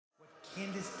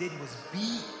Candice did was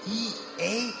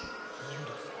B-E-A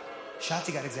beautiful.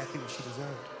 Shotzi got exactly what she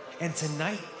deserved. And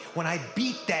tonight, when I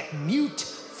beat that mute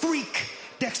freak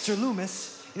Dexter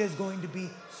Lumis, it is going to be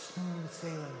smooth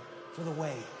sailing for the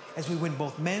way as we win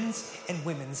both men's and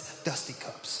women's Dusty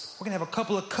Cups. We're gonna have a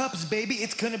couple of cups, baby.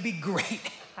 It's gonna be great.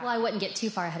 Well, I wouldn't get too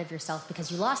far ahead of yourself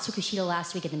because you lost to Kushida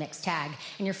last week in the mixed tag,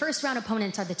 and your first round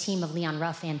opponents are the team of Leon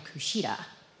Ruff and Kushida.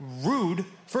 Rude.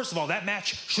 First of all, that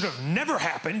match should have never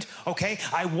happened, okay?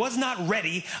 I was not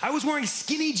ready. I was wearing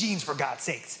skinny jeans, for God's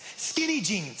sakes. Skinny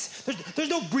jeans. There's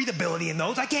no breathability in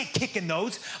those. I can't kick in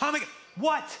those.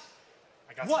 What?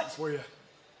 I got What? something for you.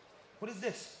 What is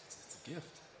this? It's a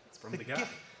gift. It's from the guy.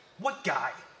 Gift. What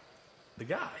guy? The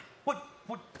guy. What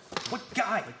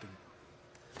guy?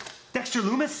 Dexter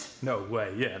Lumis? No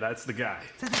way. Yeah, that's the guy.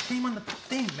 It says his name on the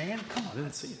thing, man. Come on. I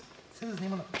didn't see it. It says his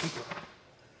name on the paper.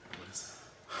 What is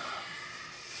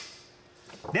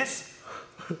This?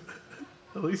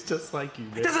 At least just like you,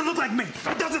 It man. doesn't look like me.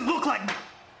 It doesn't look like me.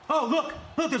 Oh, look.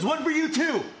 Look, there's one for you,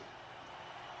 too.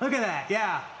 Look at that.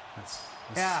 Yeah. That's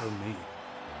Yeah. so mean.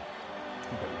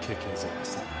 You better kick his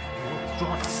ass tonight. You're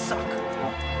gonna suck.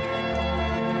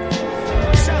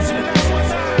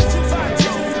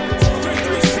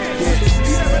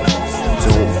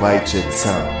 Don't bite your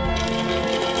tongue.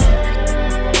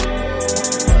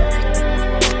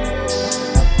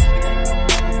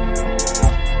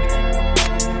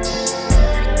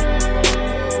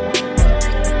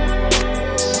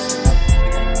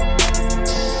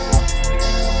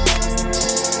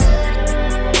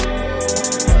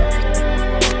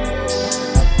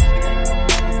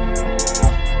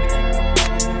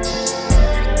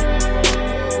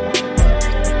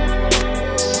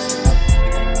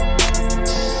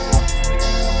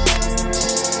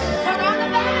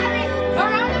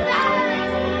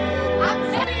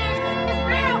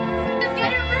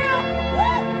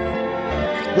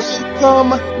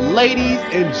 Welcome, ladies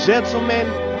and gentlemen,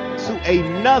 to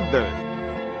another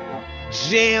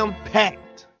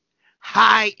jam-packed,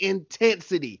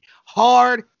 high-intensity,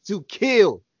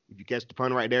 hard-to-kill, if you catch the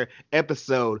pun right there,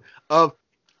 episode of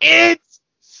It's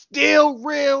Still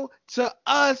Real to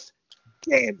Us.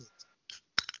 Damn it.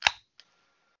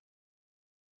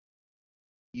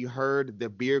 You heard the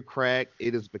beer crack.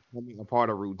 It is becoming a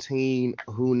part of routine.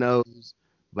 Who knows?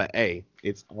 But hey,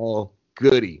 it's all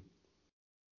goody.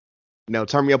 Now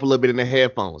turn me up a little bit in the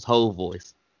headphones. Whole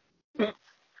voice.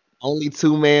 Only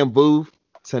two-man booth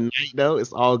tonight though.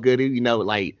 It's all goody. You know,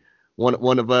 like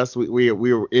one of us, we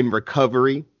were in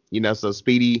recovery. You know, so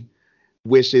Speedy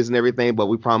wishes and everything, but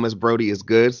we promise Brody is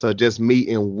good. So just me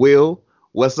and Will.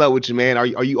 What's up with you, man? Are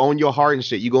you on your heart and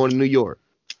shit? You going to New York?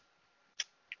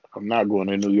 I'm not going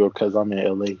to New York because I'm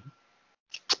in LA.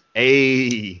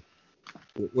 Hey,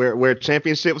 where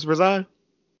championships reside?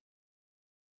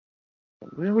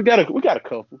 Man, we got a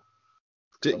couple.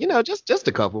 You know, just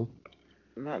a couple.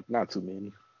 Not too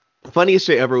many. Funniest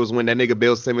shit ever was when that nigga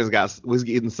Bill Simmons was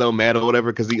getting so mad or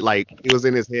whatever because it was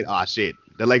in his head, oh shit,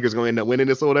 the Lakers gonna end up winning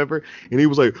this or whatever, and he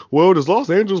was like, well, does Los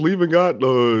Angeles even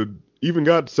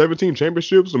got 17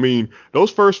 championships? I mean, those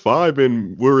first 5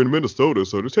 were in Minnesota,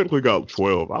 so they technically got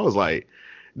 12. I was like,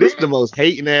 this is the most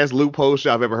hating ass loophole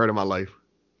shit I've ever heard in my life.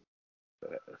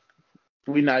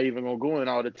 We're not even gonna go in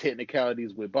all the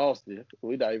technicalities with Boston.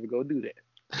 We're not even gonna do that.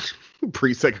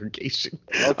 Pre-segregation.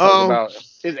 I'm talking about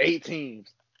it's 8 teams.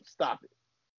 Stop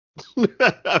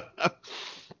it.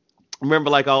 Remember,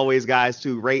 like always, guys,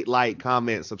 to rate, like,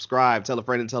 comment, subscribe, tell a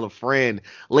friend and tell a friend.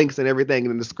 Links and everything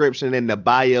in the description and the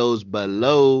bios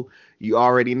below. You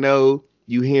already know.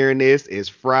 You hearing this? It's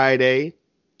Friday.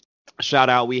 Shout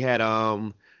out, we had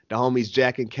the homies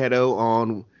Jack and Keto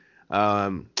on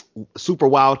Super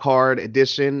Wild Card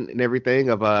edition and everything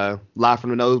of Live from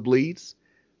the Nosebleeds.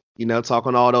 You know,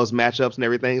 talking all those matchups and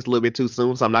everything. It's a little bit too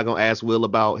soon, so I'm not gonna ask Will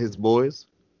about his boys.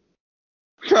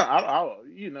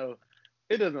 You know,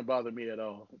 it doesn't bother me at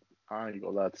all. I ain't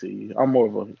gonna lie to you. I'm more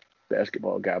of a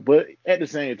basketball guy, but at the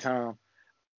same time,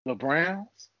 the Browns.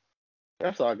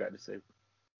 That's all I got to say.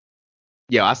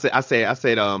 Yeah, I said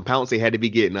Pouncey had to be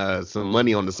getting some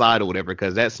money on the side or whatever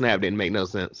because that snap didn't make no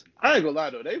sense. I ain't gonna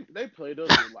lie though, they played us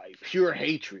with like pure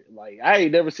hatred. Like I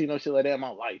ain't never seen no shit like that in my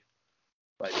life.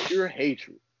 Like pure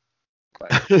hatred.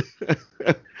 Like,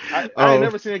 I ain't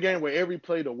never seen a game where every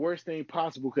play the worst thing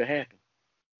possible could happen.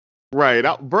 Right,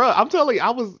 bro. I'm telling you,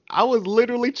 I was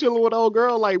literally chilling with old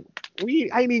girl. Like I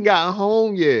ain't even gotten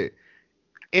home yet,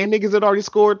 and niggas had already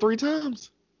scored 3 times.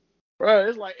 Bro,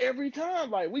 it's like every time,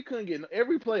 like we couldn't get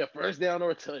every play a first down or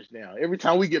a touchdown. Every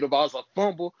time we get a ball, it's a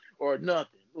fumble or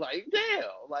nothing. Like damn,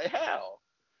 like how?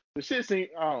 The shit seems.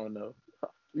 I don't know.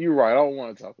 You're right. I don't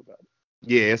want to talk about it.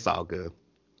 Yeah, it's all good.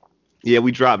 Yeah,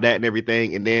 we dropped that and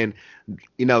everything, and then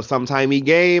sometimey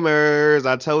gamers.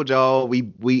 I told y'all we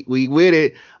with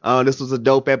it. This was a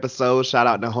dope episode. Shout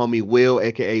out to homie Will,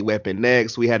 aka Weapon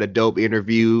Next. We had a dope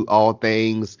interview, all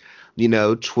things,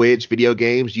 Twitch, video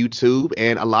games, YouTube,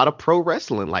 and a lot of pro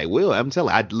wrestling. Like Will, I'm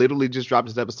telling you, I literally just dropped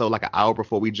this episode like an hour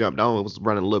before we jumped on. It was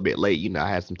running a little bit late. I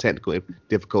had some technical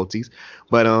difficulties,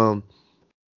 but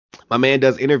my man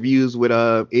does interviews with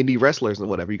indie wrestlers and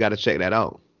whatever. You got to check that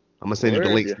out. I'm gonna send you the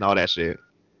links and all that shit.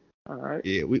 All right.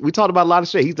 Yeah, we talked about a lot of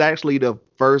shit. He's actually the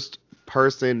first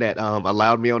person that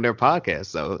allowed me on their podcast.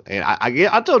 So, and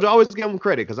I told you I always give him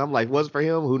credit because I'm like, wasn't for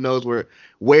him, who knows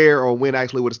where or when I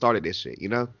actually would have started this shit,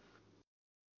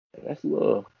 That's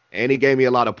love. And he gave me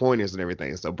a lot of pointers and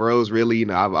everything. So, bro's really,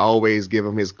 I've always give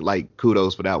him his like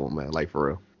kudos for that one, man. Like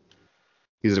for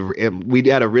real. We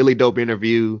had a really dope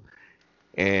interview,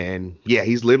 and yeah,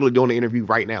 he's literally doing the interview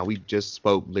right now. We just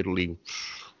spoke literally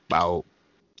about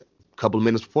a couple of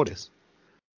minutes before this.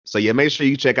 So yeah, make sure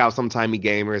you check out Sometimey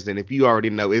Gamers, and if you already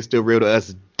know, it's still real to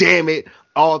us. Damn it,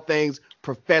 all things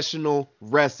professional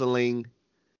wrestling,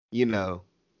 the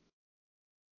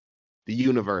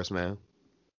universe, man.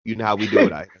 You know how we do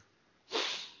it out here.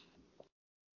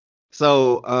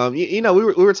 So we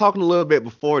were talking a little bit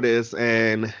before this,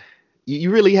 and you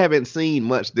really haven't seen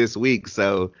much this week,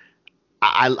 so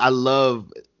I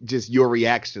love just your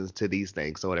reactions to these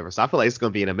things or whatever. So I feel like it's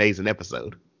gonna be an amazing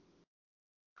episode.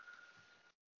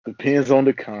 Depends on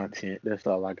the content. That's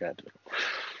all I got to.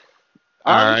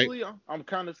 Honestly, right. I'm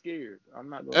kind of scared. I'm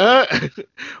not going.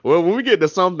 Well, when we get to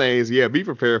some things, yeah, be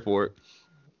prepared for it.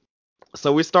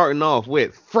 So we're starting off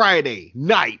with Friday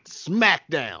Night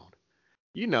SmackDown.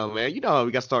 Man, how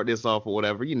we got to start this off or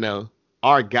whatever.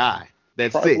 Our guy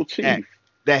that sits at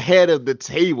the head of the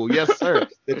table. Yes, sir.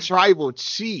 The tribal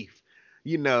chief.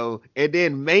 And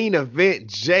then main event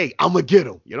Jay. I'm going to get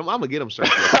him. I'm going to get him straight.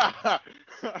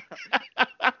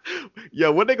 Yeah,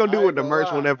 what they gonna do with the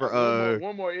merch whenever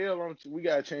one more L we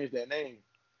gotta change that name.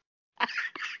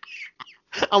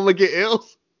 I'm gonna get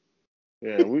L's.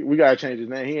 Yeah, we gotta change his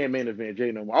name. He ain't main event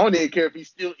Jay no more. I don't even care if he's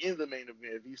still in the main event.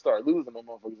 If he start losing them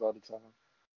motherfuckers all the time.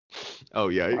 Oh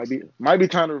yeah, might be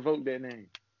time to revoke that name.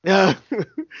 Yeah.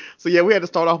 So yeah, we had to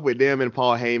start off with them and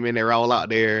Paul Heyman. They're all out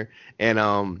there,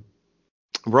 and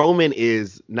Roman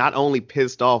is not only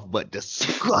pissed off but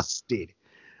disgusted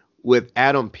with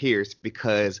Adam Pearce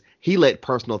because he let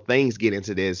personal things get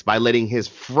into this by letting his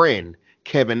friend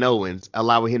Kevin Owens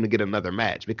allow him to get another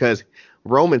match, because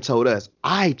Roman told us,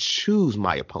 I choose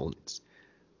my opponents.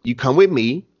 You come with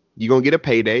me, you're going to get a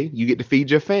payday, you get to feed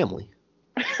your family.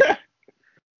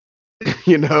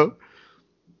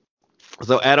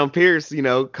 So Adam Pearce,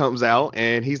 comes out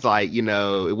and he's like,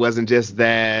 it wasn't just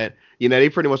that, they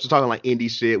pretty much were talking like indie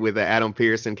shit with Adam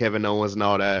Pearce and Kevin Owens and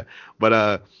all that.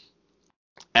 But,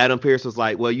 Adam Pearce was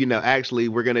like, well, actually,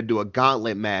 we're going to do a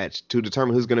gauntlet match to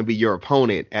determine who's going to be your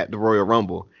opponent at the Royal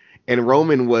Rumble. And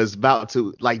Roman was about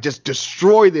to, just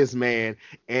destroy this man.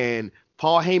 And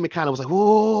Paul Heyman kind of was like,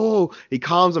 whoa. He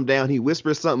calms him down. He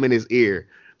whispers something in his ear.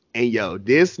 And,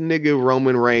 this nigga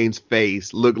Roman Reigns'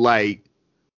 face looked like,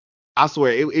 I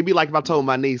swear, it'd be like if I told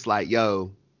my niece, yo,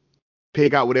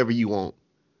 pick out whatever you want.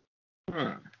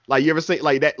 Like, you ever see,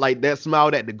 that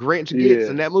smile that the Grinch gets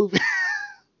in that movie?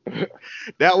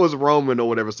 That was Roman or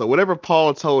whatever. So whatever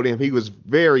Paul told him, he was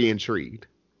very intrigued.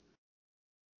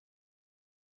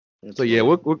 So yeah,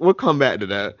 we'll come back to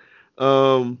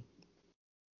that.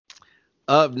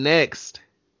 Up next,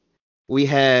 we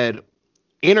had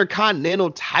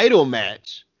Intercontinental title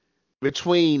match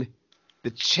between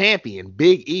the champion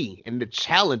Big E and the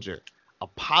challenger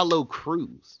Apollo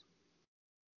Crews.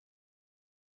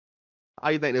 How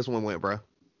you think this one went, bro?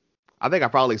 I think I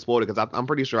probably spoiled it because I'm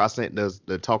pretty sure I sent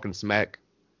the talking smack.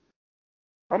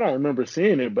 I don't remember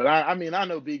seeing it, but I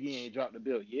know Big E ain't dropped the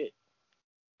belt yet.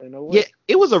 Yeah,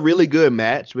 it was a really good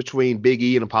match between Big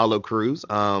E and Apollo Crews.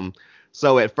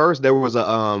 So at first there was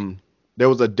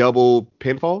a double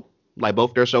pinfall, like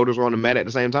both their shoulders were on the mat at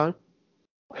the same time.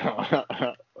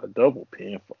 A double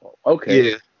pinfall,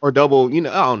 okay. Yeah, or double. I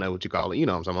don't know what you call it. You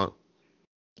know what I'm talking about.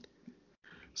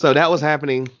 So that was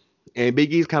happening. And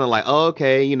Big E's kind of like, oh,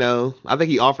 okay, I think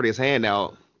he offered his hand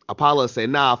out. Apollo said,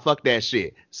 nah, fuck that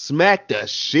shit. Smacked the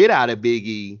shit out of Big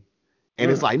E.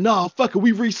 And it's like, nah, fuck it,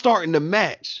 we restarting the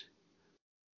match.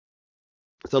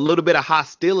 It's a little bit of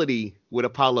hostility with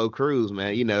Apollo Crews,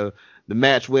 man. The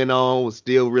match went on, was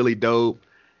still really dope.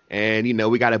 And,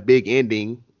 we got a big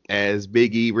ending as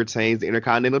Big E retains the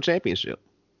Intercontinental Championship.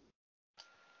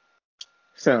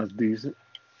 Sounds decent.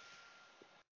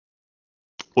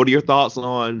 What are your thoughts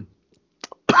on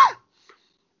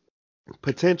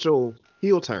potential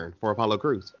heel turn for Apollo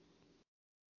Crews?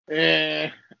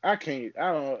 I can't.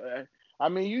 I don't. I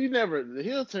mean, the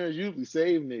heel turns usually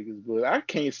save niggas, but I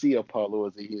can't see Apollo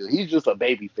as a heel. He's just a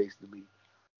baby face to me.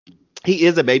 He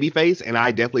is a baby face, and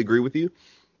I definitely agree with you.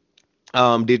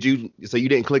 Did you? So you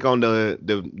didn't click on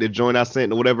the joint I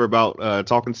sent or whatever about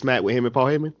talking smack with him and Paul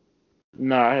Heyman?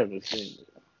 No, I haven't seen it.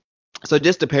 So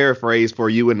just to paraphrase for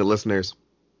you and the listeners,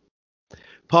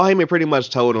 Paul Heyman pretty much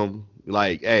told him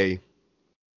like, "Hey,"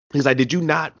 he's like, "Did you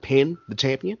not pin the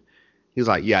champion?" He's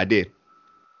like, "Yeah, I did."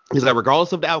 He's like,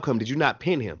 "Regardless of the outcome, did you not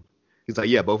pin him?" He's like,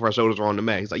 "Yeah, both our shoulders were on the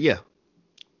mat." He's like, "Yeah."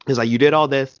 He's like, "You did all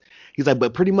this." He's like,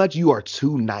 "But pretty much you are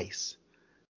too nice."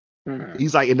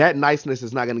 He's like, and that niceness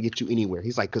is not going to get you anywhere.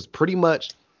 He's like, because pretty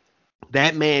much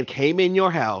that man came in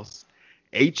your house,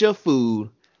 ate your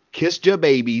food, kissed your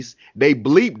babies. They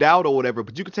bleeped out or whatever,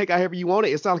 but you can take out however you want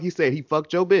it. It's not like he said he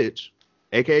fucked your bitch,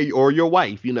 aka or your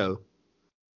wife, you know.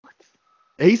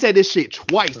 And he said this shit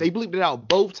twice. They bleeped it out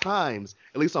both times,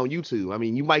 at least on YouTube. I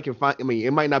mean, you might can find. I mean,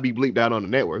 it might not be bleeped out on the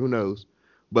network. Who knows?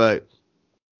 But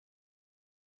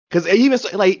because even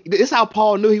like this is how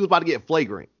Paul knew he was about to get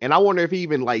flagrant, and I wonder if he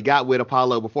even like got with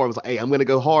Apollo before. It was like, "Hey, I'm gonna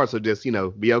go hard, so just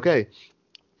be okay."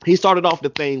 He started off the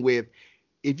thing with,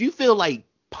 "If you feel like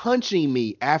punching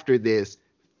me after this,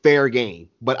 fair game,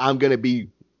 but I'm gonna be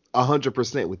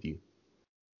 100% with you."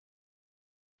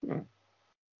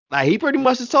 Like he pretty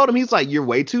much just told him, he's like, "You're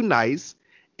way too nice,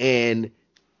 and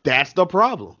that's the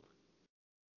problem."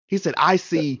 He said, "I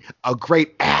see a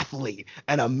great athlete,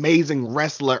 an amazing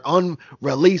wrestler,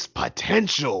 unreleased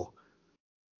potential.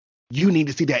 You need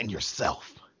to see that in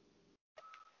yourself.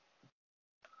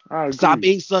 Stop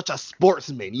being such a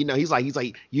sportsman." He's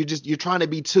like, you're trying to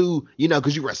be too,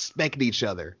 because you respect each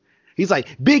other. He's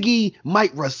like, Big E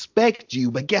might respect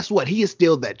you, but guess what? He is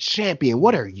still the champion.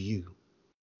 What are you?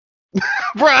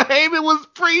 Bro, Heyman was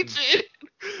preaching.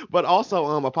 But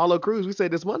also, Apollo Crews, we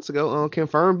said this months ago,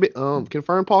 confirmed Paul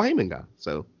Heyman guy.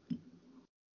 So,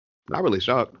 not really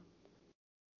shocked.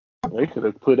 They could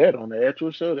have put that on the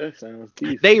actual show. That sounds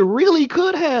decent. They really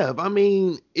could have. I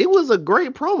mean, it was a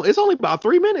great promo. It's only about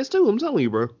 3 minutes too. I'm telling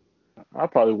you, bro. I'll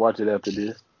probably watch it after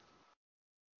this.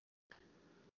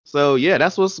 So yeah,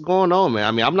 that's what's going on, man.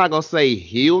 I mean, I'm not gonna say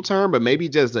heel turn, but maybe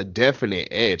just a definite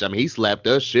edge. I mean, he slapped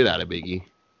the shit out of Big E.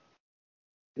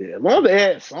 Yeah, as long as they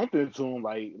add something to him,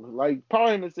 like Paul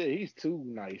Heyman said, he's too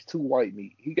nice, too white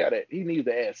meat. He needs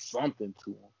to add something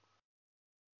to him.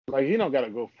 Like he don't gotta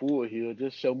go full heel,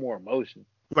 just show more emotion.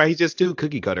 Right, he's just too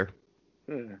cookie cutter.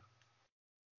 Yeah.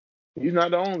 He's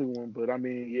not the only one, but I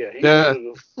mean, yeah.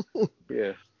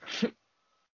 Yeah.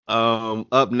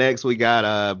 Up next we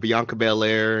got Bianca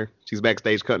Belair. She's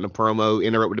backstage cutting a promo,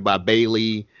 interrupted by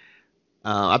Bayley.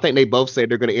 I think they both said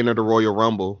they're going to enter the Royal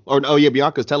Rumble.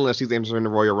 Bianca's telling us she's entering the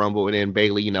Royal Rumble, and then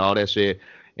Bayley, all that shit.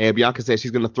 And Bianca said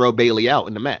she's going to throw Bayley out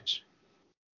in the match.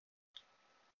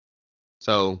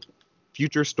 So,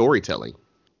 future storytelling.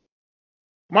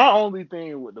 My only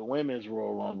thing with the women's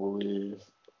Royal Rumble is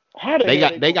how they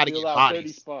got to get 30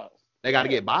 bodies. Spots? They got to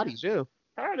get bodies, yeah.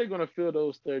 How are they going to fill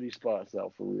those 30 spots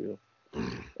out for real?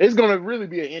 It's going to really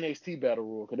be an NXT battle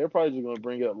royal because they're probably just going to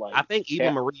bring up like. I think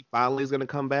Eva Marie finally is going to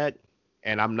come back.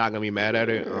 And I'm not gonna be mad at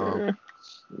it.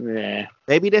 Yeah.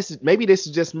 Maybe this is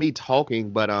just me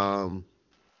talking, but I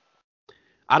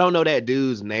don't know that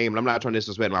dude's name. I'm not trying to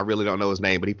disrespect him. I really don't know his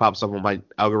name, but he pops up on my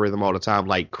algorithm all the time,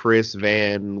 like Chris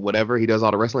Van whatever. He does all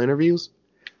the wrestling interviews.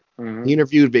 Mm-hmm. He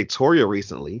interviewed Victoria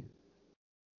recently,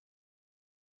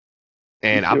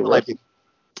 and I'm like,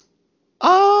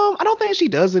 I don't think she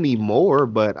does anymore,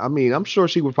 but I mean, I'm sure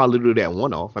she would probably do that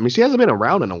one-off. I mean, she hasn't been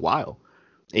around in a while,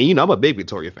 and I'm a big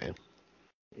Victoria fan.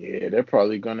 Yeah, they're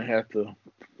probably gonna have to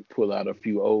pull out a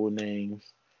few old names.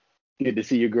 Get to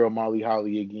see your girl Molly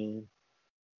Holly again.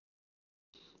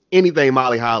 Anything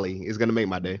Molly Holly is gonna make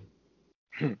my day.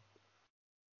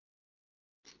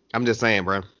 I'm just saying,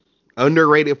 bro.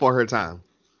 Underrated for her time.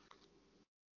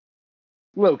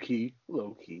 Low key.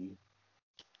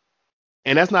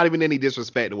 And that's not even any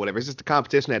disrespect or whatever. It's just the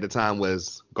competition at the time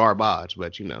was garbage,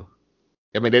 but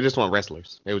I mean, they just want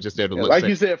wrestlers. They were just there to look. Like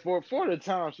you said, for the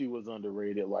time, she was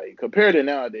underrated. Like compared to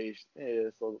nowadays,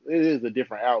 so it is a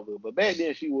different outlook. But back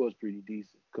then, she was pretty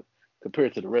decent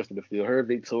compared to the rest of the field. Her,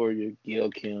 Victoria,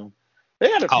 Gail Kim, they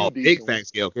had a few big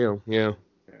thanks, Gail Kim. Yeah.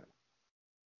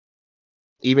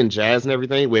 Even Jazz and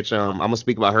everything, which I'm gonna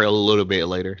speak about her a little bit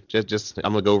later. Just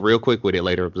I'm gonna go real quick with it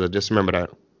later. But just remember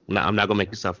that I'm not gonna make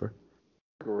you suffer.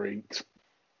 Great.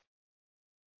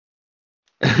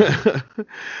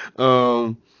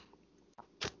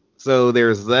 So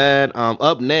there's that.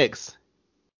 Up next,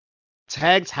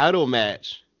 tag title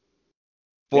match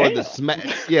for the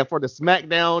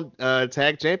SmackDown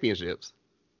tag championships.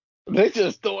 They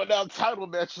just throwing out title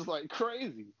matches like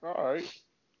crazy. All right.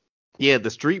 Yeah, the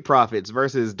Street Profits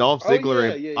versus Dolph Oh Ziggler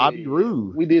yeah, and yeah, yeah, Bobby yeah.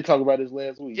 Roode. We did talk about this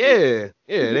last week. Yeah,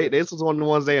 Yeah. this was one of the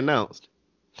ones they announced.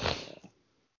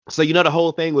 So you know the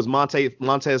whole thing was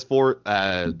Montez Ford,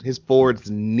 his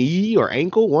Ford's knee or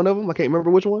ankle, one of them. I can't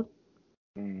remember which one.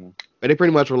 But they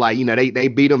pretty much were like, they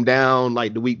beat him down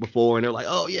like the week before, and they're like,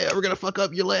 oh yeah, we're gonna fuck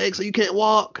up your leg so you can't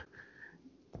walk.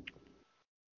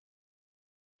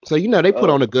 So they put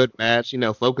on a good match.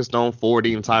 Focused on Ford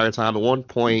the entire time. At one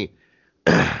point,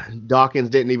 Dawkins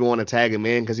didn't even want to tag him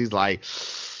in because he's like,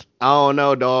 I don't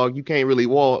know, dog, you can't really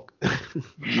walk.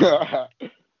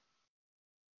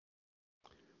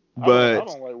 But I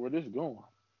don't like where this is going.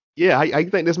 Yeah, how you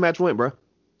think this match went, bro?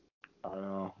 I don't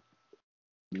know.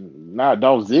 Not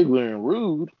Dolph Ziggler and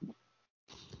Rude.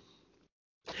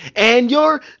 And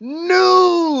your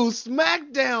new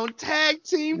SmackDown Tag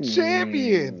Team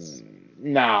Champions.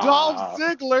 Nah. Dolph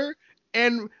Ziggler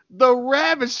and the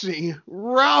ravishing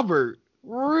Robert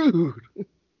Roode.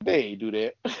 They ain't do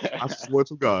that. I swear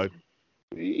to God.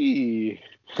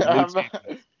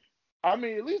 I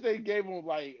mean, at least they gave him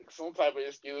like some type of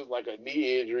excuse, like a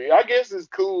knee injury. I guess it's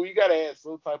cool. You gotta add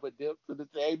some type of depth to the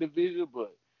tag division,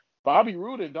 but Bobby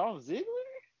Roode and Dolph Ziggler?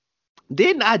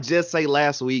 Didn't I just say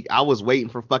last week I was waiting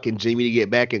for fucking Jimmy to get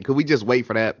back in? Could we just wait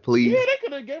for that, please? Yeah, they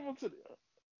could have gave him to.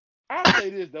 I'll say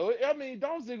this though. I mean,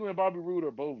 Dolph Ziggler and Bobby Roode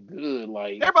are both good.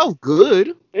 Like they're both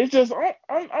good. It's just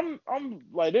I'm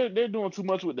like they're doing too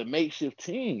much with the makeshift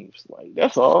teams. Like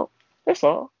that's all. That's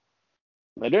all.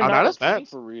 Like they're not a team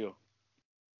for real.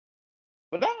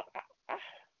 But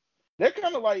they're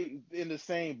kind of like in the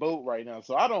same boat right now,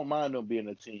 so I don't mind them being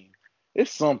a team.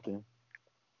 It's something.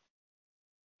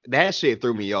 That shit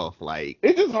threw me off. Like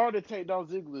it's just hard to take Dolph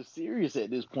Ziggler serious at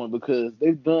this point because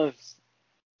they've done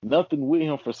nothing with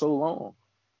him for so long.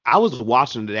 I was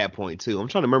watching to that point too. I'm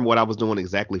trying to remember what I was doing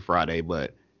exactly Friday,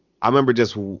 but I remember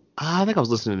I think I was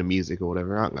listening to music or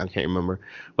whatever. I can't remember,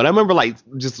 but I remember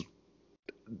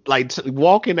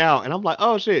walking out and I'm like,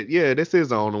 oh shit, yeah, this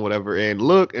is on or whatever. And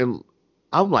look, and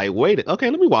I'm like, wait, okay,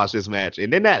 let me watch this match.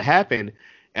 And then that happened,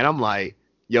 and I'm like,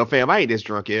 yo, fam, I ain't this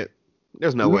drunk yet.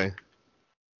 There's no way.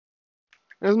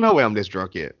 There's no way I'm this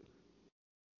drunk yet.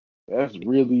 That's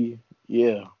really,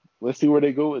 yeah. Let's see where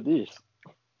they go with this.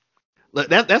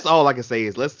 That's all I can say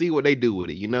is let's see what they do with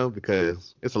it,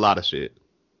 because it's a lot of shit.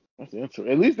 That's interesting.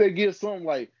 At least they get something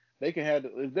like they can have.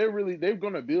 If they're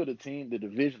going to build a team, the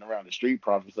division around the Street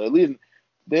Profits. So at least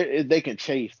they can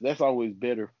chase. That's always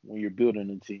better when you're building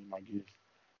a team, I guess.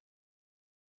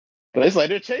 But it's like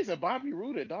they're chasing Bobby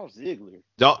Roode and Dolph Ziggler.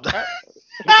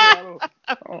 I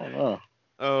don't know.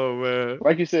 Oh man!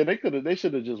 Like you said, they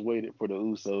should have just waited for the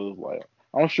Usos. Like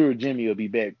I'm sure Jimmy will be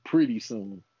back pretty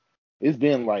soon. It's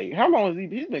been like how long has he?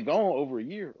 He's been gone over a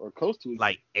year or close to it.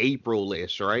 Like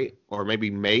April-ish, right? Or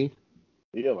maybe May.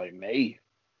 Yeah, like May.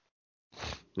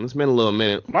 It's been a little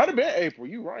minute. Might have been April.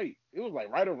 You're right. It was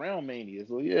like right around Mania.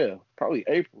 So yeah, probably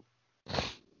April.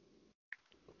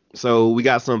 So we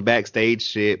got some backstage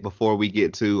shit before we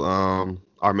get to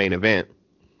our main event.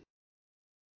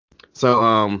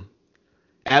 So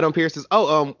Adam Pearce is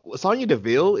Sonya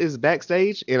Deville is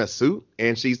backstage in a suit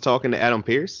and she's talking to Adam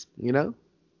Pearce,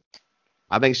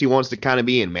 I think she wants to kind of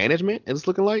be in management, it's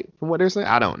looking like, from what they're saying.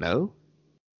 I don't know.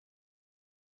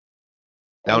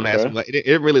 Don't ask me. It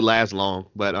didn't really last long,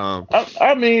 but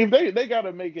I mean, they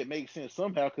gotta make it make sense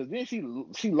somehow, because then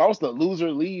she lost the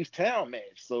loser leaves town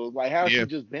match. So like, how is she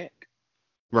just back?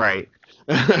 Right.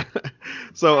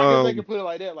 So I guess they can put it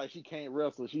like that, like she can't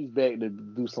wrestle, she's back to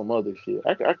do some other shit.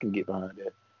 I can get behind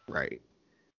that. Right.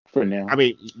 For now. I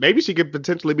mean, maybe she could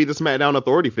potentially be the SmackDown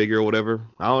authority figure or whatever.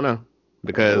 I don't know,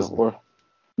 because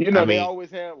they always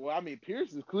have. Well, I mean,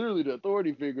 Pearce is clearly the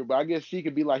authority figure, but I guess she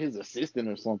could be like his assistant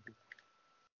or something.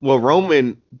 Well,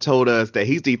 Roman told us that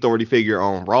he's the authority figure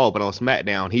on Raw, but on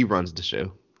SmackDown, he runs the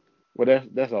show. Well,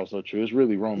 that's also true. It's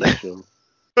really Roman's show.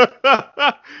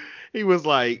 He was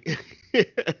like,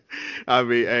 I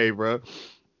mean, hey, bro.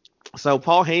 So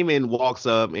Paul Heyman walks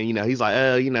up and, he's like,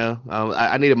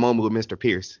 I need a moment with Mr.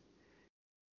 Pearce.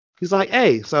 He's like,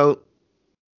 hey, so,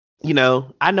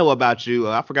 I know about you.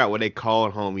 I forgot what they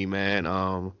called homie,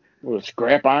 man. What,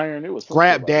 Scrap Iron? It was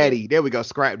Scrap Daddy. There we go,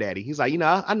 Scrap Daddy. He's like,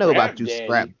 I know about you,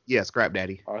 Daddy. Scrap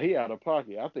Daddy. Oh, he out of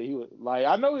pocket. I think he was like,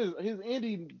 I know his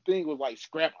indie thing was like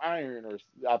Scrap Iron, or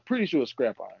I'm pretty sure it's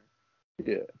Scrap Iron.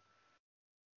 Yeah.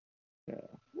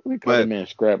 We call him man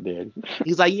Scrap Daddy.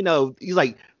 He's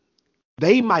like,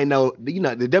 they might know, the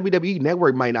WWE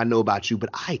network might not know about you,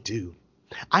 but I do.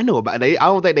 I know about it. I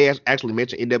don't think they actually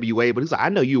mentioned NWA, but he's like, I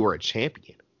know you were a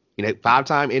champion.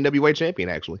 5-time NWA champion,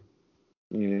 actually.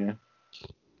 Yeah.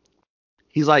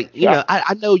 He's like, you know,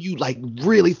 I know you like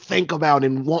really think about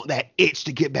and want that itch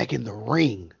to get back in the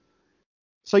ring.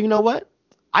 So you know what?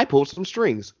 I pulled some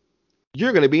strings.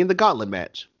 You're gonna be in the gauntlet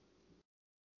match.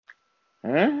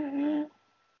 Huh?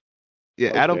 Yeah,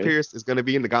 Okay. Adam Pearce is gonna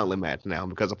be in the gauntlet match now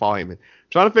because of Paul Heyman.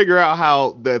 Trying to figure out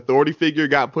how the authority figure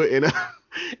got put in.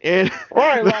 And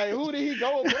Right, like who did he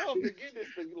go above to get this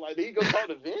thing? Like, did he go talk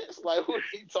to Vince? Like, who did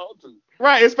he talk to?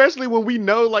 right, especially when we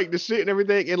know like the shit and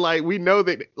everything, and like we know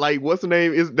that like what's the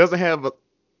name doesn't have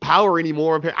power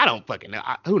anymore. I don't fucking know.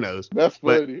 Who knows? That's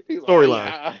But funny.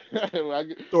 storyline.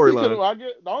 Storyline.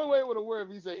 The only way it would have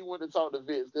worked if he said he wanted to talk to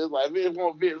Vince. Because like Vince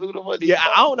want Vince. Who the fuck? Yeah,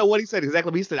 I don't know what he said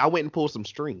exactly, but he said I went and pulled some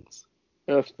strings.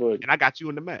 That's funny. And I got you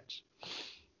in the match.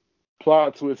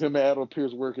 Plot twist: him and Adam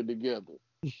Pearce working together.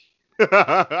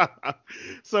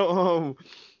 So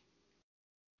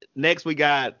next we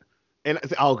got, and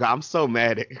oh god, I'm so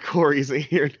mad at Corey's in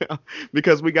here now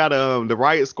because we got the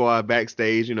Riot Squad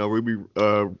backstage. You know, Ruby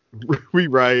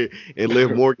Riot and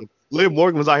Liv Morgan. Liv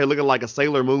Morgan was out here looking like a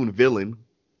Sailor Moon villain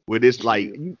with this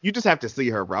like you just have to see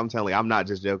her, bro. I'm telling you, I'm not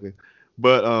just joking.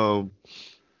 But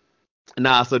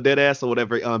so Deadass or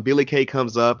whatever. Billy Kay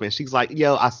comes up and she's like,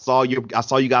 "Yo, I saw you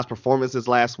guys' performances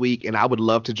last week, and I would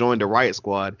love to join the Riot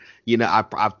Squad. You know,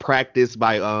 I've practiced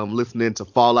by listening to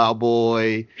Fall Out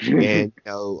Boy and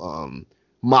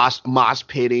mosh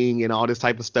pitting and all this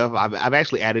type of stuff. I've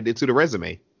actually added it to the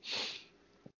resume."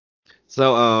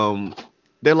 So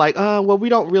they're like, well, we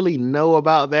don't really know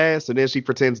about that. So then she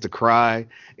pretends to cry,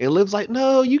 and Liv's like,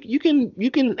 "No, you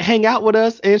can hang out with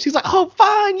us." And she's like, "Oh,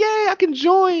 fine, yeah, I can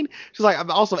join." She's like,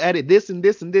 "I've also added this and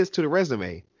this and this to the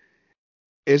resume."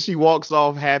 And she walks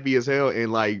off happy as hell.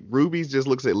 And like Ruby's just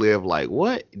looks at Liv like,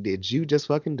 "What did you just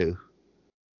fucking do?"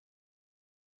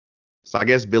 So I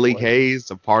guess Billy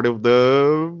Kay's a part of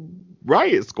the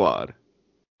Riot Squad.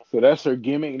 So that's her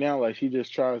gimmick now. Like she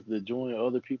just tries to join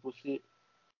other people's shit.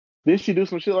 Didn't she do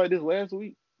some shit like this last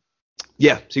week?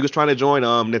 Yeah, she was trying to join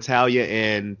Natalya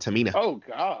and Tamina. Oh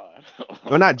God.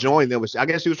 Well, not join them, but I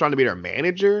guess she was trying to be their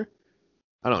manager.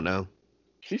 I don't know.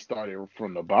 She started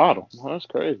from the bottom. That's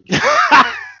crazy.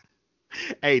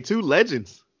 Hey, two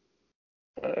legends.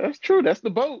 That's true. That's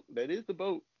the boat. That is the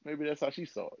boat. Maybe that's how she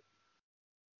saw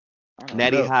it.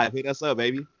 Natty Hive, hit us up,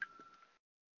 baby.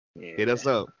 Yeah. Hit us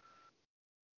up.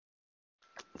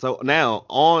 So now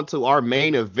on to our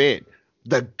main event,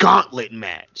 the Gauntlet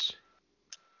match.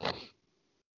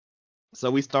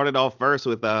 So we started off first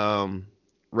with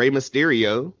Rey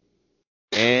Mysterio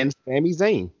and Sami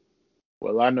Zayn.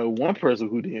 Well, I know one person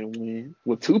who didn't win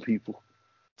with two people.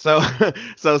 So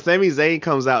Sami Zayn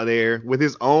comes out there with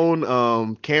his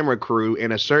own camera crew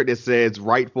and a shirt that says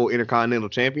rightful Intercontinental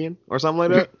Champion or something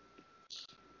like that.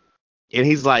 And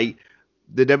he's like,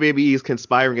 the WWE is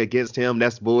conspiring against him.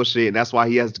 That's bullshit. And that's why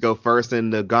he has to go first in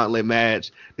the Gauntlet match.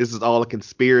 This is all a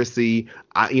conspiracy.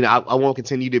 I won't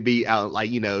continue to be out like,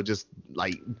 just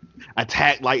like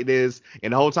attacked like this.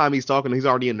 And the whole time he's talking, he's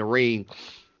already in the ring.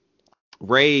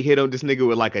 Ray hit this nigga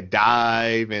with like a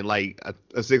dive and like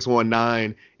a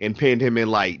 619 and pinned him in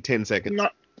like 10 seconds.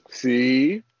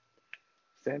 See,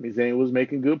 Sami Zayn was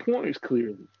making good points,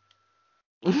 clearly.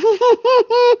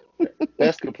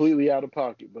 That's completely out of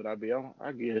pocket, but I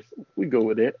guess we go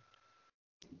with it.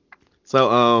 So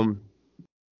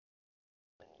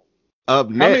up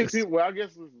next, how many people? Well, I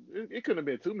guess it couldn't have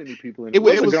been too many people. In it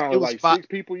was like 5, 6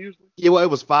 people usually. Yeah, well, it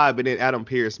was 5, but then Adam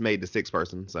Pearce made the 6th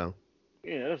person. So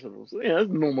yeah, that's a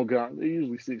normal guy. They're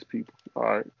usually 6 people. All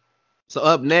right. So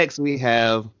up next we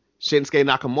have Shinsuke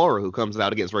Nakamura, who comes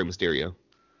out against Rey Mysterio.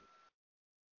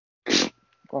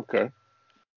 Okay.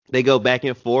 They go back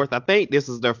and forth. I think this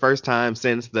is their first time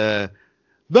since the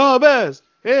best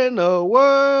in the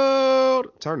world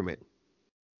tournament.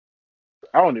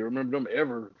 I don't even remember them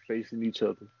ever facing each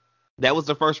other. That was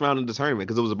the first round of the tournament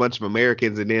because it was a bunch of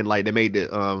Americans, and then like they made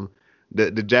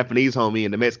the Japanese homie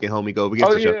and the Mexican homie go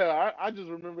against each other. Yeah, I just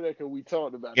remember that because we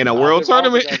talked about in it. a world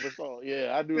tournament.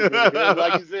 Yeah, I do remember that.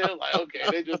 Like you said, like okay,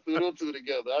 they just threw them two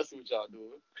together. I see what y'all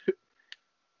doing.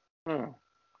 Huh.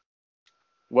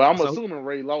 Well, I'm assuming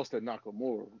Ray lost to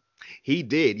Nakamura. He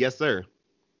did, yes, sir.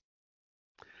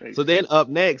 So then up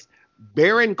next,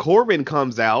 Baron Corbin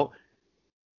comes out,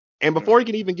 and before he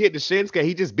can even get to Shinsuke,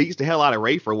 he just beats the hell out of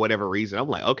Ray for whatever reason. I'm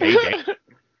like, okay, because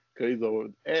he's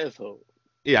an asshole.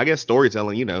 Yeah, I guess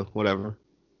storytelling, whatever.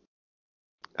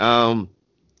 So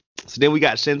then we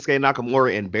got Shinsuke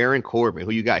Nakamura and Baron Corbin.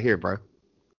 Who you got here, bro?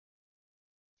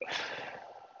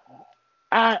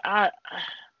 I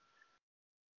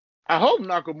hope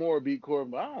Nakamura beat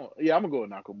Corbin. I'm gonna go with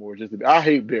Nakamura. I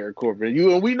hate Baron Corbin.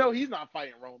 And we know he's not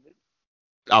fighting Roman.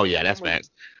 Oh yeah, that's facts.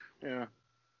 Yeah,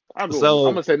 I'm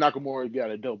gonna say Nakamura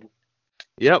got a double.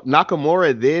 Yep,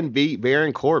 Nakamura then beat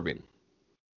Baron Corbin.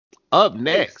 Up Makes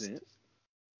next, sense.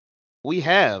 we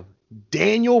have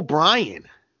Daniel Bryan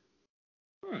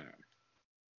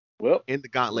Well, in the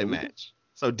gauntlet match.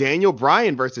 So Daniel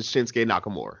Bryan versus Shinsuke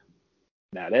Nakamura.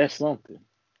 now that's something.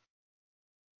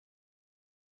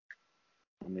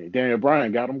 I mean, Daniel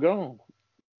Bryan got him gone.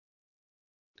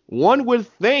 One would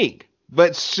think,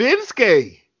 but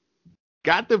Shinsuke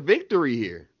got the victory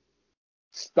here.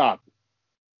 Stop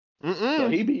it. Mm-mm.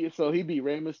 So he beat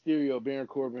Rey Mysterio, Baron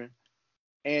Corbin,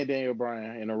 and Daniel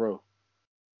Bryan in a row.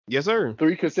 Yes, sir.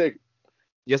 3 consecutive.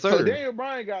 Yes, sir. So Daniel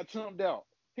Bryan got chumped out.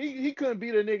 He couldn't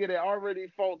beat a nigga that already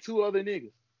fought 2 other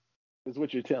niggas. Is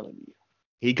what you're telling me.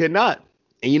 He could not.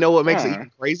 And you know what makes it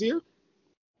even crazier?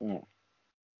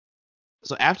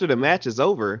 So after the match is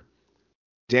over,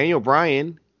 Daniel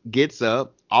Bryan gets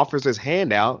up, offers his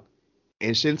hand out,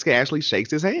 and Shinsuke actually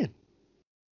shakes his hand.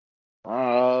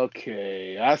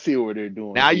 Okay, I see what they're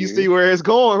doing. Now you see where it's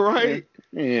going, right?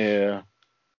 Yeah.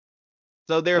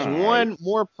 So there's one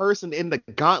more person in the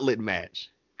gauntlet match.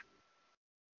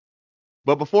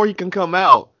 But before he can come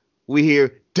out, we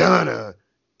hear Donna,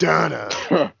 Donna,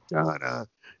 Donna,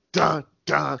 Dun,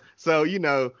 Dun. So, you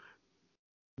know,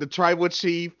 the Tribal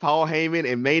Chief, Paul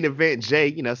Heyman, and Main Event Jay,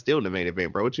 you know, still in the main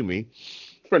event, bro. What you mean?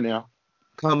 For now.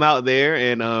 Come out there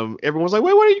and everyone's like,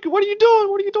 wait, what are you doing?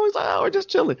 What are you doing? He's like, oh, we're just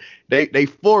chilling. They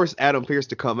forced Adam Pearce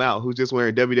to come out, who's just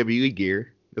wearing WWE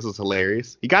gear. This was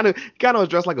hilarious. He kind of was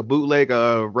dressed like a bootleg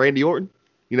Randy Orton.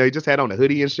 You know, he just had on a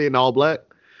hoodie and shit and all black.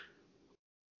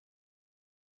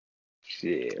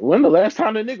 Shit. When the last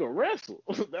time the nigga wrestled?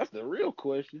 That's the real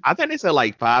question. I think they said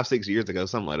like 5-6 years ago,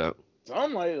 something like that. So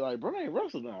I'm like, bro, ain't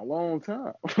wrestled in a long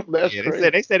time. That's yeah, crazy.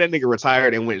 They said that nigga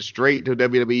retired and went straight to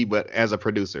WWE, but as a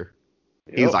producer.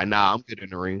 Yep. He was like, nah, I'm good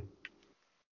in the ring.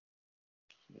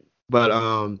 But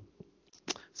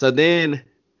so then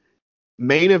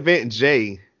Main Event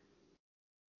Jay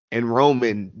and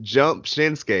Roman jump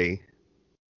Shinsuke,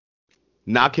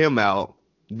 knock him out,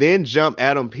 then jump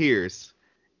Adam Pearce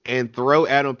and throw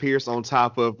Adam Pearce on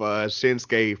top of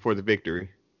Shinsuke for the victory.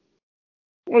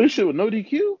 Well, this shit with no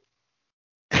DQ?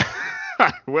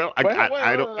 Well,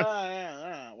 I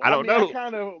don't know. I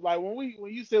kind of like when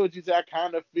you said what you said, I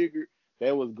kind of figured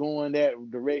that was going that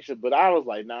direction, but I was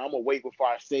like, nah, I'm gonna wait before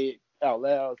I say it out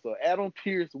loud. So Adam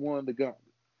Pearce won the gauntlet.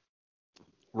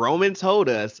 Roman told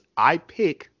us, I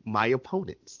pick my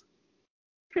opponents.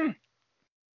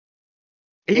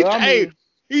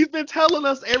 He's been telling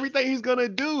us everything he's gonna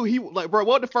do. He like, bro,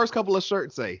 what the first couple of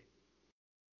shirts say?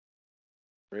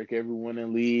 Wreck everyone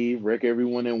and leave. Wreck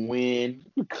everyone and win.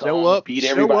 Show up, beat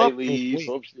everybody, leave.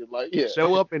 Some shit like yeah.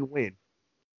 Show up and win.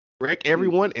 Wreck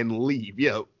everyone and leave.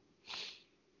 Yo.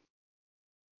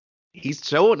 He's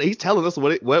telling us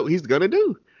what he's gonna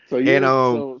do. So yeah,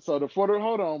 and so the photo.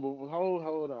 Hold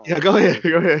on. Yeah, go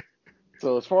ahead.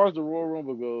 So as far as the Royal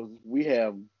Rumble goes, we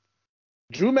have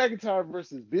Drew McIntyre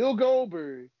versus Bill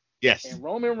Goldberg. Yes. And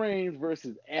Roman Reigns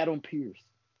versus Adam Pearce.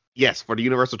 Yes, for the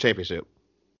Universal Championship.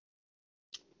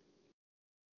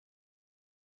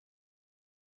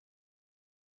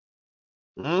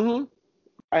 Mm-hmm.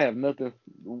 I have nothing.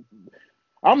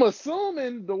 I'm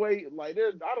assuming the way, like,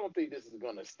 I don't think this is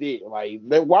gonna stick. Like,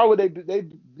 why would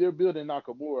they're building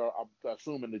Nakamura? I'm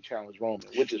assuming to challenge Roman,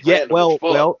 which is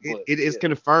it is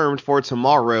confirmed for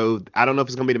tomorrow. I don't know if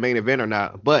it's gonna be the main event or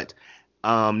not, but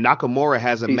Nakamura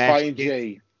has a match. Fighting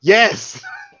Jay. Yes,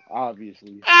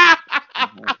 obviously.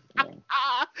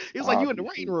 He's like, you in the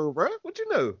waiting room, bro. What you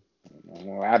know?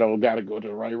 Well, I don't gotta go to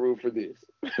the right room for this.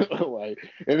 Like,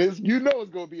 and it's it's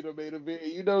gonna be the main event.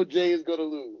 And Jay is gonna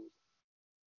lose.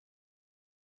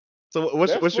 So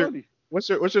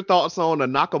what's your thoughts on a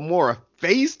Nakamura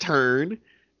face turn?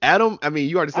 Adam, I mean,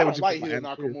 you already said what you like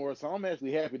Nakamura, so I'm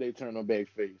actually happy they turned him back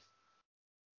face.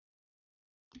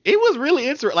 It was really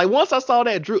interesting. Like once I saw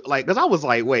that Drew, like, cause I was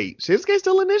like, wait, Shinsuke's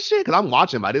still in this shit? Cause I'm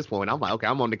watching by this point. I'm like, okay,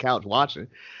 I'm on the couch watching.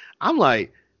 I'm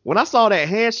like, when I saw that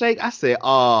handshake, I said,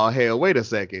 oh hell, wait a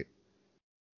second.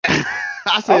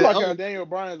 I like how Daniel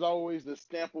Bryan's always the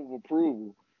stamp of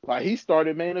approval. Like he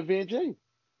started Main Event Jay.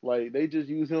 Like they just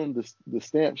use him the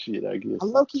stamp shit, I guess. I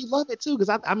low-key love it too, because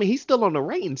I mean he's still on the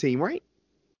rating team, right?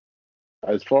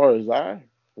 As far as I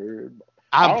heard.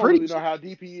 I don't really know how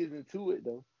deep he is into it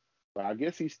though. But I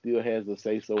guess he still has a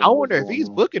say-so. I wonder if he's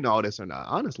booking all this or not,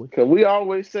 honestly. Because we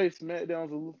always say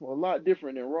SmackDown's a lot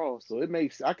different than Raw, so it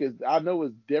makes I know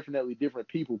it's definitely different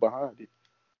people behind it.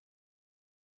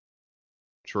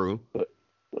 True. But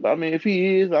I mean, if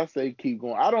he is, I say keep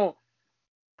going.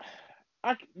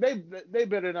 They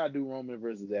better not do Roman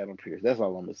versus Adam Pearce. That's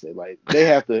all I'm gonna say. Like they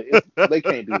have to. They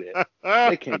can't do that.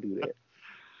 They can't do that.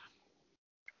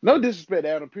 No disrespect to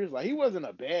Adam Pearce. Like, he wasn't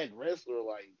a bad wrestler.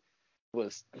 Like,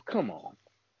 come on.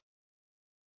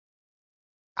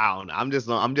 I don't know.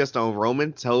 I'm just on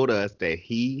Roman told us that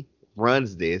he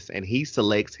runs this and he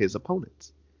selects his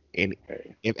opponents. And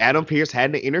if Adam Pearce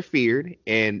hadn't interfered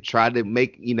and tried to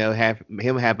make, have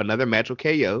him have another match with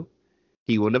KO,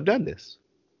 he wouldn't have done this.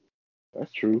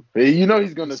 That's true. He's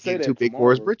going to say that too big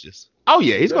for his britches. Oh,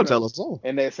 yeah. He's going to tell us so.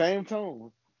 In that same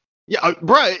tone. Yeah,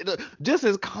 bro. Just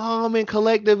as calm and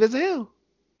collective as hell.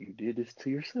 You did this to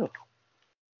yourself.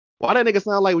 Why that nigga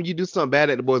sound like when you do something bad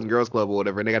at the Boys and Girls Club or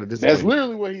whatever and they got to discipline? That's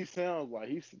literally what he sounds like.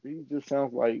 He just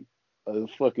sounds like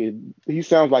he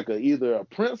sounds like either a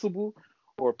principal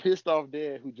or a pissed off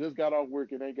dad who just got off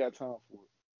work and ain't got time for it.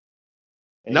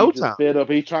 And no he's time. Fed up.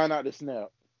 He's trying not to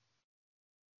snap.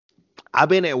 I've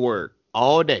been at work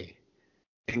all day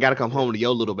and got to come home to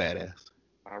your little badass.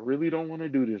 I really don't want to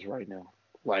do this right now.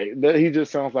 Like, he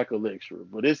just sounds like a lecturer,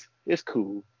 but it's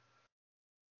cool.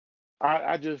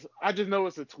 I just know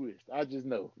it's a twist. I just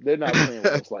know they're not playing with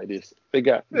us like this.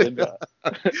 They're not.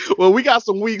 Well, we got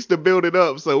some weeks to build it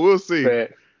up, so we'll see.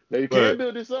 They can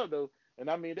build this up though, and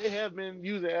I mean they have been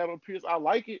using Adam Pearce. I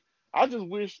like it. I just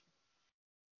wish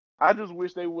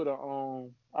they would have.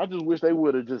 I just wish they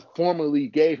would have just formally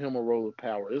gave him a role of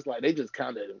power. It's like they just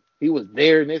kind of he was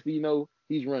there, and next thing you know,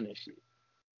 he's running shit.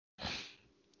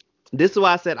 This is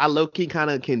why I said I low key kind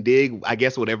of can dig, I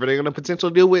guess, whatever they're gonna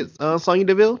potentially do with Sonya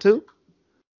Deville too.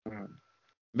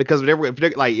 Because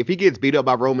if he gets beat up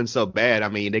by Roman so bad, I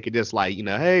mean, they could just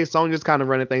hey, Sonya's kind of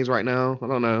running things right now. I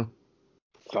don't know.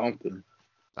 Something.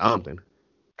 I mean,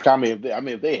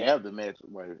 if they have the match,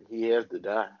 like, he has to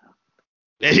die.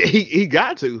 he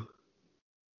got to.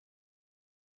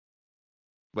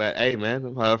 But hey,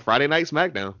 man, Friday Night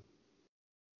SmackDown.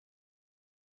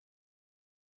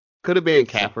 Could have been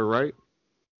Kaffer, right?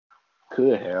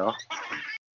 Could have.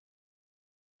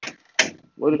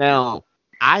 Now,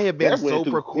 I have been so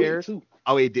prepared.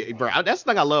 Oh, it did, bro. That's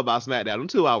the thing I love about SmackDown. Them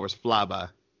 2 hours fly by.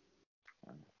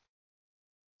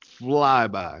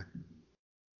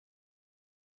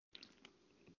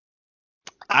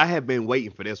 I have been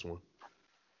waiting for this one.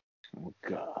 Oh,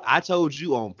 God. I told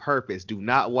you on purpose, do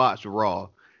not watch Raw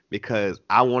because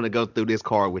I want to go through this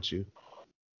card with you.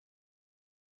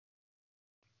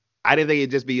 I didn't think it'd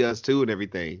just be us two and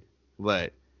everything,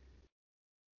 but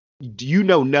you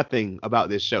know nothing about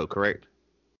this show, correct?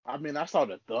 I mean, I saw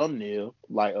the thumbnail,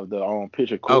 of the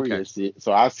picture Corey had said.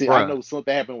 So I know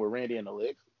something happened with Randy and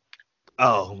Alexa.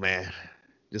 Oh man,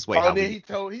 just wait. Oh, then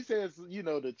he says,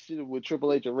 the shit with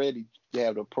Triple H and Randy, they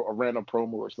have a random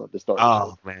promo or something to start.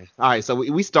 Oh man, all right. So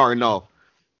we starting off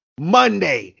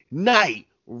Monday Night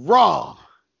Raw.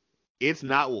 It's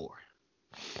not war.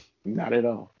 Not at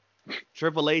all.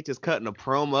 Triple H is cutting a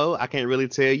promo. I can't really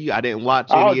tell you. I didn't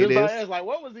watch any of this.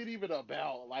 What was it even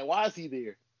about? Like, why is he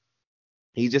there?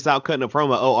 He's just out cutting a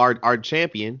promo. Oh, our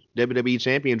champion, WWE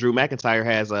champion, Drew McIntyre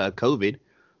has COVID.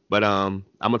 But I'm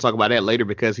gonna talk about that later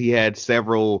because he had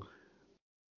several.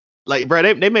 Like, bro,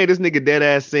 they made this nigga dead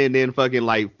ass send in fucking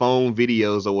phone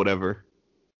videos or whatever.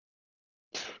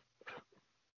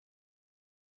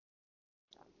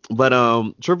 But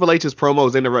Triple H's promo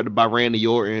is interrupted by Randy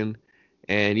Orton.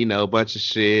 And, a bunch of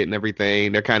shit and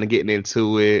everything. They're kind of getting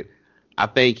into it. I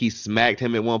think he smacked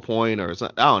him at one point or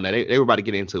something. I don't know. They were about to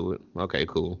get into it. Okay,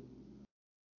 cool.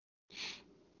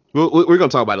 We're going to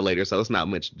talk about it later, so it's not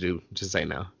much to do. Just say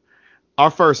now.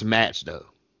 Our first match, though.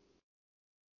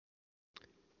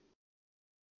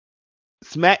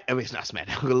 It's not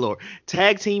SmackDown. Good Lord.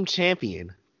 Tag Team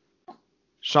Champion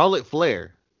Charlotte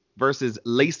Flair versus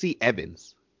Lacey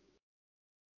Evans.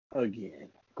 Again,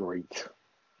 great.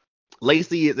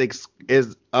 Lacey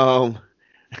is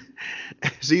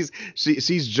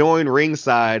she's joined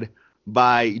ringside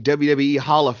by WWE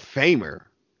Hall of Famer,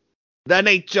 the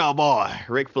Nature Boy,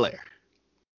 Ric Flair.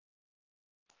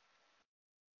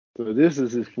 So this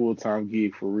is his full-time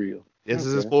gig for real. This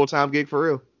is his full-time gig for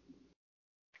real.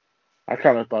 I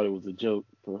kind of thought it was a joke,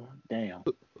 but damn.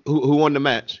 Who won the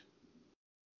match?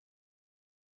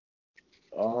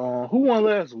 Who won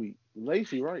last week?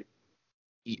 Lacey, right?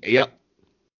 Yep.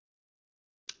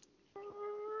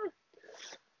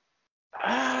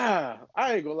 I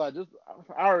ain't gonna lie.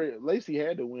 Lacey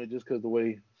had to win just because the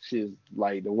way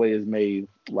the way it's made.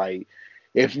 Like,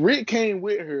 if Rick came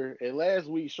with her and last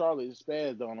week Charlotte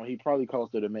spazzed on him, he probably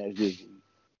cost her the match this week.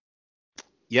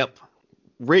 Yep.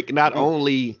 Rick not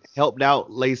only helped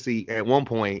out Lacey at one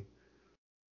point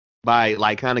by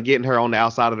kind of getting her on the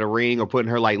outside of the ring or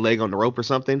putting her leg on the rope or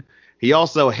something, he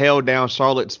also held down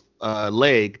Charlotte's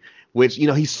leg, which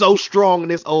he's so strong in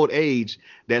this old age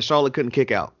that Charlotte couldn't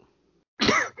kick out.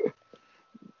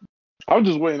 I'm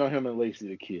just waiting on him and Lacey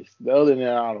to kiss. Other than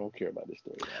that, I don't care about this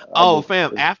story.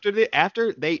 Fam, after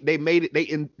they made it,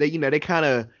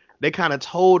 they kind of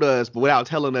told us, but without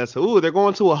telling us, ooh, they're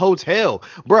going to a hotel,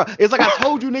 bruh. It's like I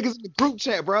told you niggas in the group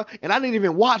chat, bruh, and I didn't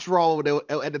even watch Raw at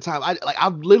the time. I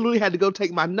literally had to go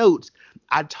take my notes.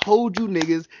 I told you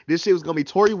niggas this shit was gonna be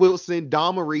Tori Wilson,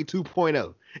 Dawn Marie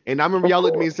 2.0, and I remember y'all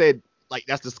looked at me and said, like,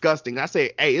 that's disgusting. I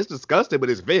said, hey, it's disgusting, but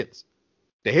it's Vince.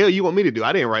 The hell you want me to do?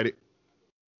 I didn't write it.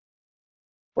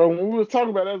 Bro, when we was talking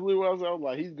about that, I was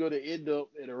like, he's gonna end up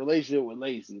in a relationship with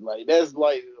Lacey. Like, that's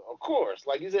like, of course,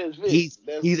 like you said, it's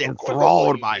Vince. He's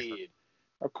enthralled by her.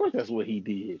 Of course, that's what he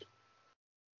did.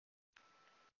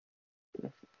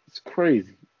 It's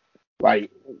crazy.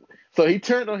 Like, so he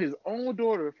turned on his own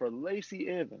daughter for Lacey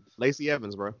Evans. Lacey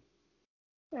Evans, bro.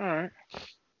 All right.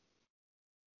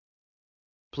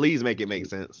 Please make it make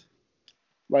sense.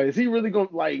 Like, is he really gonna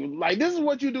like this is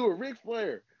what you do with Ric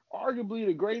Flair? Arguably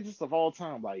the greatest of all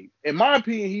time. Like, in my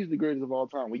opinion, he's the greatest of all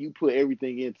time when you put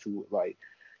everything into it. Like,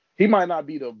 he might not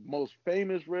be the most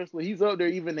famous wrestler. He's up there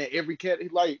even in every category.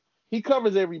 Like, he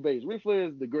covers every base. Ric Flair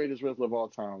is the greatest wrestler of all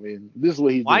time, and this is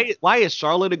what he's doing. Why is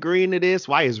Charlotte agreeing to this?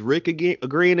 Why is Rick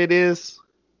agreeing to this?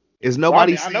 Is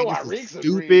nobody saying I know why this Rick's is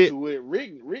stupid? to it.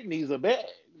 Rick needs a bag.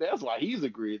 That's why he's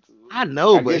agreed to it. I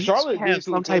know, but Charlotte has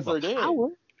some type of power.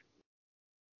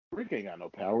 Rick ain't got no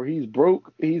power. He's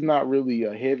broke. He's not really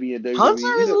a heavy in WWE.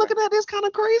 Hunter is looking at this kind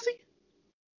of crazy.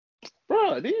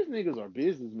 Bro, these niggas are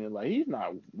businessmen. Like, he's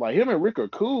not, like, him and Rick are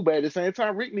cool, but at the same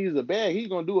time, Rick needs a bag. He's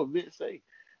gonna do what Vince say.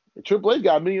 Triple H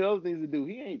got many other things to do.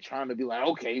 He ain't trying to be like,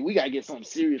 okay, we gotta get something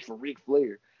serious for Ric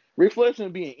Flair. Ric Flair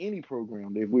shouldn't be in any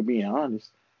program, if we're being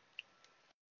honest.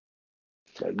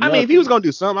 Like, I mean, if he was gonna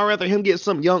do something, I'd rather him get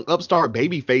some young upstart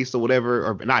baby face or whatever,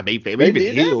 or not baby face, maybe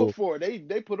they did that before. They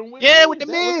put him with with the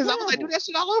Miz. I was like, do that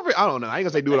shit all over. I don't know. I ain't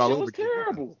gonna say do it all over. It was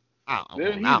terrible.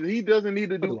 He doesn't need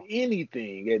to do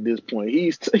anything at this point. He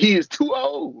is too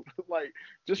old. Like,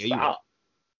 just stop.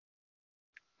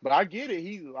 But I get it.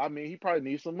 He probably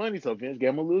needs some money, so Vince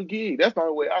gave him a little gig. That's the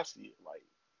only way I see it. Like,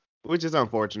 which is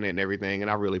unfortunate and everything, and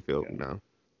I really feel,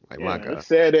 my God. It's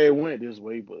sad that it went this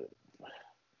way, but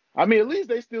I mean, at least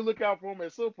they still look out for him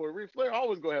at some point. Ric Flair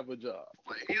always gonna have a job.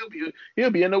 Like, he'll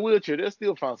be in a wheelchair. They'll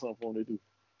still find something for him to do.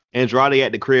 Andrade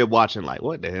at the crib watching like,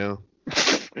 what the hell?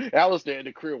 Alistair at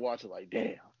the crib watching like,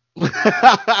 damn.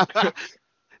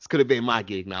 This could have been my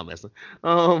gig. Now, messing.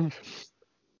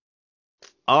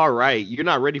 All right, you're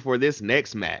not ready for this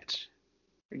next match.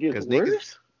 It gets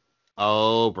worse?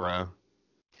 Oh, bro.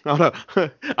 Hold on.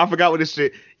 I forgot what this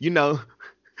shit.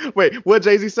 Wait, what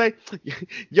Jay-Z say?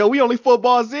 Yo, we only 4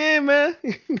 bars in, man.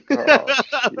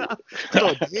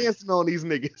 Start dancing on these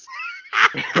niggas.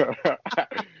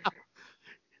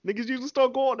 Niggas usually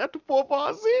start going after 4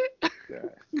 bars in.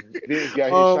 This guy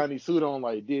his shiny suit on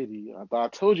like Diddy. I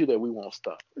told you that we won't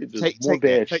stop. It's just more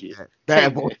bad shit.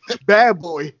 Bad boy. Bad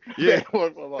boy. Yeah. Bad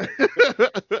boy for life.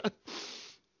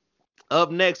 Up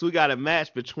next, we got a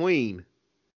match between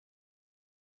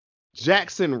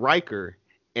Jackson Ryker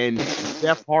and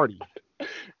Jeff Hardy.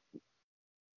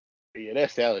 Yeah,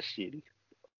 that sounds shitty.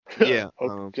 Yeah.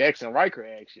 Jackson Ryker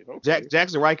action. Okay.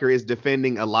 Jackson Ryker is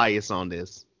defending Elias on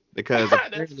this because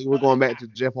apparently we're going back to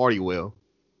Jeff Hardy will.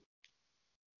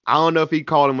 I don't know if he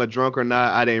called him a drunk or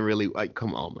not. I didn't really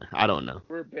come on, man. I don't know.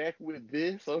 We're back with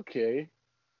this. Okay.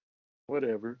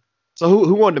 Whatever. So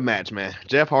who won the match, man?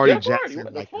 Jeff Hardy, Jackson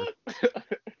Ryker.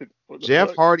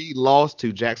 Jeff Hardy lost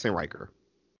to Jackson Ryker.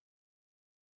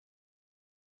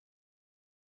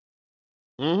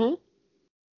 Mm-hmm.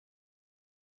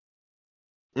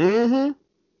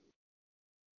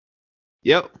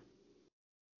 Yep.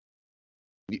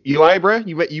 You all right, bro?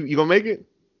 You gonna make it?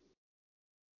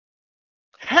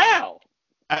 How?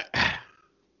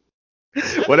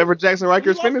 Whatever Jackson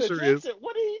Ryker's finisher is.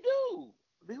 What did he do?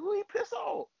 Who he piss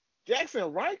off?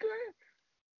 Jackson Ryker?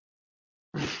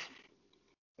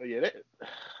 Oh, yeah, that.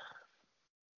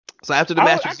 So after the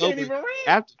match is over,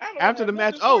 after the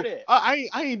match, I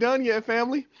ain't done yet,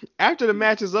 family. After the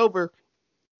match is over,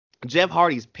 Jeff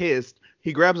Hardy's pissed.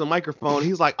 He grabs a microphone.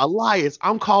 He's like, Elias,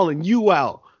 I'm calling you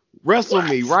out. Wrestle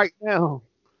me right now.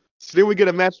 So then we get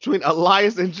a match between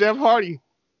Elias and Jeff Hardy.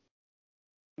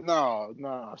 No.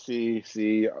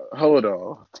 See, hold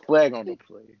on. Flag on the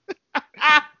play.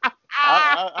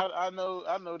 I know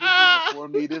this isn't for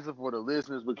me. This is for the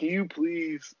listeners. But can you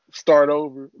please start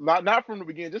over? Not from the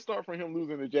beginning. Just start from him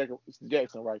losing to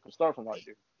Jackson Ryker. Start from right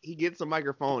there. He gets a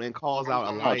microphone and calls out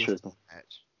Elias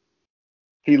match.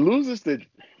 He loses to.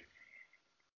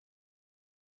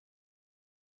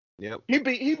 Yep. He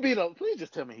beat up. Please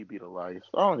just tell me he beat Elias.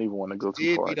 I don't even want to go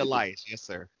too far. He beat Elias, yes,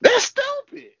 sir. That's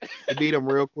stupid. He beat him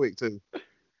real quick too.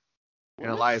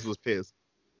 And Elias was pissed.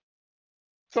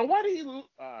 So why did he lose?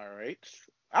 All right.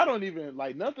 I don't even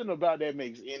like nothing about that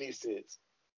makes any sense.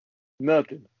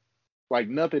 Nothing. Like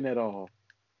nothing at all.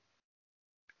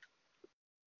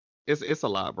 It's a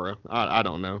lot, bro. I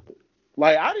don't know.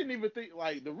 Like I didn't even think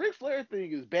like the Ric Flair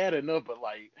thing is bad enough, but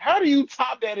like how do you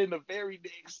top that in the very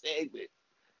next segment?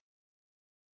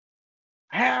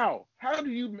 How? How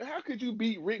could you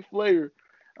beat Ric Flair?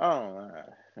 Oh,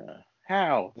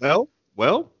 how?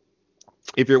 Well,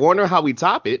 if you're wondering how we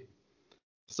top it,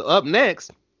 so up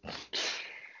next,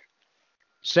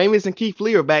 Sheamus and Keith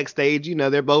Lee are backstage. You know,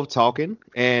 they're both talking,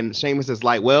 and Sheamus is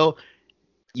like, "Well,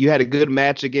 you had a good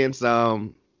match against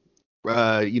Drew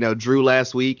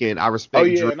last week, and I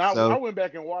respect Drew." And I went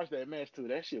back and watched that match too.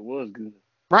 That shit was good.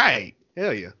 Right.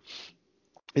 Hell yeah.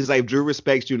 It's like Drew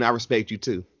respects you, and I respect you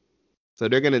too. So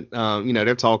they're gonna,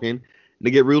 they're talking.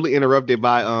 They get rudely interrupted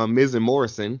by Miz and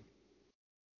Morrison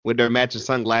with their matching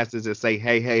sunglasses that say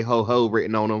 "Hey, hey, ho, ho"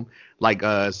 written on them, like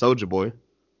Soulja Boy.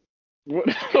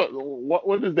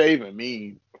 What does that even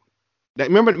mean?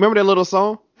 Remember that little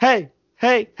song? Hey,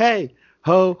 hey, hey,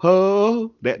 ho,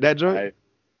 ho. That joint?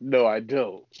 No, I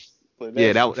don't.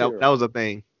 Yeah, that was a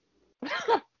thing.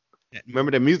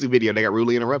 Remember the music video? They got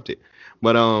rudely interrupted.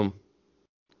 But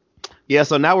yeah.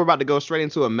 So now we're about to go straight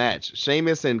into a match: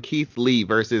 Sheamus and Keith Lee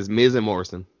versus Miz and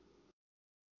Morrison.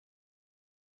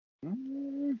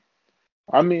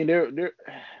 I mean, they're.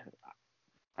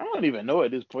 I don't even know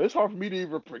at this point. It's hard for me to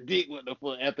even predict what the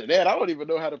fuck after that. I don't even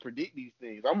know how to predict these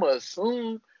things. I'm gonna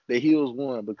assume the heels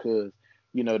won because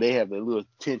they have a little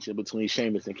tension between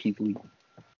Sheamus and Keith Lee.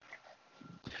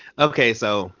 Okay,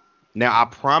 so now I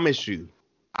promise you,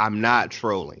 I'm not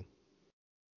trolling.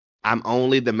 I'm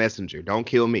only the messenger. Don't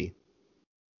kill me.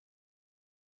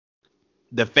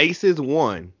 The faces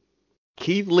won.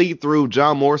 Keith Lee threw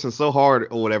John Morrison so hard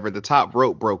or whatever, the top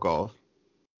rope broke off.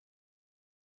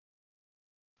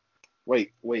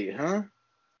 Wait, huh?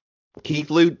 Keith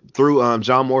Lee threw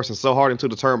John Morrison so hard into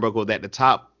the turnbuckle that the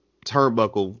top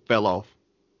turnbuckle fell off.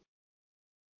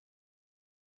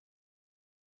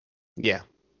 Yeah.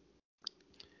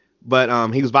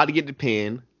 But he was about to get the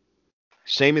pin.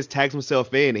 Sheamus tags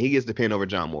himself in, and he gets the pin over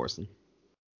John Morrison.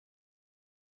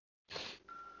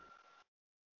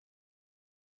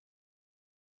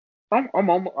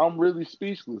 I'm really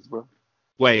speechless, bro.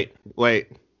 Wait.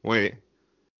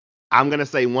 I'm gonna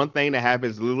say one thing that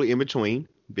happens literally in between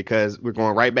because we're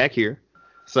going right back here.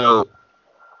 So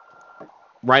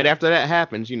right after that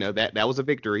happens, that was a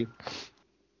victory.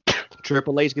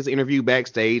 Triple H gets interviewed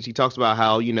backstage. He talks about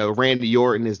how, Randy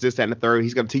Orton is this, that, and the third.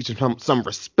 He's going to teach him some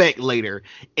respect later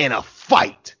in a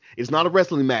fight. It's not a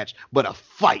wrestling match, but a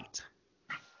fight.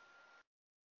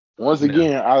 Once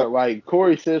again,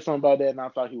 Corey said something about that, and I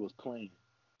thought he was playing.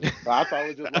 But I thought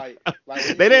it was just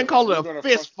like they didn't call it a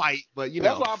fist fight, but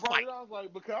that's why I brought it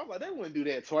up. Because they wouldn't do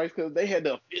that twice because they had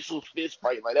the official fist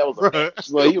fight. Like that was a match.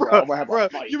 So I'm gonna have a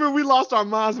fight. You remember we lost our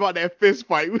minds about that fist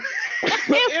fight? It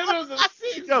was a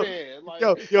six-man.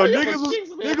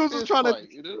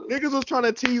 Niggas was trying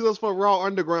to tease us for Raw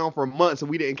Underground for months and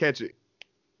we didn't catch it.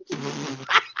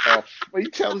 But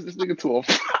you challenged this nigga to a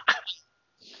fight.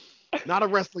 Not a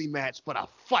wrestling match, but a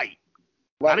fight.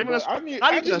 I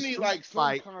just need some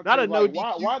fight. Content. Not a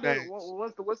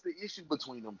what's the issue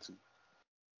between them two?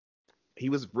 He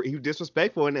was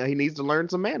disrespectful and he needs to learn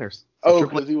some manners. So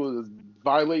because he was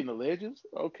violating the legends?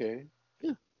 Okay.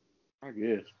 Yeah. I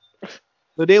guess.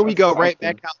 So then we go right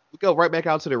back out. We go right back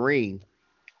out to the ring,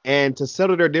 and to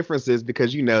settle their differences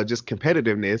because just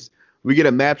competitiveness, we get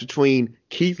a match between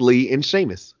Keith Lee and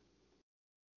Sheamus.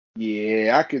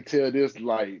 Yeah, I could tell this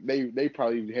they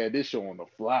probably had this show on the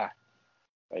fly.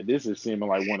 Like this is seeming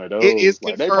like one of those. It is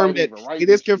confirmed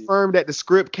that the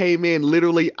script came in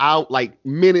literally out like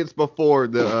minutes before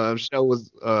the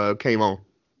show came on.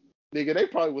 Nigga, they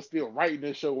probably was still writing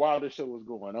this show while the show was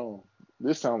going on.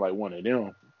 This sounds like one of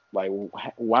them. Like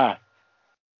why?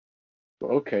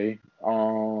 Okay.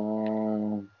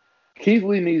 Keith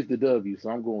Lee needs the W, so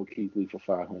I'm going with Keith Lee for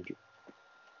 500.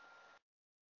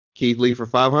 Keith Lee for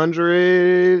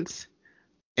 500,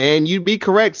 and you'd be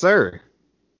correct, sir.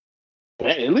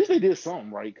 At least they did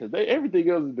something right, because everything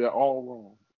else has been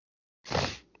all wrong.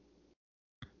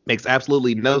 Makes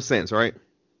absolutely no sense, right?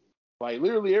 Like,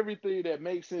 literally everything that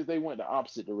makes sense, they went the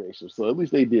opposite direction. So at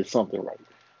least they did something right.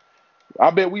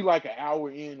 I bet we like an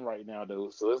hour in right now,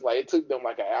 though. So it's like it took them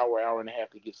like an hour and a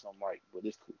half to get something right. But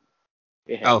it's cool.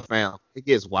 Fam. It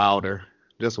gets wilder.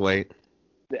 Just wait.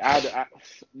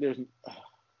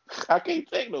 I can't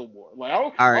take no more. Like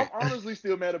All I'm right. honestly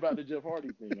still mad about the Jeff Hardy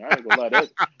thing. I ain't gonna lie,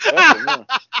 that's the one.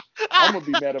 I'm gonna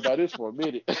be mad about this for a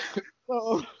minute.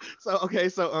 So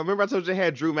remember I told you they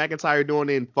had Drew McIntyre doing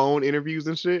in phone interviews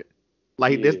and shit.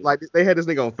 Like Yeah. they had this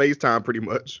nigga on FaceTime pretty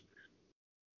much.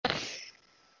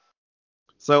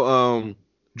 So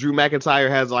Drew McIntyre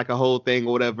has like a whole thing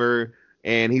or whatever,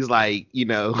 and he's like, you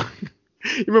know,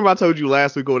 you remember I told you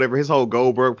last week or whatever, his whole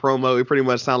Goldberg promo, it pretty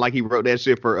much sounded like he wrote that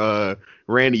shit for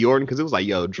Randy Orton because it was like,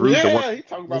 yo, Drew's the one. He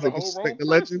talking about the whole wrong the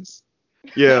legends.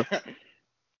 Yeah.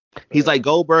 He's like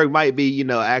Goldberg might be, you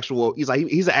know, actual. He's like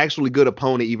he's an actually good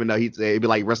opponent, even though he'd be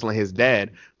like wrestling his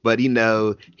dad. But you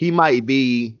know, he might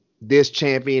be this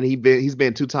champion. He's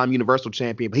been 2-time Universal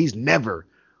champion, but he's never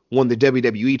won the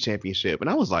WWE championship. And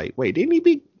I was like, wait, didn't he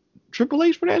beat Triple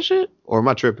H for that shit? Or am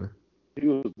I tripping? He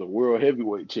was the world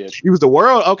heavyweight champion. He was the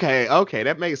world. Okay,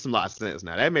 that makes a lot of sense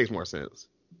now. That makes more sense.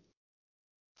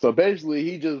 So basically,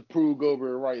 he just proved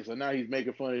Goldberg right. So now he's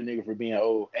making fun of the nigga for being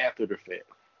old after the fact.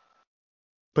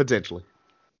 Potentially.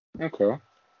 Okay.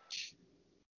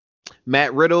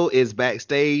 Matt Riddle is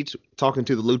backstage talking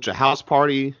to the Lucha House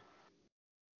Party,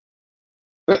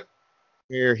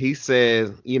 where he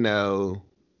says, you know,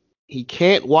 he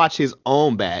can't watch his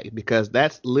own back because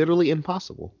that's literally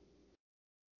impossible.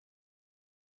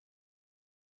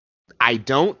 I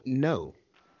don't know.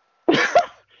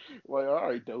 Well, all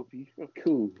right, dopey.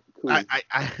 Cool.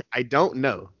 I don't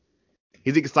know.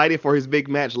 He's excited for his big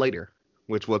match later,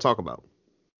 which we'll talk about.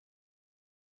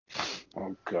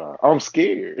 Oh God, I'm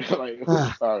scared. Like,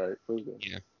 all right, let's go.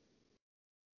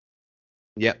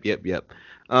 Yeah. Yep.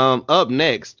 Up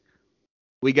next,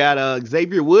 we got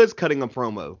Xavier Woods cutting a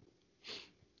promo.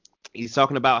 He's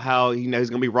talking about how, you know, he's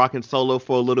gonna be rocking Solo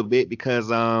for a little bit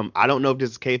because I don't know if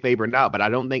this is kayfabe or not, but I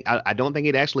don't think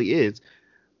it actually is.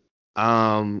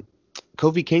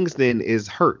 Kofi Kingston is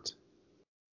hurt.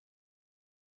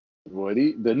 Boy,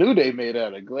 the New Day made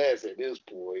out of glass at this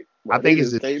point. I think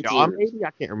it's his jaw, maybe.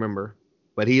 I can't remember,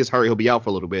 but he is hurt. He'll be out for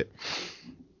a little bit.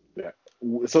 Yeah.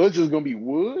 So it's just gonna be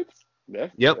Woods.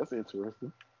 That's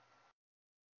interesting.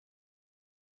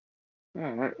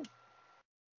 All right.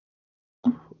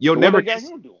 You'll never guess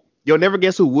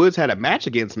who Woods had a match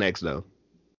against next, though.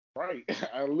 Right.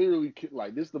 I literally,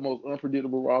 like, this is the most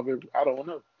unpredictable Raw I've ever. I don't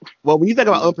know. Well, when you think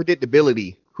about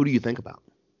unpredictability, who do you think about?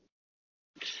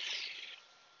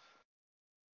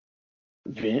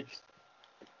 Vince.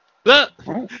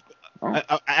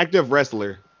 Active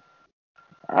wrestler.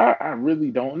 I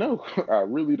really don't know. I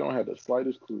really don't have the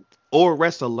slightest clue. Or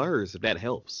wrestlers, if that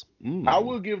helps. I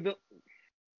will give them.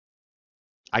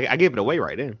 I gave it away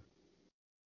right then.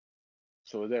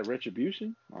 So is that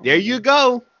Retribution? There you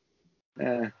go.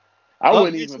 I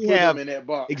wouldn't even put him in that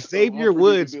box. Xavier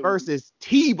Woods versus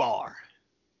T-Bar.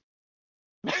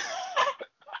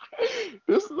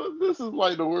 This is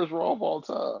like the worst Raw of all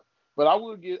time. But I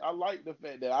like the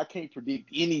fact that I can't predict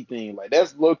anything. Like,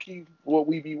 that's low key what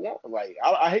we be wanting. Like,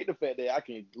 I hate the fact that I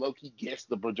can low key guess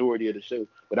the majority of the show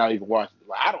without even watching it.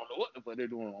 Like, I don't know what the fuck they're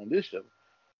doing on this show.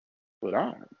 But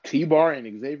T-Bar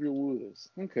and Xavier Woods.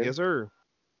 Okay. Yes, sir.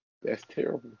 That's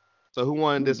terrible. So who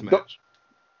won this match?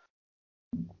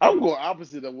 I'm going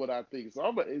opposite of what I think. So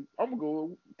I'm gonna go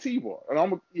with T-Bar. And I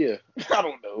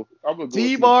don't know. I'm gonna go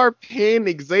T-Bar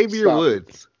pin Xavier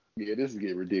Woods. Yeah, this is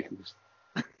getting ridiculous.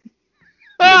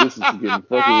 This is getting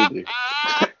fucking ridiculous.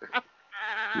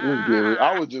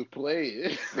 I was just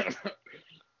playing.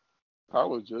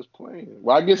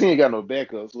 Well, I guess he ain't got no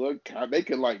backup, so they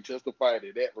can like justify it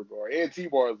in that regard. And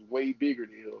T-Bar is way bigger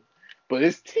than him, but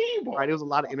it's T-Bar. Right, there was a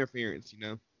lot of interference, you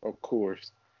know. Of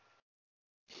course.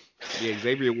 Yeah,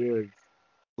 Xavier Woods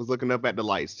was looking up at the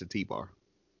lights to T-Bar.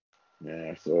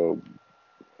 Yeah, so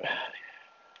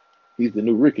he's the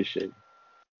new Ricochet.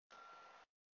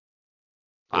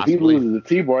 If he loses the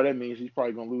T-Bar, that means he's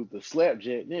probably gonna lose the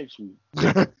Slapjack next week.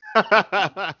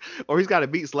 Or he's got to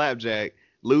beat Slapjack,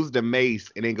 lose to Mace,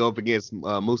 and then go up against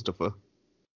Mustafa.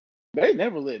 They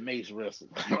never let Mace wrestle.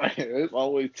 It's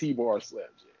always T-Bar, Slapjack.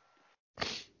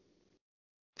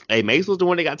 Hey, Mace was the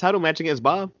one that got title match against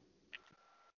Bob.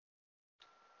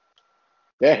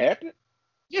 That happened?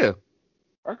 Yeah.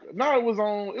 No, it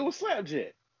was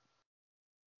Slapjack.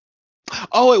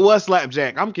 Oh, it was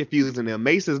Slapjack. I'm confusing them.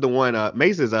 Mace is the one.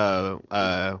 Mace is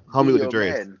homie with the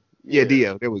dress. Yeah,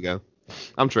 Dio. There we go.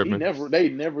 I'm tripping. They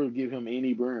never give him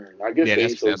any burn. I guess they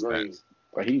ain't so green.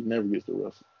 But he never gets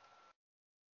to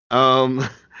wrestle.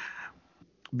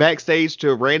 Backstage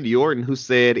to Randy Orton, who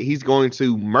said he's going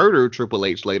to murder Triple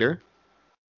H later.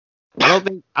 I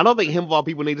don't think him of all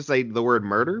people need to say the word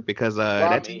murder because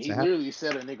he literally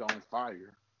set a nigga on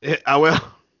fire.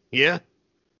 Well, yeah.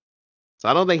 So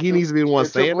I don't think he needs to be the one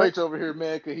saying Triple that. H over here,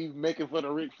 man, because he's making fun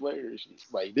of Ric Flair.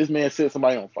 Like, this man set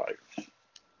somebody on fire.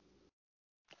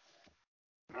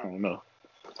 I don't know.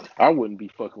 I wouldn't be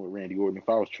fucking with Randy Orton if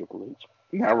I was Triple H.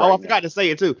 Not right I forgot to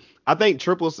say it too. I think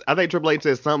Triple H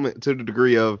said something to the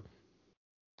degree of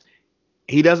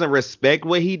he doesn't respect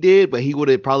what he did, but he would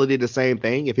have probably did the same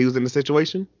thing if he was in the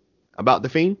situation about the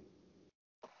Fiend.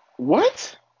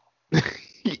 What?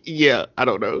 Yeah, I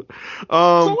don't know.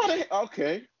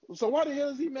 So why the hell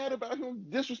is he mad about him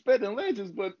disrespecting legends?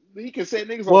 But he can set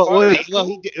niggas Well, on fire.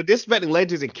 cool. Disrespecting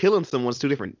legends and killing someone's two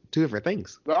different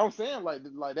things. But I'm saying like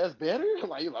that's better.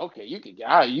 Like okay, you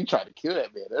try to kill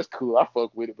that man. That's cool. I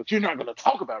fuck with it. But you're not gonna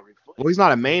talk about Ric Flair. Well, he's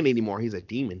not a man anymore. He's a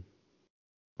demon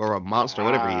or a monster,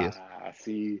 whatever he is. I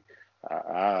see.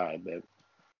 That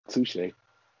touche.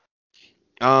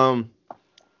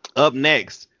 Up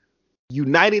next,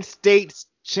 United States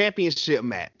Championship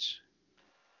match.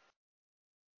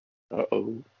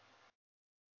 Uh-oh.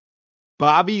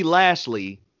 Bobby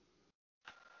Lashley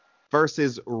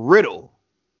versus Riddle.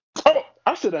 Oh,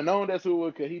 I should have known that's who it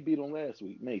was because he beat him last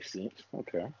week. Makes sense.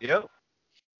 Okay. Yep.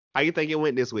 How you think it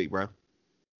went this week, bro?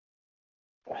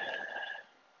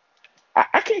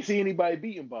 I can't see anybody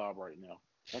beating Bob right now.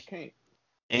 I can't.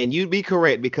 And you'd be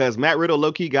correct because Matt Riddle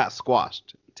low-key got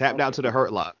squashed. Tapped out to the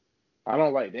Hurt Lock. I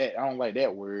don't like that. I don't like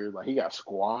that word. Like, he got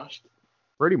squashed.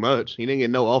 Pretty much. He didn't get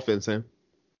no offense in.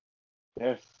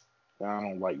 I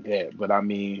don't like that. But, I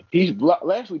mean,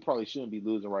 Lashley probably shouldn't be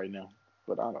losing right now.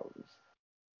 But I don't.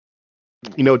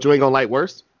 You know what you ain't gonna like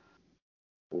worse?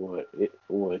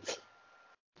 What?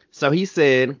 So he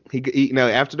said, he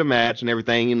after the match and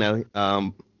everything,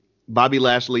 Bobby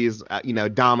Lashley is,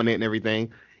 dominant and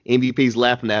everything. MVP's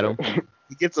laughing at him.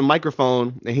 He gets a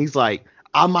microphone and he's like,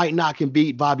 I might not can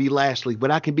beat Bobby Lashley, but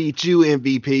I can beat you,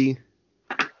 MVP.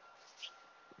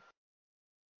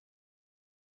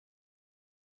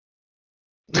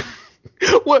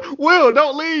 Will,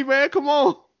 don't leave, man. Come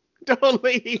on. Don't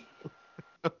leave.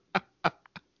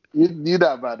 You're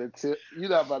not about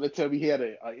to tell me he had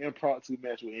an impromptu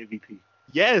match with MVP.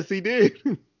 Yes, he did.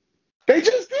 They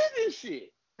just did this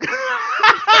shit.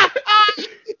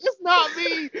 It's not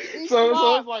me.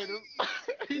 So it's like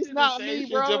it's not me,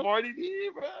 bro. Jeff Hardy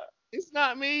did, bro. It's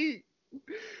not me.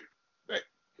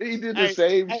 He did the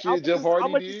same shit Jeff Hardy did.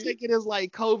 I'm gonna just take it as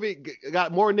like COVID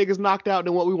got more niggas knocked out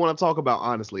than what we want to talk about.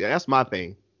 Honestly, that's my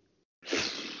thing.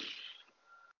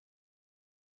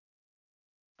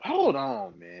 Hold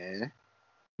on, man.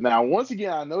 Now, once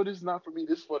again, I know this is not for me.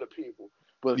 This is for the people.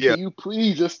 But Can you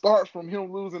please just start from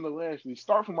him losing to Lashley?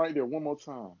 Start from right there one more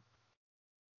time.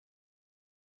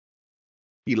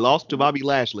 He lost to Bobby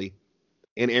Lashley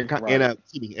in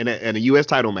a U.S.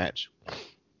 title match.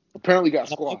 Apparently got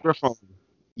squashed.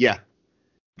 Yeah.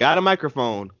 Got a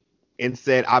microphone and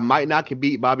said, I might not can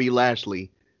beat Bobby Lashley,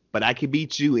 but I can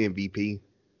beat you, MVP.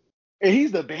 And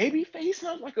he's the baby face? He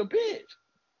sounds like a bitch.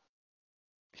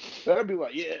 That'd be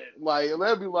like, yeah,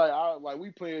 that'd be like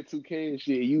we playing 2K and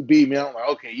shit. You beat me. I'm like,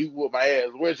 okay, you whoop my ass.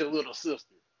 Where's your little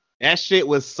sister? That shit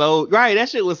was so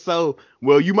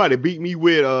well, you might have beat me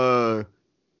with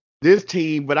this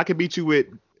team, but I could beat you with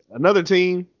another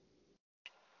team.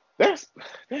 That's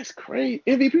crazy.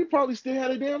 MVP probably still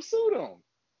had a damn suit on.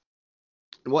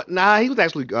 What? Nah, he was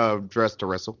actually dressed to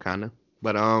wrestle, kind of.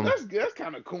 But that's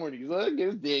kind of corny. So I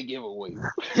guess dead giveaway.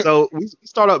 So we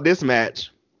start up this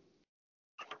match.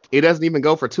 It doesn't even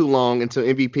go for too long until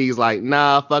MVP's like,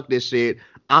 nah, fuck this shit.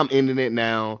 I'm ending it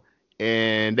now.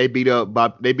 And they beat up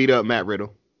Matt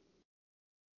Riddle.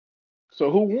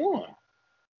 So who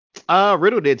won?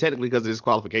 Riddle did technically because of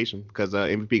disqualification. Because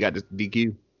MVP got this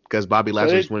DQ. Because Bobby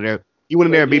Lashley just went in there. He went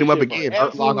in there and beat him up again.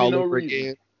 Hurt Lock all over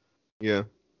again. Yeah.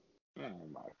 Oh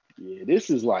my, yeah, this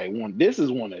is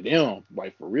one of them.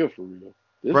 Like for real.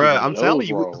 Bruh, I'm telling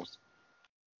you.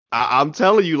 I'm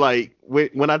telling you, like when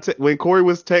Corey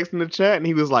was texting the chat and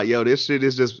he was like, "Yo, this shit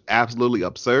is just absolutely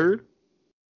absurd."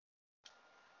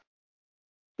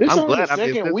 It's only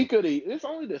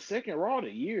the second Raw of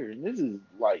the year, and this is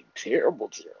like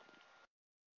terrible.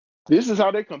 This is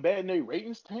how they combating their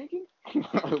ratings tanking,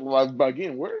 like by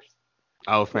getting worse.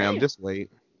 Oh, fam, just wait.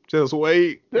 It's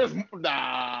like,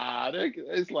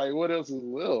 what else is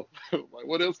left? Like,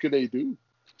 what else could they do?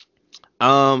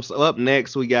 So up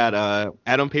next we got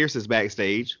Adam Pearce is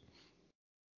backstage,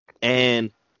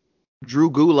 and Drew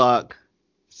Gulak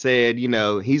said,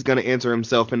 he's gonna enter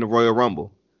himself in the Royal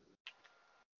Rumble.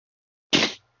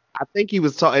 I think he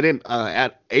was talking.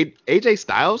 AJ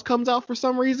Styles comes out for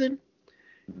some reason,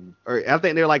 or I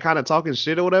think they're like kind of talking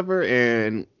shit or whatever,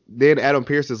 and then Adam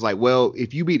Pearce is like, "Well,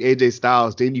 if you beat AJ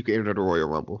Styles, then you can enter the Royal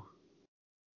Rumble."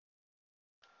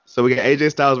 So we got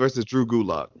AJ Styles versus Drew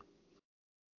Gulak.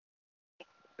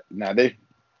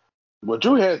 Well,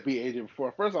 Drew has beat AJ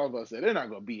before. First, I was going to say they're not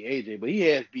going to beat AJ, but he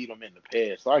has beat him in the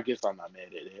past, so I guess I'm not mad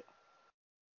at it.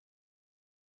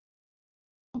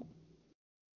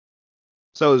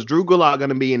 So is Drew Gulak going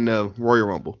to be in the Royal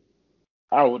Rumble?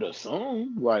 I would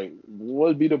assume. Like, what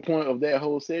would be the point of that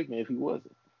whole segment if he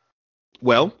wasn't?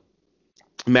 Well,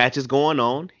 match is going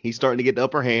on. He's starting to get the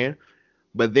upper hand,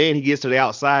 but then he gets to the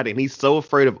outside and he's so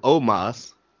afraid of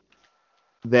Omos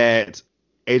that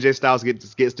AJ Styles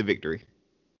gets the victory.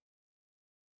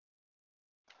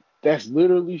 That's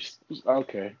literally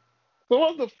okay. So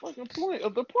what's the fucking point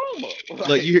of the promo? Like,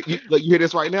 Look, you hear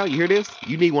this right now? You hear this?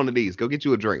 You need one of these. Go get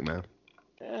you a drink, man.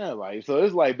 yeah, like so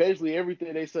it's like basically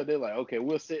everything they said. They're like, okay,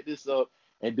 we'll set this up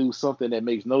and do something that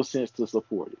makes no sense to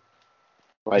support it.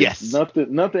 Like Yes.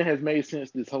 nothing has made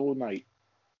sense this whole night.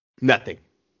 Nothing.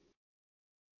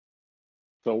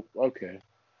 So okay.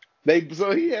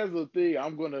 So he has a thing.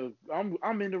 I'm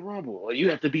in the Rumble. Or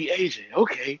you have to be AJ.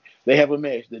 Okay. They have a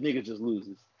match. The nigga just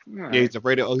loses. Yeah, he's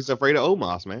afraid of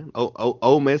Omos, man.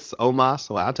 Omos.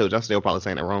 Well, I told you, I'm still probably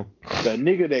saying it wrong. The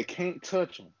nigga that can't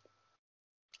touch him.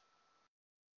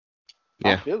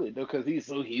 Yeah. I feel it though, because he's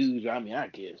so huge. I mean, I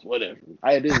guess whatever.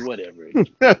 Whatever.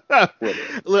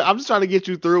 Look, I'm just trying to get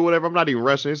you through whatever. I'm not even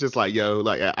rushing. It's just like, yo,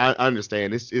 like I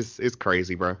understand. It's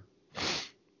crazy, bro.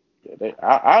 Yeah,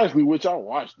 I actually wish I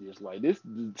watched this. Like this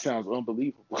sounds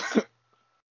unbelievable.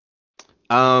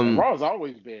 Raw's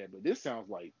always bad, but this sounds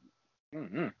like.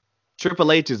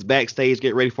 Triple H is backstage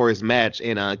getting ready for his match,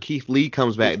 and Keith Lee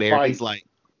comes back there. Fight. He's like,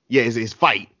 yeah, his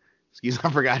fight. Excuse me,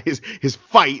 I forgot his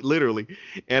fight, literally.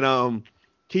 And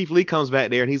Keith Lee comes back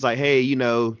there, and he's like, hey, you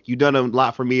know, you done a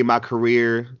lot for me in my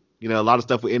career. You know, a lot of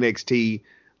stuff with NXT.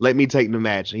 Let me take the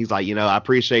match. And he's like, you know, I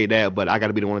appreciate that, but I got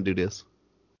to be the one to do this.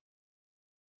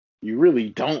 You really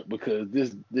don't, because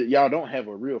y'all don't have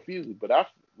a real feud. But I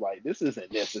like this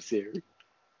isn't necessary.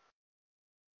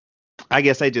 I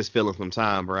guess they just feeling some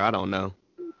time, bro. I don't know.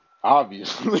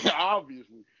 Obviously.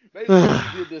 They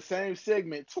did the same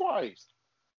segment twice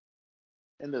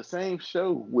in the same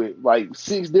show with like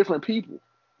 6 different people,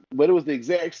 but it was the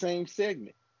exact same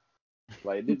segment.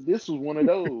 Like this was one of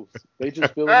those. They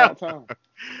just filling out time.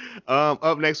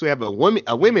 Up next we have a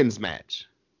women's match.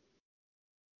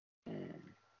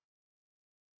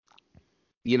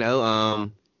 You know,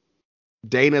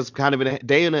 Dana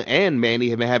and Mandy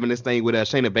have been having this thing with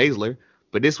Shayna Baszler,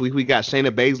 but this week we got Shayna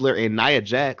Baszler and Nia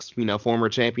Jax, you know, former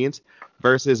champions,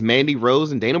 versus Mandy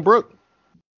Rose and Dana Brooke.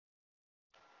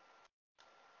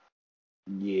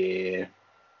 Yeah.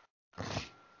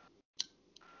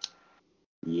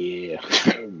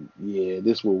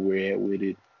 This is where we're at with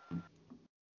it.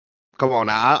 Come on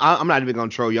now, I'm not even gonna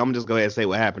troll you. I'm gonna just go ahead and say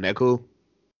what happened. That cool?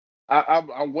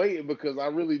 I'm waiting because I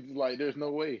really like. There's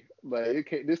no way. Like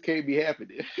this can't be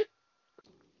happening.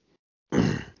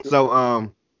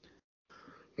 So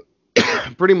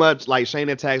pretty much like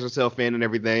Shayna tags herself in and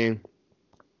everything,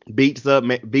 beats up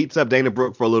Dana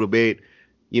Brooke for a little bit.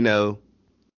 You know,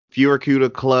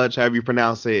 Furacuda clutch, however you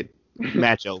pronounce it.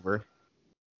 Match over.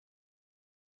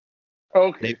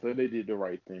 Okay, so they did the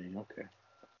right thing. Okay.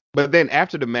 But then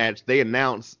after the match, they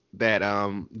announced that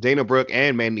Dana Brooke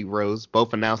and Mandy Rose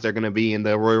both announced they're going to be in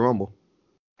the Royal Rumble.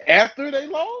 After they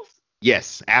lost?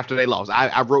 Yes, after they lost.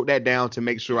 I wrote that down to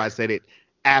make sure I said it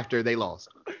after they lost.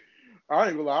 I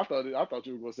ain't gonna lie. I thought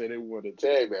you were gonna say they won the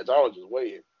tag match. I was just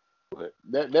waiting. But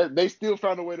that they still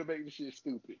found a way to make the shit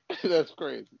stupid. That's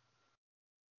crazy.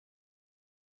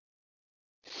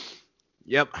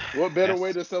 Yep. What better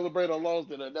way to celebrate a loss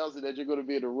than announcing that you're gonna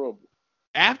be in the Rumble?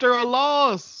 After a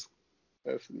loss.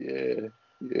 That's yeah.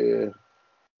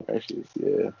 That's just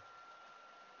yeah.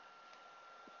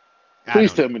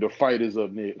 Please tell me the fight is up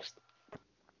next.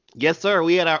 Yes, sir.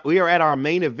 We are at our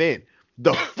main event,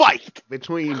 the fight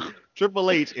between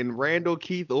Triple H and Randall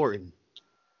Keith Orton.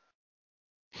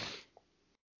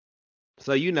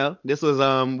 So you know, this was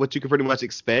what you could pretty much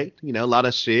expect. You know, a lot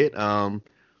of shit.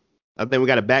 I think we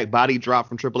got a back body drop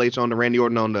from Triple H on the Randy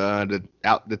Orton on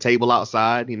the table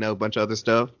outside. You know, a bunch of other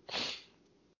stuff.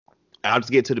 I'll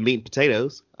just get to the meat and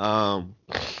potatoes.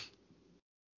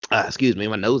 Excuse me,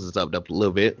 my nose is up a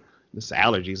little bit. It's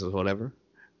allergies or whatever.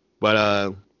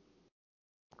 But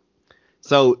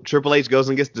so Triple H goes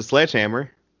and gets the sledgehammer.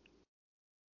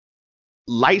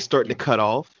 Lights start to cut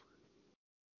off.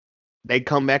 They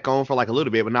come back on for like a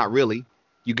little bit, but not really.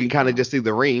 You can kind of just see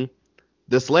the ring.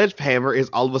 The sledgehammer is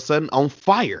all of a sudden on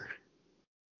fire.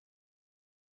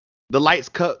 The lights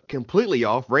cut completely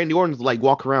off. Randy Orton's like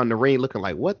walking around the ring looking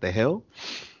like, what the hell?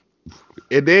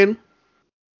 And then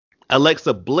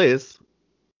Alexa Bliss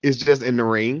is just in the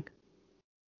ring.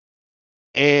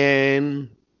 And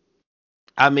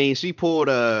I mean, she pulled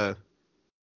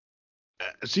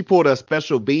She pulled a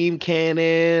special beam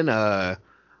cannon. I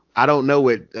don't know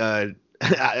what.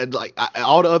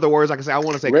 All the other words I can say. I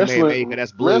want to say Kamehameha, 'cause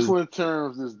that's blue. Wrestling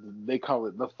terms is they call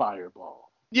it the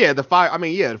fireball. Yeah, the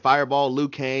fireball, Liu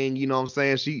Kang, you know what I'm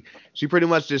saying? She pretty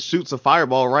much just shoots a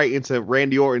fireball right into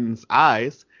Randy Orton's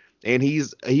eyes, and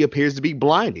he appears to be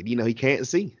blinded. You know, he can't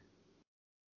see.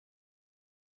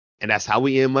 And that's how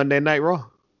we end Monday Night Raw.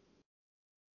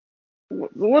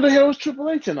 What the hell was Triple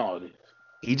H in all this?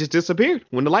 He just disappeared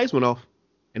when the lights went off,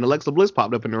 and Alexa Bliss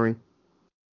popped up in the ring.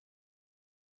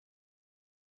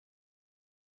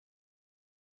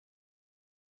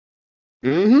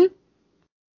 Mm-hmm.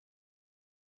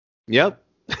 Yep.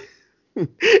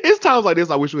 It's times like this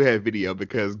I wish we had video,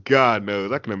 because God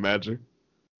knows, I can imagine.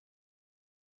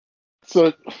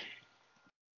 So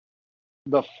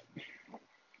the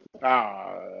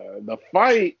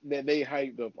fight that they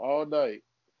hyped up all night.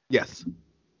 Yes.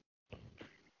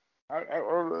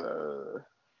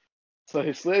 So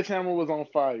his sledgehammer was on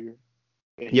fire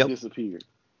and he disappeared.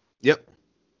 Yep.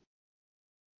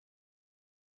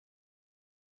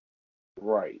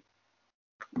 Right.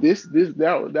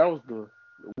 That was the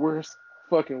worst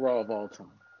fucking Raw of all time.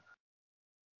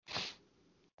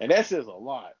 And that says a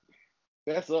lot.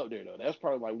 That's up there though. That's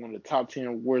probably like one of the top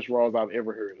 10 worst Raws I've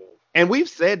ever heard of. And we've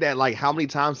said that like how many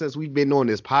times since we've been on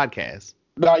this podcast.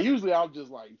 Now usually I'm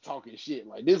just like talking shit.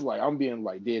 Like this, like I'm being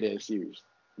like dead ass serious.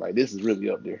 Like this is really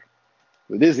up there.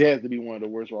 But this has to be one of the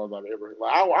worst Raws I've ever heard.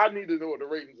 Like I need to know what the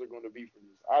ratings are going to be for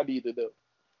this. I need to know.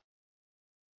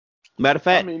 Matter of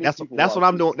fact, that's what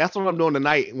I'm doing. That's what I'm doing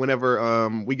tonight. Whenever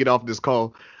we get off this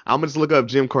call, I'm gonna just look up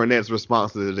Jim Cornette's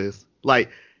response to this. Like,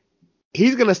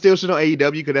 he's gonna still shit on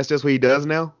AEW because that's just what he does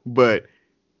now. But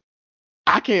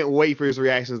I can't wait for his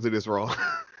reactions to this Raw.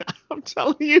 I'm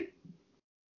telling you.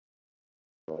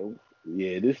 Oh,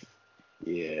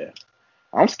 yeah.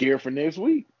 I'm scared for next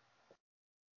week.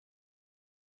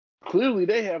 Clearly,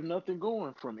 they have nothing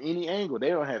going from any angle. They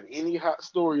don't have any hot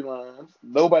storylines.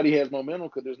 Nobody has momentum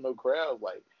because there's no crowd.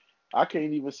 Like, I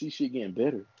can't even see shit getting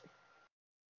better.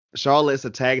 Charlotte's a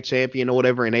tag champion or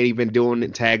whatever, and they ain't even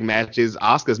doing tag matches.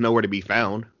 Asuka's nowhere to be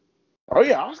found. Oh,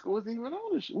 yeah, Asuka wasn't even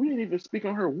on this. We didn't even speak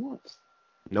on her once.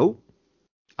 Nope.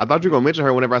 I thought you were going to mention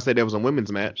her whenever I said there was a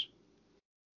women's match.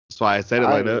 That's why I said it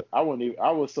like that. I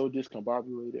was so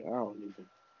discombobulated.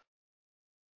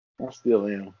 I still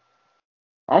am.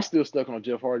 I'm still stuck on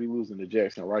Jeff Hardy losing to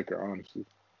Jackson Riker, honestly.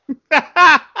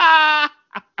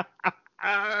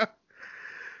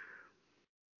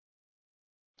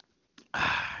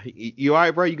 You all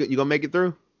right, bro? You gonna make it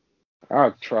through?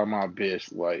 I'll try my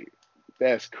best. Like,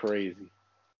 that's crazy.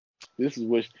 This is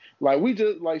what, like, we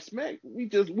went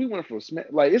from Smack.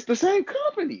 Like, it's the same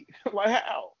company. Like,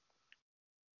 how?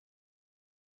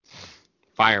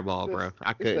 Fireball, bro.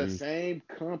 I couldn't. It's the same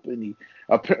company.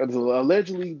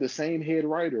 Allegedly the same head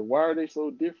writer. Why are they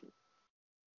so different?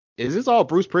 Is this all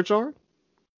Bruce Pritchard?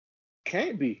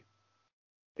 Can't be.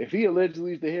 If he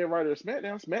allegedly is the head writer of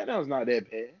SmackDown, SmackDown's not that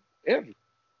bad ever.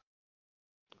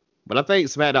 But I think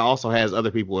SmackDown also has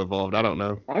other people involved. I don't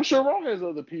know. I'm sure Raw has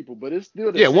other people, but it's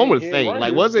still the same. One would think.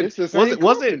 Like, was it?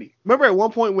 Remember at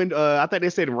one point when I think they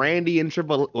said Randy and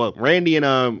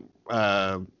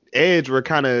Edge were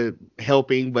kind of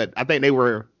helping, but I think they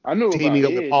were teaming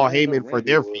up with Paul Heyman for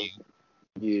their feud.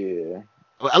 Yeah.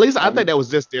 Well, at least I think that was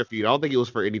just their feud. I don't think it was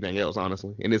for anything else,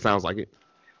 honestly. And it sounds like it.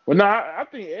 Well, no, I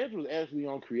think Edge was actually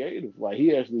on creative. Like,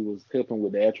 he actually was helping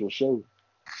with the actual show.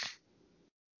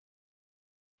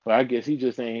 But I guess he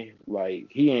just ain't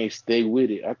stay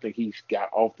with it. I think he got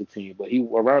off the team. But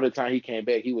around the time he came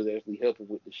back, he was actually helping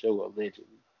with the show allegedly.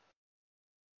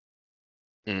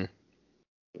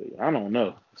 I don't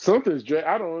know.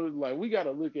 I don't like. We got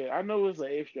to look at. I know it's an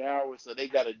extra hour, so they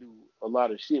got to do a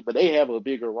lot of shit. But they have a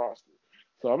bigger roster,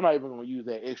 so I'm not even going to use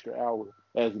that extra hour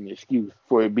as an excuse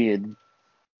for it being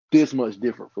this much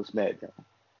different for SmackDown.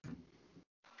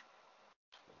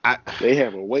 They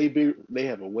have a way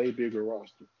bigger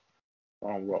roster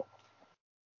on Raw.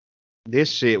 This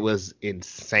shit was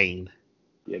insane.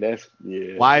 Yeah,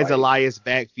 Why is Elias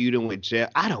back feuding with Jeff?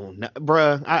 I don't know,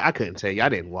 bruh. I couldn't tell you. I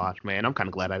didn't watch, man. I'm kind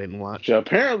of glad I didn't watch. So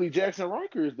apparently, Jackson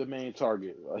Riker is the main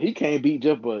target. He can't beat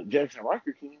Jeff, but Jackson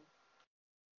Riker can.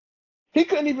 He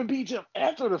couldn't even beat Jeff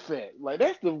after the fact. Like,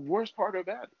 that's the worst part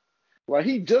about it. Like,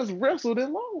 he just wrestled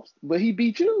and lost, but he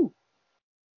beat you.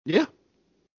 Yeah.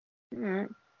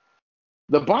 Mm-hmm.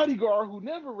 The bodyguard who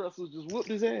never wrestles just whooped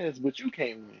his ass, but you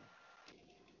can't win.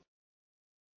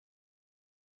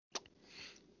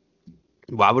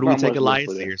 Why would we take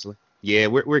Elias seriously? Yeah,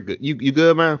 we're good. You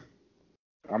good, man?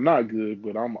 I'm not good,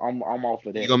 but I'm off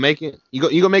of that. You gonna make it? You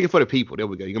gonna make it for the people? There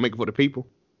we go. You gonna make it for the people?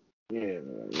 Yeah.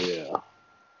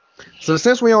 So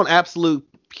since we're on absolute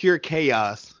pure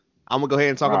chaos, I'm gonna go ahead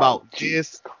and talk about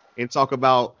this and talk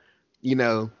about,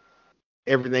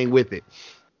 everything with it.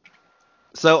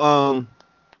 So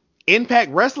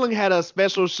Impact Wrestling had a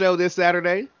special show this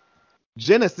Saturday.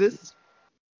 Genesis.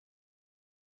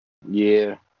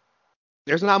 Yeah.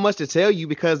 There's not much to tell you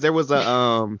because there was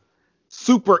a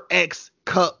Super X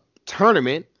Cup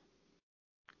tournament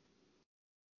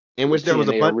in which there was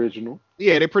a bunch. Original.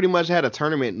 Yeah, they pretty much had a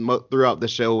tournament throughout the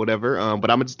show, or whatever. But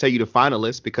I'm gonna just tell you the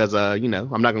finalists because I'm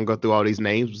not gonna go through all these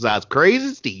names. Besides,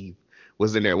 Crazy Steve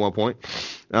was in there at one point.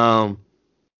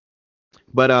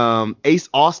 But Ace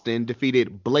Austin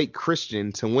defeated Blake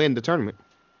Christian to win the tournament.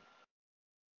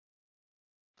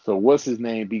 So what's his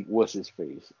name? What's his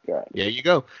face? Got it. There you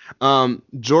go.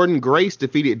 Jordan Grace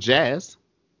defeated Jazz.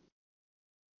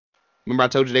 Remember I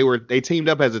told you they teamed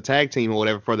up as a tag team or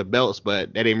whatever for the belts,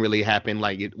 but that didn't really happen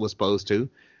like it was supposed to.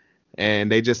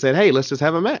 And they just said, hey, let's just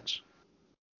have a match.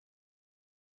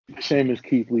 Sheamus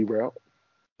Keith Lee route.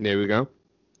 There we go.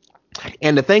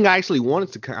 And the thing I actually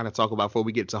wanted to kind of talk about before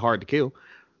we get to Hard to Kill,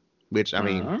 which, I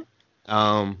mean,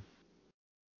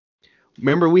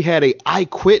 remember we had a I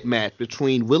Quit match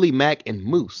between Willie Mack and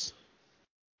Moose.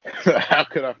 How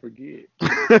could I forget?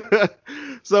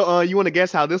 So you want to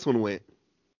guess how this one went?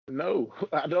 No,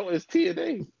 I don't. It's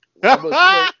TNA.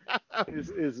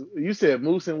 You said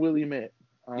Moose and Willie Mack.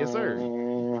 Yes, sir.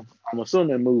 I'm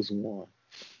assuming Moose won.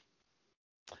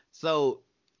 So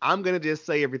I'm gonna just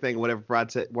say everything, whatever,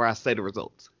 where I say the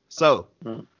results. So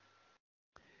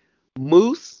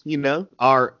Moose,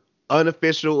 our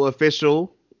unofficial,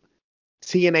 official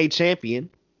TNA champion,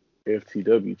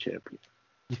 FTW champion.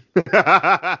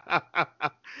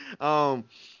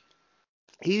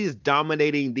 He's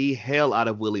dominating the hell out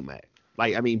of Willie Mack.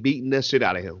 Like, I mean, beating the shit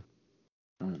out of him.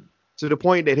 To the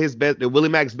point that Willie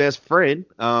Mack's best friend,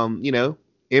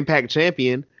 Impact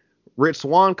champion, Rich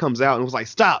Swann comes out and was like,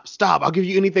 stop, I'll give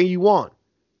you anything you want.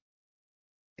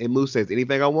 And Moose says,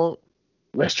 anything I want?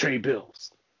 Let's trade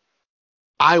bills.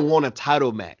 I want a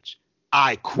title match.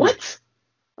 I quit. What?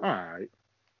 All right.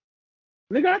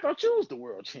 Nigga, I thought you was the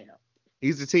world champ.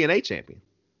 He's the TNA champion.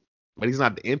 But he's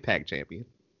not the Impact champion.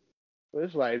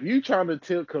 It's like, if you trying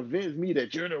to convince me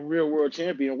that you're the real world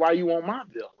champion, why you want my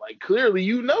belt? Like, clearly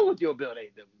you know with your belt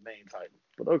ain't the main title.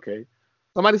 But okay.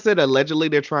 Somebody said allegedly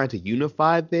they're trying to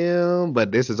unify them,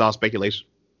 but this is all speculation.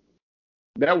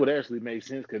 That would actually make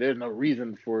sense because there's no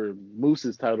reason for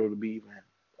Moose's title to be even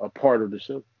a part of the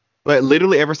show. But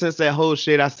literally ever since that whole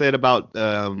shit I said about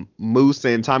Moose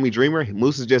and Tommy Dreamer,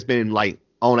 Moose has just been like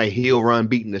on a heel run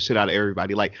beating the shit out of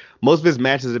everybody. Like, most of his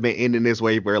matches have been ending this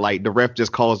way where like the ref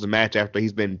just calls the match after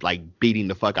he's been like beating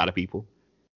the fuck out of people.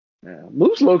 Yeah,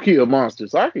 Moose low key a monster,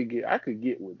 so I could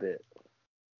get with that.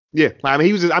 Yeah, I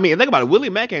mean think about it. Willie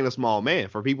Mack ain't a small man.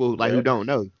 For people like who don't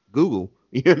know, Google,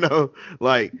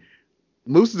 like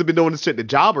Moose has been doing this shit to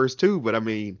jobbers too. But I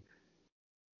mean,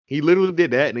 he literally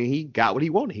did that and he got what he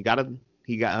wanted. He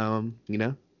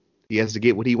has to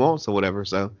get what he wants or whatever.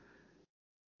 So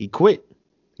he quit.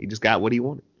 He just got what he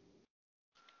wanted.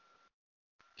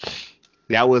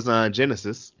 That was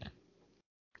Genesis.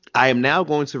 I am now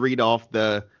going to read off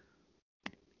the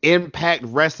Impact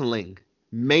Wrestling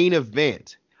main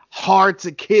event. Hard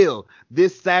to Kill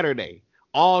this Saturday.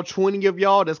 All 20 of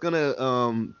y'all that's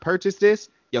gonna purchase this,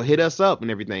 hit us up and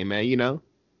everything, man.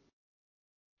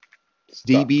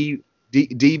 DB,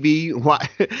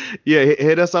 yeah,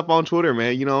 hit us up on Twitter,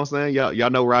 man. You know what I'm saying? Y'all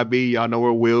know where I be. Y'all know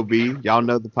where we'll be. Y'all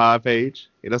know the pod page.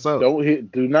 Hit us up.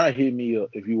 Do not hit me up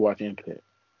if you watch Impact.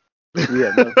 We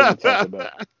have nothing to talk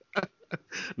about.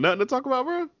 Nothing to talk about,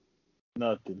 bro?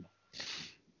 Nothing.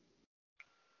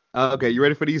 Okay, you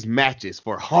ready for these matches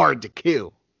for Hard to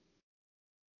Kill?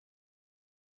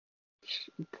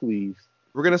 Please.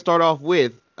 We're gonna start off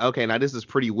with now this is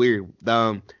pretty weird.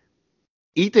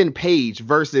 Ethan Page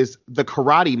versus the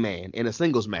Karate Man in a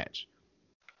singles match.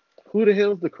 Who the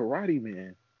hell's the Karate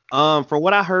Man? From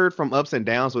what I heard from Ups and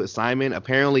Downs with Simon,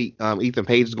 apparently Ethan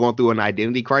Page is going through an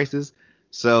identity crisis.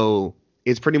 So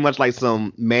it's pretty much like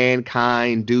some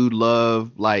Mankind dude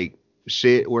love like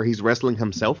shit where he's wrestling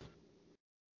himself.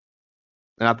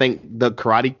 And I think the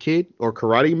Karate Kid or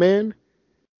Karate Man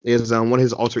is one of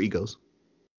his alter egos.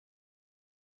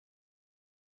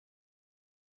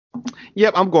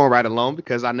 Yep, I'm going right along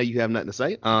because I know you have nothing to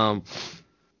say.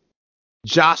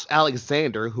 Josh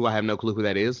Alexander, who I have no clue who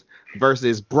that is,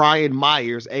 versus Brian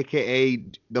Myers, a.k.a.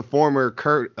 the former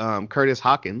Curtis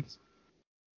Hawkins,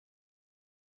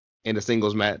 in a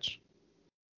singles match.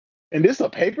 And this a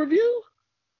pay-per-view?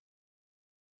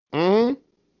 Mm-hmm.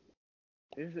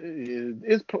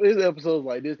 It's episodes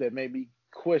like this that made me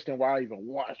question why I even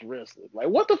watch wrestling. Like,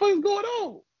 what the fuck is going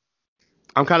on?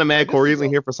 I'm kind of mad Like, this Corey is isn't a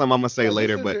here for something I'm gonna say like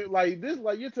later, this but isn't like this.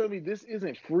 Like you're telling me this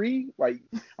isn't free. Like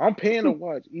I'm paying to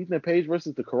watch Ethan Page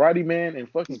versus the Karate Man and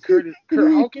fucking Kurt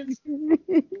Hawkins.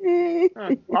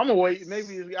 I'm gonna wait.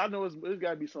 Maybe I know it's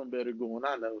got to be something better going.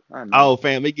 I know. oh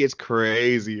fam, it gets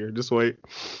crazier. Just wait.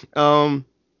 Um,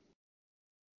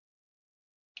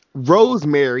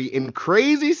 Rosemary and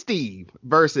Crazy Steve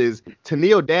versus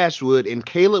Tennille Dashwood and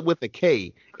Caleb with a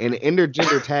K in an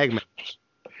intergender tag match.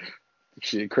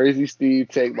 Shit, Crazy Steve,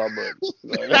 take my money.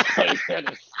 That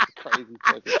is crazy.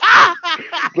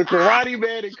 The Karate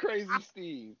Man and Crazy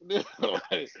Steve. They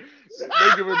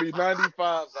giving me 95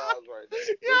 vibes right now.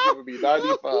 They giving me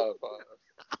 95 vibes.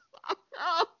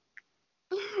 I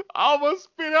almost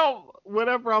spit out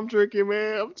whatever I'm drinking,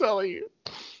 man. I'm telling you.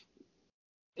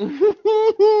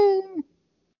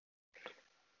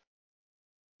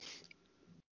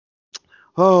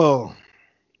 Oh.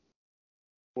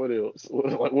 What else?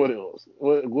 What else?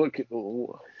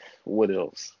 What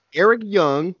else? Eric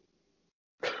Young,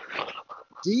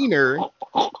 Diener,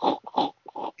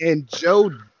 and Joe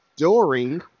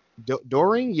Doring,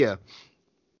 yeah,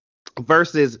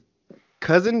 versus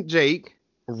Cousin Jake,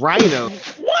 Rhino.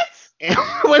 What? And,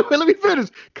 wait, let me finish.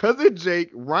 Cousin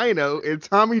Jake, Rhino, and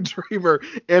Tommy Dreamer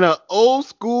in an old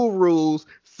school rules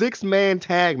 6-man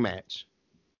tag match.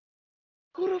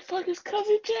 Who the fuck is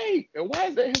Cousin Jake? And why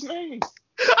is that his name?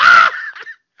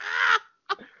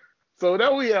 So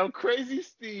now we have Crazy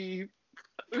Steve,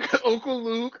 Uncle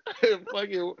Luke, and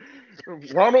fucking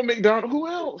Ronald McDonald. Who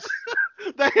else?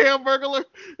 The Hamburglar.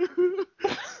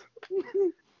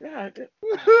 God.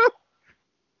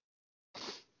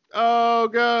 Oh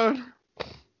god.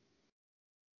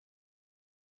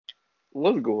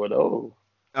 What's going on?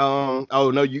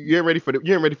 Oh no, you ain't ready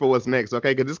for what's next,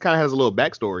 okay? Because this kind of has a little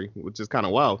backstory, which is kind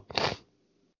of wild.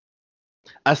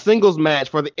 A singles match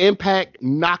for the Impact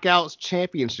Knockouts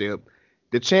Championship.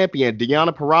 The champion,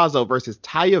 Deonna Purrazzo versus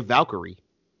Taya Valkyrie.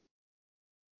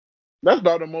 That's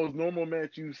about the most normal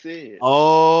match you said.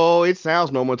 Oh, it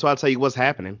sounds normal until I tell you what's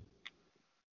happening.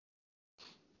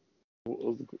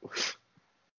 All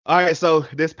right, so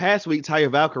this past week, Taya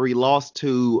Valkyrie lost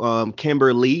to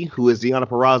Kimber Lee, who is Deonna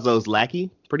Purrazzo's lackey,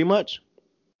 pretty much.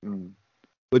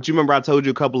 But you remember I told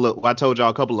y'all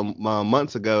a couple of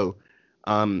months ago,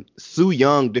 Su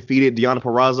Yung defeated Deonna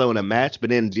Purrazzo in a match, but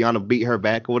then Deonna beat her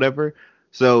back or whatever.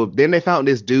 So then they found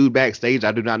this dude backstage.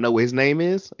 I do not know what his name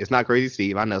is. It's not Crazy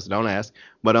Steve. I know, so don't ask.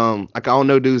 But I don't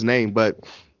know dude's name. But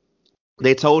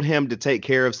they told him to take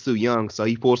care of Su Yung, so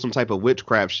he pulled some type of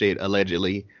witchcraft shit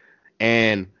allegedly.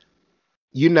 And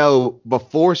you know,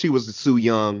 before she was Su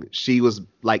Yung, she was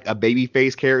like a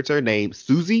babyface character named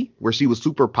Susie, where she was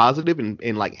super positive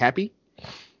and like happy.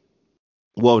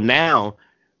 Well, now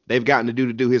they've gotten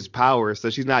to do his power, so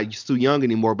she's not Su Yung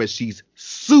anymore, but she's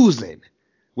Susan,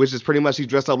 which is pretty much she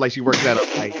dressed up like she works at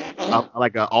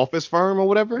like an office firm or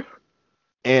whatever.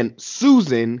 And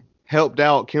Susan helped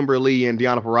out Kimberly and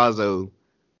Deonna Purrazzo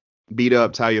beat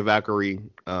up Taya Valkyrie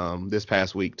this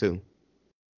past week too.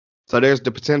 So there's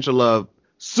the potential of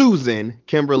Susan,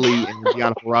 Kimberly, and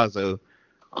Deonna Purrazzo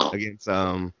against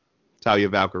Taya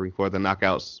Valkyrie for the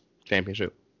Knockouts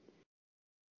Championship.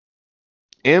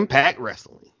 Impact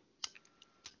Wrestling.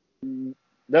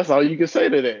 That's all you can say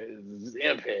to that is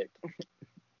Impact.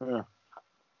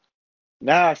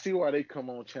 Now I see why they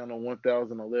come on channel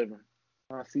 1011.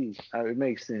 I see how it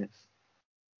makes sense.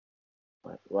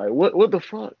 Like what the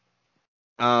fuck?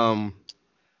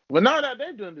 But now that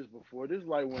they've done this before, this is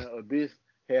like when Abyss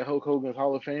had Hulk Hogan's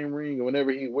Hall of Fame ring, and whenever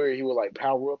he wear it, he would like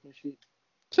power up and shit.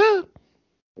 Sure.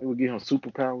 They would give him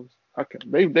superpowers.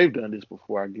 They've done this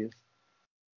before, I guess.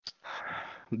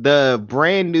 The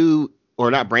brand new, or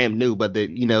not brand new, but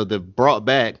the brought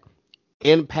back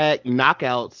Impact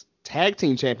Knockouts Tag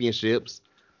Team Championships.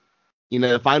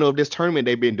 The final of this tournament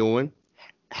they've been doing.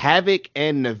 Havoc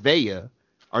and Nevaeh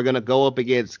are gonna go up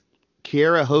against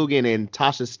Kiera Hogan and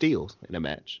Tasha Steelz in a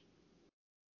match.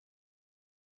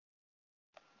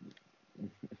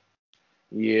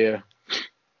 Yeah.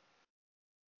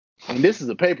 And this is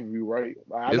a pay-per-view, right?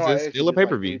 This is still a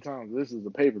pay-per-view. This is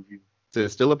a pay-per-view.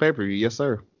 It's still a pay-per-view, yes,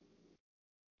 sir.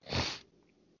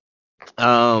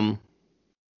 A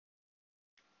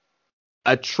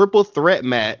triple threat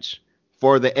match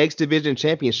for the X Division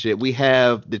Championship. We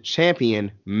have the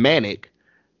champion, Manik,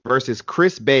 versus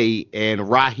Chris Bay and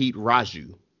Rohit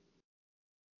Raju.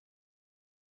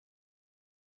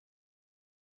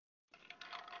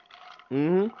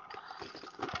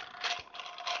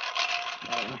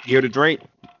 Here to drink.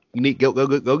 You need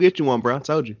go get you one, bro. I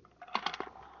told you.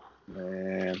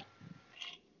 Man.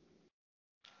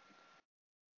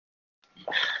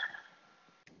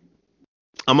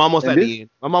 I'm almost And at the end.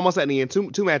 I'm almost at the end.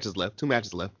 Two matches left. Damn!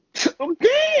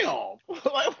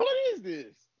 Like, what is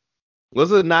this?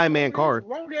 What's a 9-man card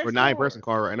Long ass or 9-person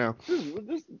card right now?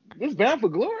 This Bound for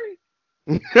Glory?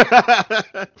 I'm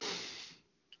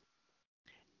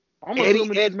assuming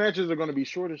these matches are going to be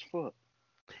short as fuck.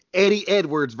 Eddie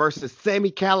Edwards versus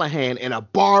Sami Callihan in a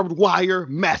barbed wire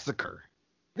massacre.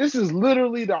 This is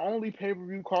literally the only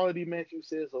pay-per-view quality match you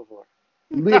said so far.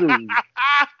 Literally.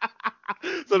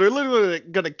 So they're literally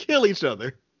gonna kill each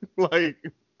other. Like,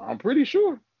 I'm pretty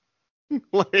sure.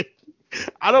 Like,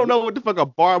 I don't know what the fuck a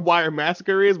barbed wire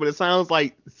massacre is, but it sounds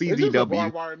like CZW. It's just a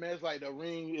barbed wire match, like the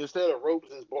ring, instead of ropes,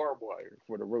 is barbed wire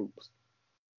for the ropes.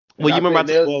 And well, you remember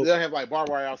they'll have like barbed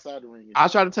wire outside the ring. I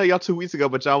tried to tell y'all 2 weeks ago,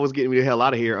 but y'all was getting me the hell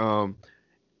out of here.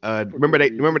 Remember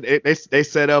they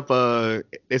set up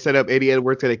Eddie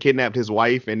Edwards because they kidnapped his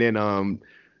wife, and then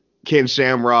Ken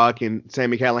Shamrock and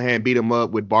Sami Callihan beat him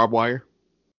up with barbed wire.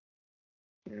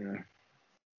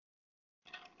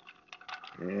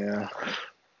 Yeah.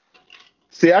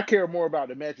 See, I care more about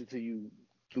the match until you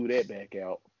threw that back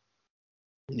out.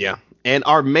 Yeah. And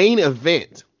our main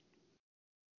event,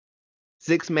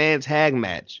 6-man tag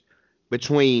match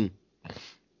between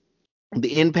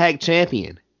the Impact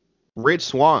champion, Rich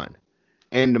Swann,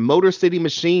 and the Motor City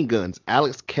Machine Guns,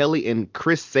 Alex Kelly and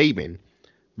Chris Sabin,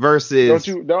 versus...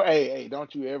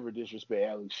 Don't you ever disrespect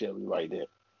Alex Shelley like that.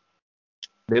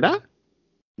 Did I?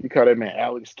 You call that man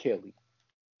Alex Kelly.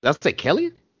 Did I say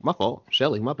Kelly? My fault.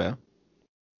 Shelley, my bad.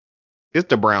 It's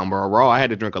the Brown Bro Raw. I had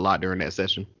to drink a lot during that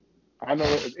session. I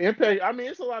know Impact. I mean,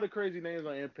 it's a lot of crazy names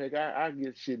on Impact. I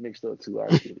get shit mixed up too. I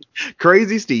get it.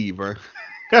 Crazy Steve, bro.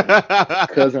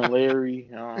 Cousin Larry,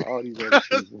 all these other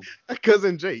people.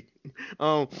 Cousin Jake.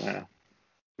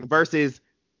 Versus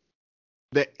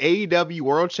the AEW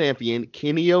World Champion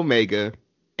Kenny Omega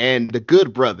and the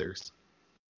Good Brothers,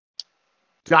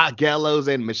 Doc Gallows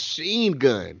and Machine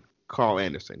Gun Carl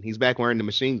Anderson. He's back wearing the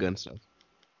Machine Gun stuff.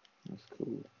 That's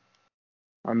cool.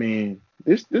 I mean,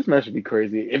 this match would be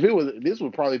crazy. If it was, this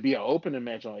would probably be an opening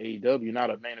match on AEW, not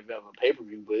a main event of a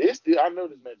pay-per-view. But I know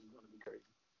this match is going to be crazy.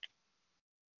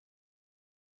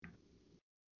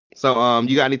 So,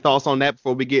 you got any thoughts on that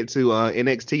before we get to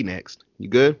NXT next? You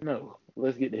good? No,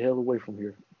 let's get the hell away from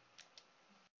here.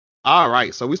 All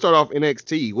right, so we start off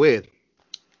NXT with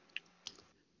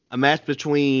a match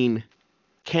between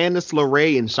Candice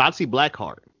LeRae and Shotzi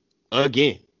Blackheart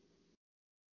again.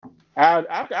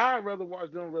 I'd rather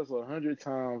watch them wrestle 100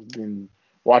 times than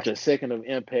watch a second of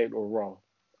Impact or Raw.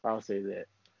 I'll say that.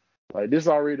 Like, this is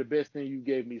already the best thing you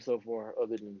gave me so far,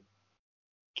 other than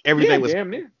everything was damn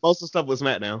near. Most of the stuff was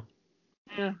SmackDown.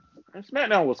 Yeah, and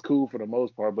SmackDown was cool for the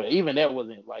most part, but even that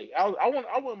wasn't like I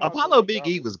wouldn't. Apollo Big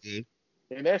E was good,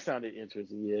 and that sounded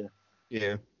interesting.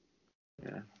 Yeah.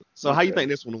 So how you think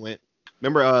this one went?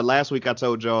 Remember last week I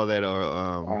told y'all that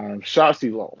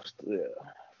Shotzi lost. Yeah.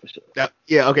 For sure.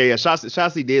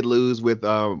 Shotzi did lose with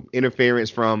interference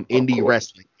from Indie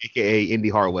Wrestling, aka Indy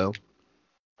Hartwell.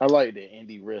 I like that,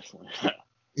 Indie Wrestling.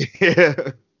 Yeah.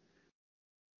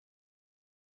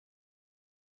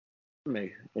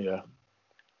 Yeah.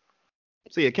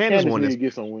 So Candice won this. Need to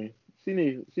get some win. She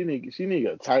need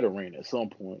a title reign at some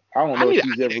point. I don't know if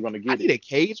she's ever gonna get it. I need a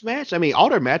cage match. I mean, all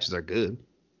their matches are good.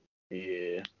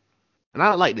 Yeah. And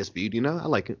I like this feud, I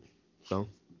like it. So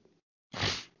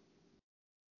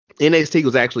NXT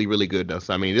was actually really good though.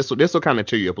 So I mean, this will kind of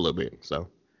cheer you up a little bit. So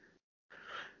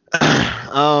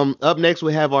up next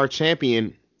we have our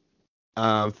champion,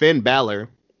 Finn Balor,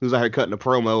 who's out here cutting a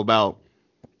promo about,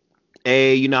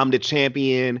 hey, I'm the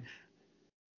champion.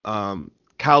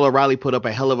 Kyle O'Reilly put up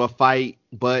a hell of a fight,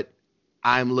 but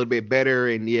I'm a little bit better,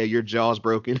 and yeah, your jaw's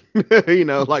broken,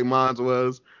 like mine's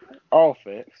was. All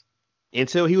facts.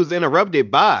 Until he was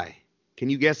interrupted by, can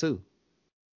you guess who?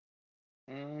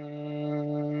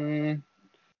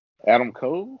 Adam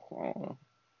Cole? I don't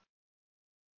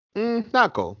know.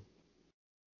 Not Cole.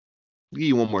 I'll give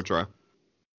you one more try.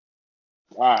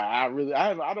 I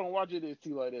don't watch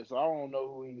NXT like that, so I don't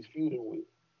know who he's feuding with.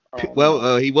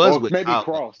 He was with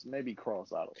Cross. Maybe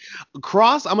Cross. I don't know.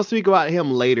 Cross, I'm gonna speak about him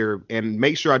later and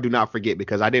make sure I do not forget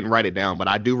because I didn't write it down, but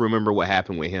I do remember what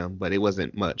happened with him, but it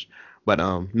wasn't much. But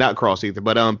not Cross either.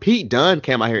 But Pete Dunne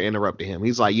came out here and interrupted him.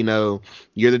 He's like,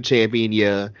 you're the champion,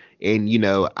 yeah, and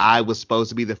I was supposed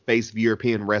to be the face of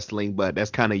European wrestling, but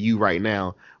that's kind of you right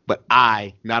now. But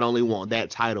I not only want that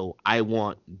title, I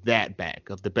want that back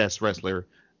of the best wrestler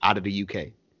out of the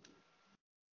UK.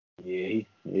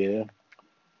 Yeah.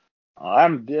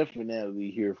 I'm definitely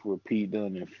here for Pete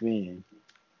Dunne and Finn.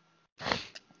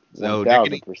 So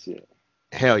 1,000%.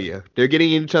 Hell yeah. They're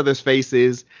getting in each other's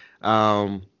faces.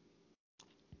 Finn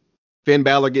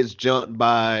Balor gets jumped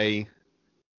by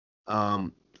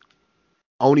Oni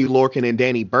Lorcan and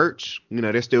Danny Burch,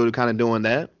 they're still kind of doing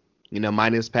that,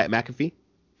 minus Pat McAfee.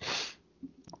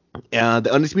 The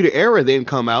Undisputed Era then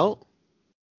come out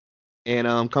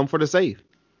and come for the save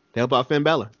to help out Finn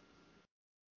Balor.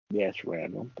 Yeah, it's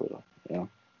random, but yeah.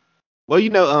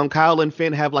 Well, Kyle and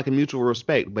Finn have like a mutual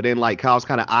respect, but then like Kyle's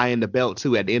kind of eyeing the belt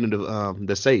too at the end of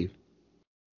the save.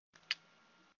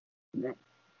 Yeah.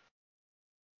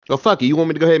 Oh fuck it, you want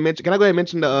me to go ahead and mention? Can I go ahead and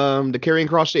mention the Karrion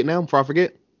Kross shit now before I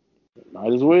forget?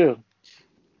 Might as well.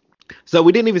 So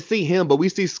we didn't even see him, but we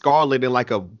see Scarlett in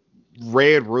like a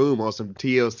red room on some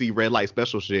TLC red light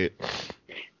special shit,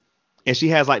 and she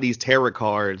has like these tarot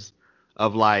cards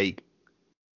of like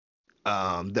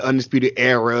the Undisputed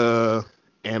Era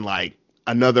and like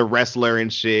another wrestler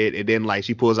and shit, and then like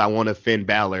she pulls out one of Finn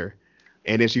Balor,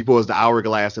 and then she pulls the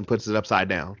hourglass and puts it upside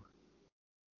down.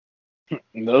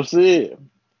 That's it.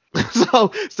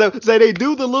 So they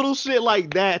do the little shit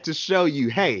like that to show you,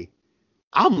 hey,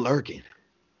 I'm lurking.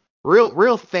 Real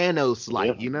Thanos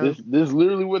like, This is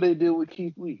literally what they did with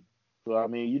Keith Lee. So I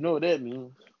mean, you know what that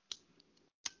means.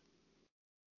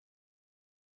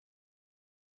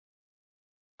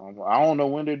 I don't know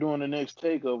when they're doing the next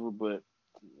takeover, but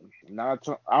I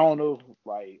don't know.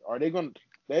 Like, are they gonna?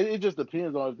 It just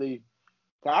depends on if they.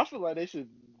 I feel like they should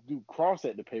do Cross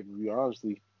at the pay per view.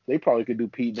 Honestly, they probably could do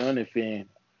Pete Dunne and Finn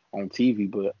on TV,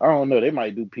 but I don't know. They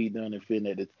might do Pete Dunne and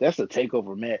Finn that's a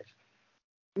takeover match.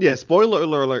 Yeah, spoiler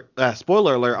alert.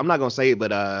 I'm not gonna say it,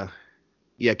 but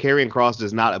yeah, Karrion Kross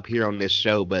does not appear on this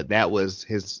show, but that was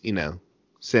his,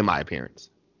 semi appearance.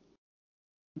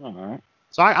 All right.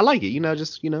 So I like it,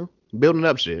 just building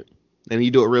up shit, and you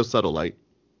do it real subtle, like.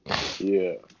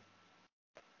 Yeah.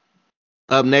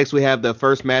 Up next, we have the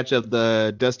first match of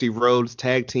the Dusty Rhodes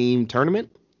Tag Team Tournament.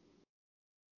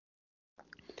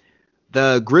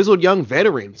 The Grizzled Young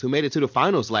Veterans, who made it to the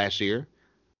finals last year,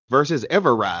 versus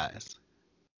Ever-Rise.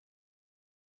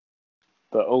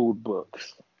 The old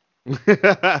Bucks.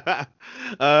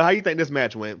 How you think this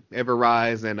match went?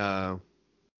 Ever-Rise and I'm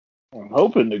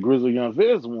hoping the Grizzled Young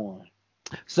Vets won.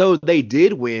 So they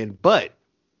did win, but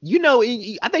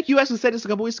I think you actually said this a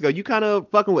couple weeks ago. You kind of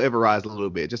fucking with Ever-Rise a little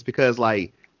bit, just because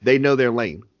like they know their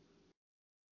lane.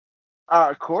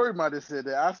 Corey might have said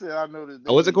that. I said I know that.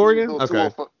 Oh, was it Corey again? Okay.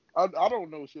 I don't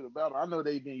know shit about it. I know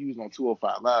they've been used on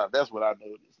 205 Live. That's what I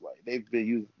noticed. Like they've been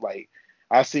used. Like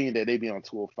I seen that they be on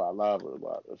 205 Live a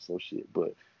lot of so shit.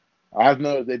 But I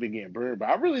know they've been getting burned. But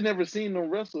I really never seen them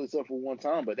wrestle except for one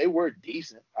time. But they were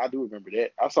decent. I do remember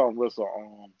that. I saw them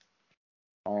wrestle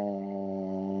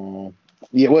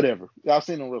yeah, whatever. I've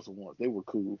seen them wrestle once. They were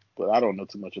cool, but I don't know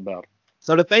too much about them.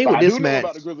 So the thing with this match, I do know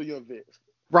about the Grizzled Young Vets.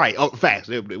 Right? Oh, facts.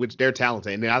 Which they're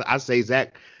talented. And then I say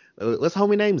Zach. What's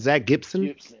homie name? Zach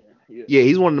Gibson. Yeah,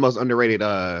 he's one of the most underrated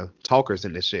talkers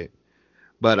in this shit.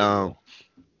 But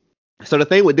so the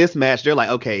thing with this match, they're like,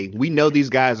 okay, we know these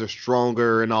guys are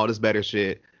stronger and all this better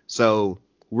shit, so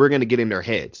we're gonna get in their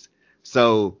heads.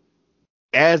 So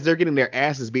as they're getting their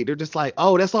asses beat, they're just like,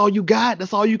 oh, that's all you got?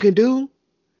 That's all you can do?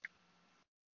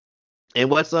 And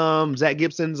what's Zach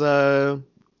Gibson's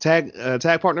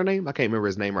tag partner name? I can't remember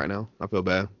his name right now. I feel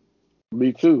bad.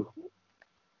 Me too.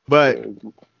 But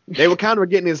they were kind of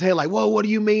getting his head like, whoa, what do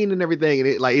you mean and everything? And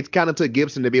it kind of took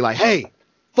Gibson to be like, hey,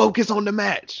 focus on the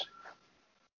match.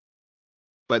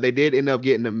 But they did end up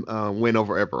getting a win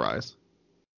over Ever-Rise.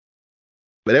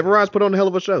 But Ever-Rise put on a hell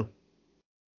of a show.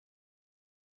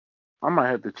 I might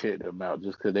have to check them out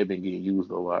just because they've been getting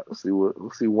used a lot. See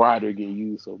why they're getting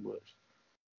used so much.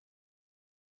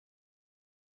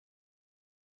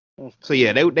 So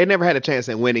yeah, they never had a chance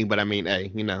at winning, but I mean,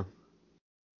 hey,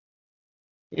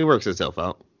 it works itself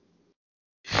out.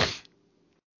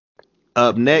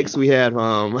 Up next, we had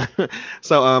I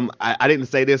didn't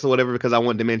say this or whatever because I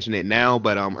wanted to mention it now,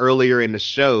 but earlier in the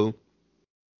show,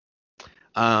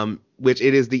 which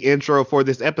it is the intro for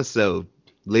this episode,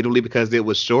 literally because it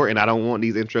was short and I don't want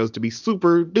these intros to be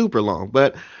super duper long,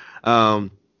 but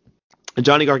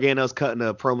Johnny Gargano's cutting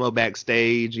a promo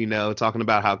backstage, talking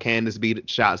about how Candice beat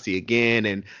Shotzi again,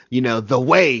 and the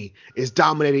way is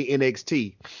dominating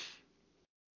NXT.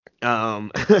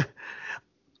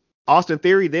 Austin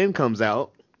Theory then comes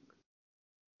out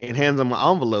and hands him an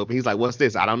envelope. He's like, "What's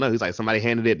this?" I don't know. He's like, "Somebody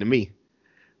handed it to me."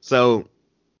 So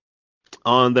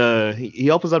he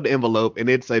opens up the envelope and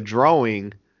it's a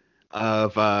drawing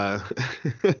of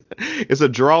it's a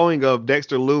drawing of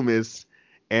Dexter Lumis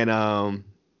and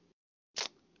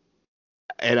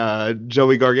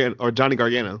Joey Gargano or Johnny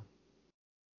Gargano.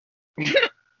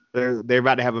 They're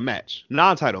about to have a match,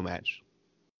 non-title match.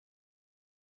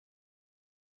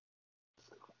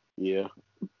 Yeah.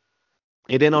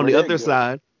 And then on the other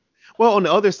side, Well, on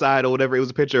the other side or whatever, it was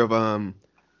a picture of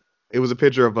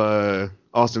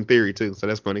Austin Theory too. So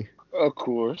that's funny. Of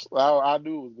course, I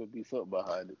knew it was gonna be something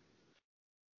behind it.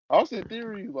 Austin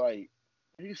Theory, like,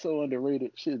 he's so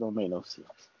underrated. Shit don't make no sense.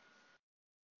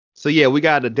 So yeah, we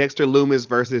got a Dexter Lumis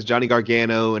versus Johnny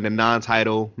Gargano in a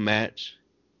non-title match.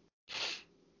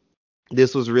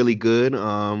 This was really good.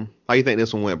 How you think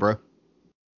this one went, bro?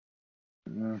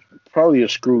 Probably a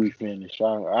screwy finish.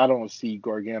 I don't see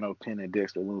Gargano pinning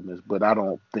Dexter Lumis, but I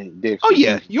don't think Dexter. Oh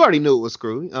yeah, you already knew it was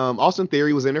screwy. Austin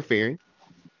Theory was interfering.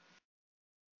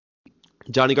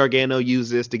 Johnny Gargano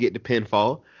used this to get the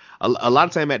pinfall. A lot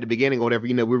of time at the beginning or whatever,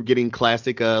 we were getting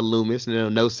classic Lumis,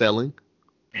 no selling.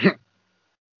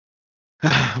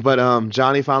 But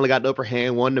Johnny finally got the upper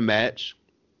hand, won the match.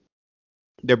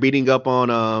 They're beating up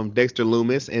on Dexter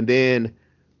Lumis, and then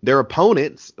their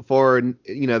opponents for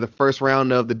the first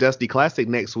round of the Dusty Classic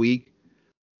next week,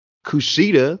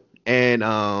 Kushida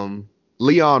and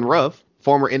Leon Ruff,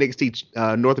 former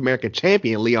NXT North American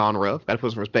champion Leon Ruff. Got to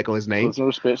put some respect on his name. Put some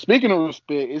respect. Speaking of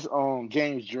respect, it's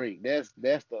James Drake. That's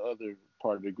the other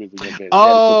part of the Grizzly.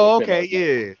 Oh, okay,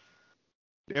 yeah.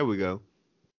 There we go.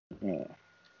 Yeah.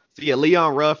 So yeah,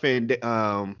 Leon Ruff and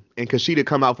Kushida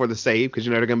come out for the save because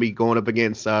they're gonna be going up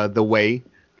against The Way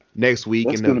next week.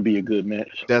 That's gonna be a good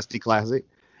match. Dusty Classic.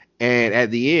 And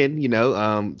at the end,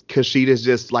 Kushida's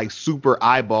just like super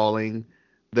eyeballing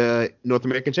the North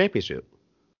American Championship.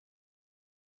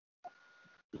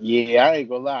 Yeah, I ain't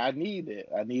gonna lie. I need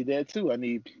that. I need that too. I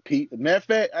need Pete. Matter of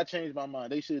fact, I changed my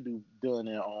mind. They should do done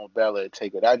it on Balor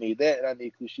Take It. I need that, and I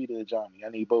need Kushida and Johnny. I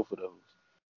need both of those.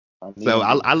 So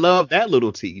I love that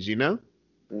little tease, Yeah.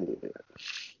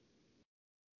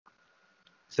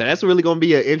 So that's really going to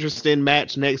be an interesting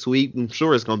match next week. I'm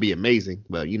sure it's going to be amazing,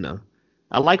 but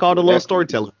I like all the little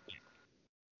storytelling.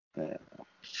 Yeah.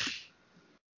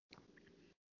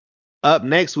 Up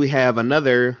next, we have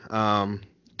another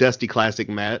Dusty Classic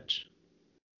match.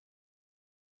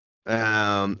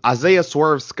 Isaiah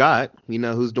Swerve Scott,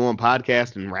 who's doing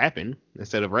podcast and rapping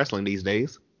instead of wrestling these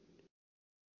days.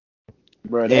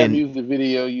 Bro, that music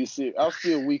video you see, I'm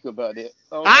still weak about it.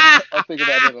 I think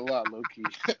about that a lot, low key.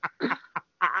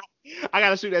 I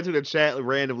gotta shoot that to the chat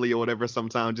randomly or whatever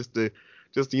sometime just to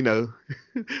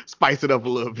spice it up a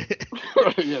little bit.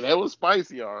 Yeah, that was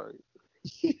spicy, all right.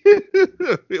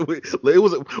 it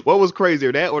was what was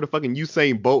crazier, that or the fucking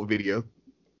Usain Bolt video?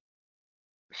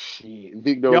 Shit,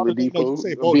 Victor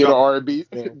Oladipo being an R&B.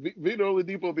 Victor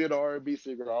Oladipo being an R&B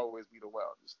singer always be the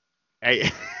wildest. Hey,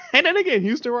 ain't that nigga in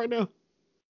Houston right now?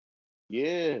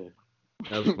 Yeah.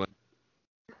 That was fun.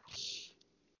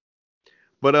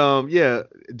 But yeah,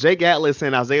 Jake Atlas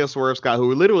and Isaiah Swerve Scott,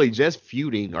 who are literally just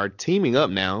feuding, are teaming up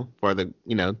now for the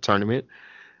tournament,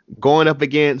 going up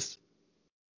against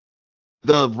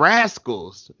the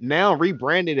Rascals, now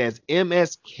rebranded as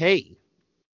MSK.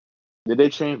 Did they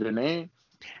change their name?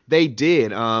 They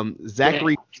did.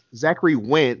 Zachary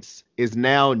Wentz is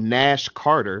now Nash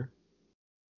Carter.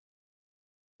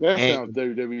 That sounds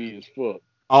WWE as fuck.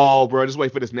 Oh, bro, just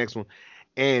wait for this next one.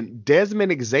 And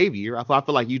Desmond Xavier, I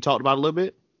feel like you talked about a little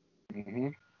bit,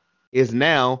 is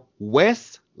now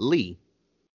Wes Lee.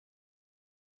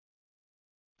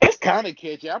 It's kind of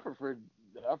catchy. I prefer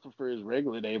his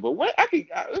regular name, but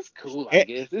it's cool, I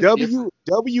guess. WESLEE.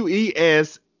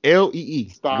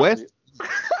 Stop Wes. it.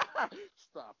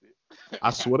 Stop it. I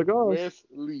swear to God. Wes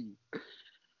Lee.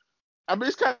 I mean,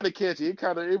 it's kind of catchy.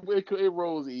 It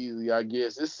rolls easy, I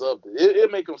guess. It's something. It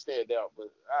make them stand out,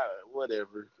 but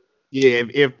whatever. Yeah,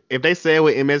 if they say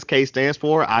what MSK stands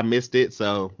for, I missed it.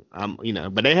 So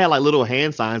but they had like little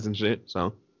hand signs and shit.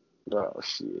 So. Oh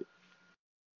shit.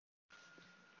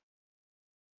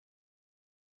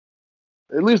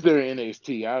 At least they're in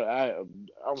NXT.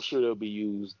 I'm sure they'll be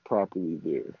used properly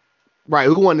there. Right.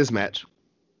 Who won this match?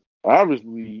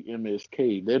 Obviously,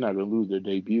 MSK. They're not gonna lose their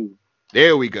debut.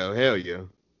 There we go. Hell yeah.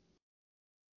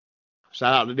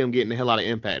 Shout out to them getting the hell out of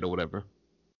Impact or whatever.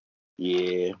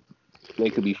 Yeah. They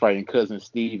could be fighting Cousin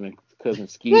Steve and Cousin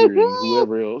Skeeter and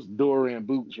whoever else. Dorian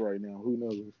Boots right now. Who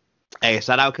knows? Hey,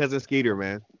 shout out Cousin Skeeter,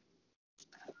 man.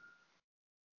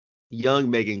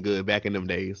 Young Megan Good back in them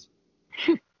days.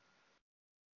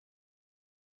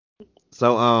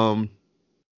 So,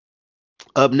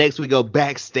 up next we go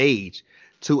backstage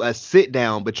to a sit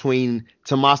down between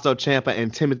Tommaso Ciampa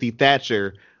and Timothy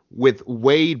Thatcher with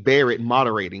Wade Barrett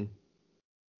moderating.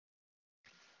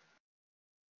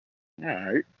 All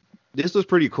right. This was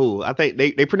pretty cool. I think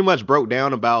they pretty much broke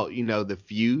down about, the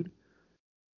feud.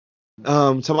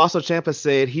 Tommaso Ciampa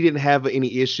said he didn't have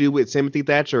any issue with Timothy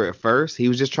Thatcher at first. He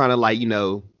was just trying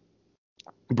to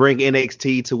bring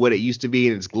NXT to what it used to be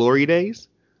in its glory days.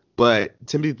 but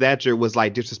Timothy Thatcher was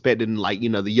like disrespecting like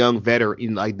the young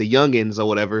veteran, like the youngins or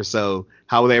whatever. So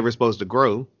how were they ever supposed to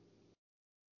grow?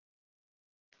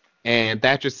 And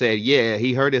Thatcher said, yeah,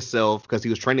 he hurt himself because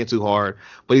he was training too hard,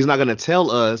 but he's not going to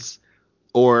tell us,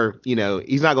 or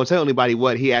he's not going to tell anybody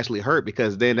what he actually hurt,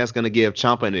 because then that's going to give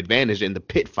Ciampa an advantage in the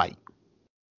pit fight.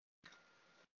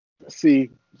 See,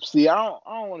 I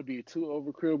don't want to be too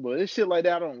overcritical, but it's shit like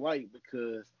that I don't like,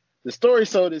 because the story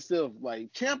sold itself.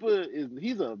 Like, Ciampa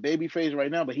he's a babyface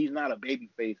right now, but he's not a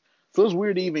babyface. So it's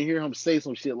weird to even hear him say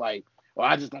some shit like, "Oh,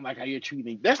 I just don't like how you're treating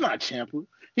me." That's not Ciampa.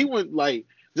 He went like,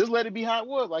 just let it be how it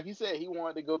was. Like he said, he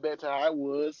wanted to go back to how it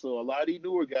was. So a lot of these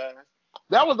newer guys,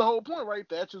 that was the whole point, right?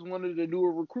 Thatcher's one of the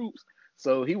newer recruits.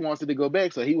 So he wanted to go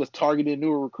back. So he was targeting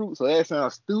newer recruits. So that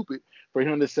sounds stupid for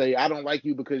him to say, "I don't like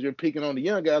you because you're picking on the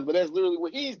young guys," but that's literally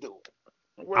what he's doing.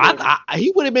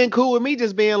 He would have been cool with me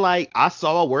just being like, I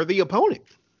saw a worthy opponent.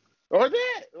 Or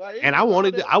that. Like, and I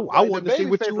wanted to see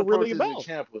what you were really about.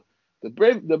 The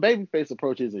babyface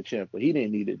approach isn't Ciampa. He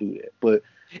didn't need to do that. But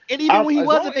even when he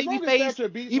was a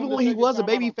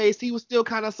babyface, he was still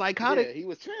kind of psychotic. Yeah, he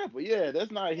was Ciampa. Yeah,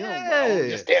 that's not him. Yeah.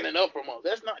 Just standing up from him.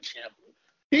 That's not Ciampa.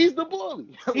 He's the bully.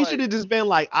 He should have just been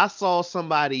like, I saw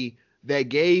somebody that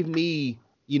gave me,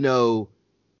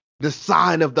 the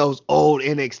sign of those old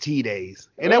NXT days,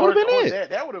 and that would have been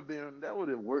it. That would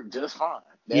have worked just fine.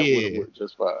 Would have worked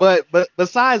just fine. But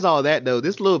besides all that, though,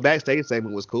 this little backstage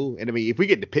segment was cool. And I mean, if we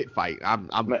get the pit fight, I'm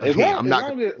not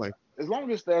gonna play. As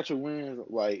long as Thatcher wins,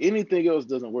 like anything else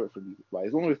doesn't work for me. Like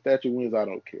as long as Thatcher wins, I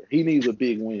don't care. He needs a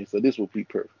big win, so this will be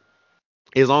perfect.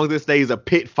 As long as it stays a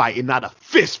pit fight and not a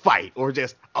fist fight or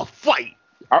just a fight.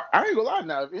 I ain't gonna lie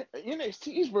now.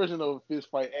 NXT's version of a fist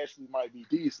fight actually might be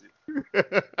decent.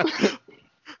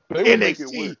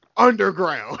 NXT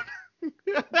Underground.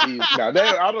 Now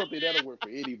I don't think that'll work for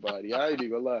anybody. I ain't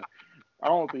even gonna lie. I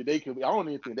don't even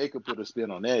think they could put a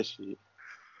spin on that shit.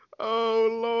 Oh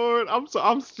Lord,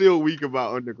 I'm still weak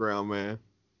about Underground, man.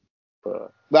 Nah,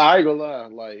 I ain't gonna lie.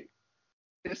 Like,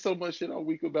 there's so much shit I'm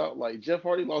weak about. Like, Jeff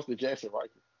Hardy lost to Jackson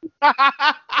Riker.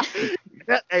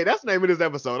 Hey, that's the name of this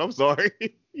episode. I'm sorry.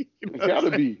 It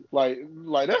gotta be like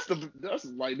that's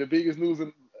like the biggest news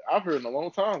I've heard in a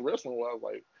long time wrestling wise.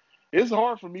 Like, it's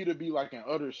hard for me to be like in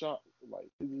utter shock. Like,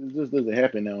 it just doesn't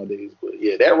happen nowadays. But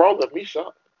yeah, that Raw left me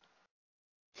shocked.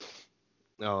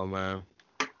 Oh man,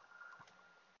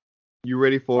 you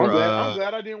ready for? I'm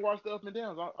glad I didn't watch the up and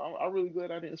downs. I'm really glad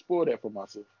I didn't spoil that for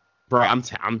myself. Bro,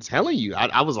 I'm telling you,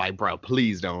 I was like, bro,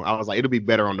 please don't. I was like, it'll be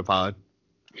better on the pod.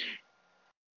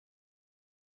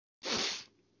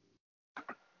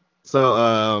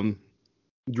 So,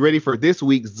 you ready for this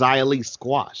week's Xia Li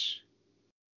squash?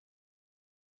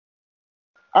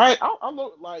 I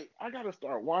gotta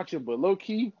start watching, but low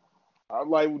key,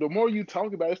 like the more you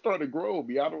talk about it, it's starting to grow on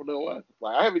me. I don't know why.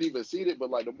 Like I haven't even seen it, but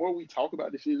like the more we talk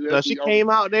about this shit, she came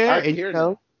out there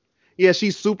and yeah,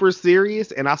 she's super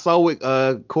serious. And I saw what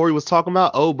Corey was talking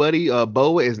about. Oh, buddy,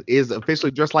 Boa is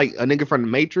officially dressed like a nigga from the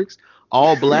Matrix,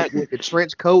 all black with the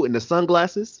trench coat and the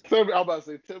sunglasses. I'm about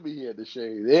to say, tell me he had the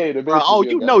shades. Hey, he had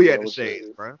the shades,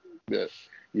 bro.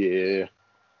 Yeah.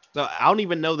 So I don't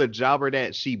even know the jobber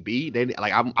that she beat.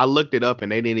 I looked it up and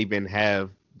they didn't even have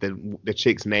the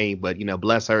chick's name, but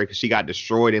bless her because she got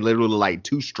destroyed in literally like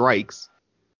 2 strikes.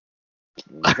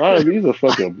 Xia a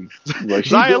fucking like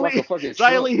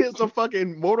Xia Li hit some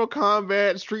fucking Mortal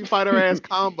Kombat Street Fighter ass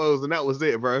combos and that was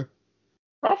it, bro.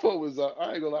 I thought it was I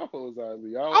ain't gonna lie, I thought it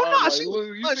was Xia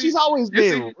Li. She's always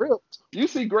been real. You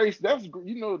see Grace, that's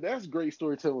great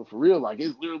storytelling for real. Like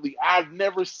it's literally I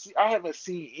haven't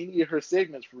seen any of her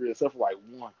segments for real except for like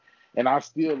one. And I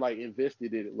still like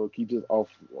invested in it, look, he just off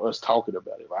us talking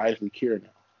about it. I actually care now.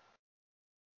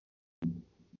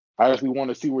 I actually want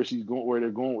to see where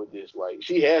they're going with this. Like,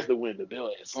 she has to win the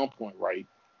belt at some point, right?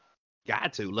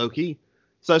 Got to, low key.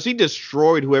 So she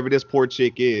destroyed whoever this poor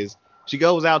chick is. She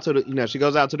goes out to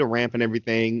the ramp and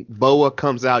everything. Boa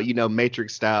comes out,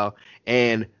 Matrix style,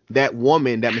 and that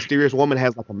mysterious woman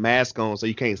has like a mask on, so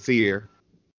you can't see her.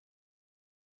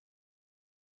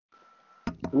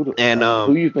 Who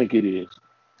do you think it is?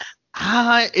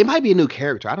 It might be a new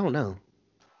character. I don't know.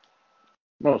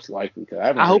 Most likely.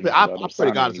 I pray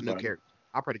to God it's a new character.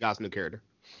 I pray to God it's a new character.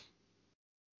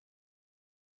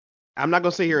 I'm not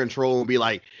gonna sit here and troll and be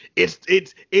like, it's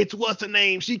what's her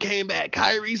name? She came back,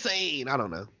 Kairi Sane. I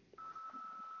don't know.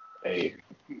 Hey,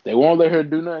 they won't let her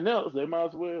do nothing else. They might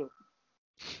as well.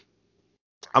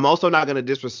 I'm also not gonna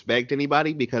disrespect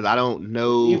anybody because I don't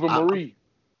know. Eva Marie.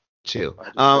 Chill.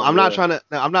 I'm not trying to,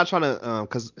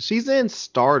 because she's in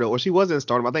Stardom, or she was in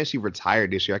Stardom. I think she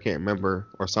retired this year. I can't remember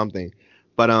or something.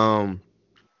 But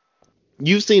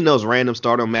You've seen those random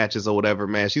Stardom matches or whatever,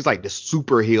 man. She's like the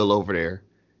super heel over there.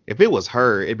 If it was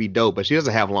her, it'd be dope, but she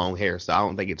doesn't have long hair, so I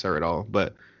don't think it's her at all.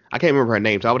 But I can't remember her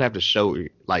name, so I would have to show you,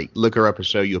 like, look her up and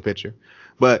show you a picture.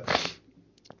 But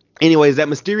anyways, that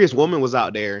mysterious woman was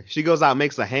out there. She goes out and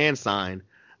makes a hand sign.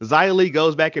 Xia Li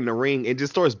goes back in the ring and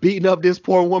just starts beating up this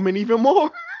poor woman even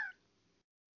more.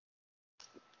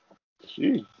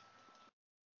 Jeez.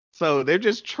 So they're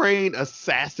just trained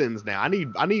assassins now. I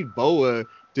need Boa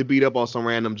to beat up on some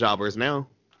random jobbers now.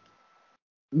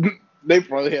 They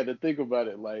probably had to think about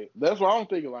it. Like, that's what I'm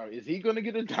thinking. Like, is he gonna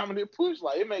get a dominant push?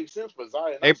 Like, it makes sense for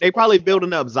Xia. They probably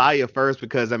building up Xia first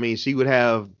because I mean she would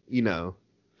have, you know.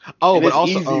 Oh, and but it's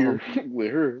also easier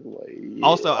with her. Like, yeah,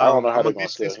 also I don't know how I'm they're gonna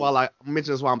gonna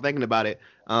mention this while I'm thinking about it.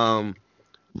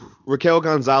 Raquel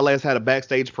Gonzalez had a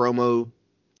backstage promo.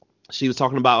 She was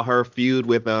talking about her feud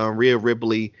with Rhea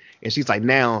Ripley, and she's like,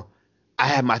 now I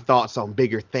have my thoughts on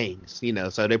bigger things, you know.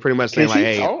 So they're pretty much saying, Can she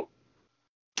like, hey, talk?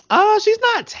 she's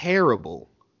not terrible.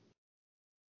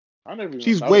 I never even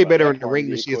She's thought way about better that in the part ring of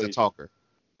than the she is a equation. talker.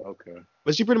 Okay.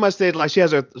 But she pretty much said like she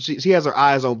has her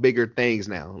eyes on bigger things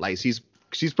now. Like she's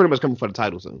pretty much coming for the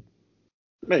title soon.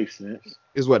 Makes sense.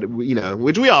 Is what, you know,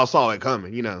 which we all saw it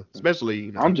coming, you know, especially,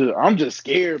 you know. I'm just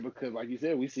scared because, like you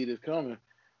said, we see this coming.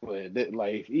 But that,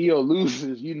 like, if EO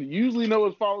loses, you usually know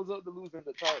what follows up to losing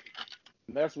the title,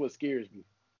 and that's what scares me.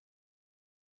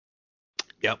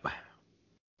 Yep.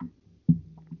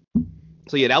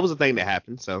 So yeah, that was the thing that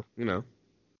happened. So, you know.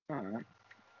 All right.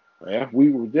 Yeah,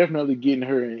 we were definitely getting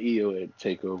her and EO at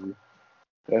Takeover.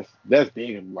 That's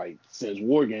big. Like, since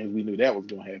War Games, we knew that was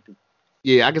gonna happen.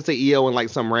 Yeah, I could see EO in like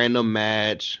some random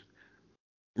match.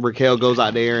 Raquel goes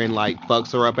out there and like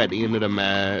fucks her up at the end of the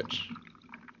match.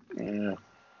 Yeah.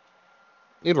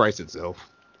 It writes itself.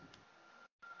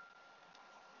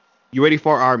 You ready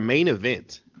for our main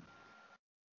event?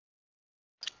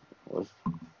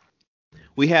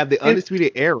 We have the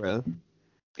Undisputed Era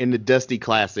in the Dusty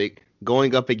Classic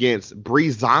going up against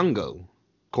Breezango.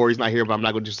 Corey's not here, but I'm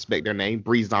not going to disrespect their name.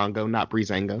 Breezango, not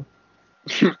Breezango.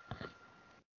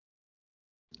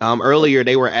 Earlier,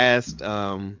 they were asked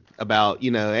about,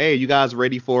 you know, hey, you guys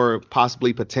ready for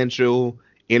possibly potential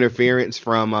interference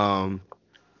from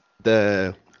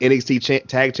the NXT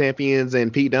Tag Champions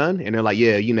and Pete Dunne? And they're like,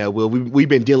 yeah, you know, well, we've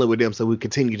been dealing with them, so we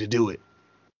continue to do it.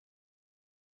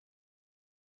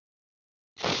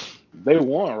 They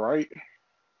won, right?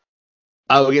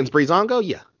 Oh, against Breezango?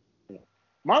 Yeah.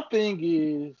 My thing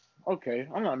is, okay,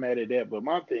 I'm not mad at that, but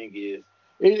my thing is,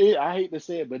 I hate to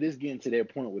say it, but it's getting to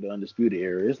that point with the Undisputed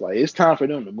Era. It's like, it's time for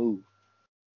them to move.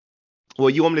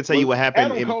 Well, you want me to tell you what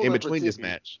happened in between Pacific. this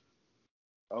match?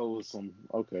 Oh,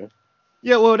 okay.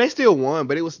 Yeah, well, they still won,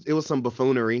 but it was some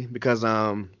buffoonery because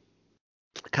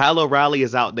Kyle O'Reilly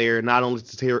is out there not only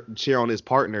to cheer on his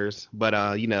partners,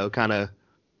 but you know, kind of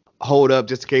hold up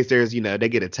just in case there's, you know, they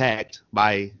get attacked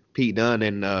by Pete Dunne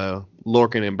and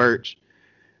Lorcan and Birch.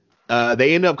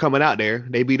 They end up coming out there.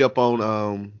 They beat up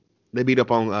on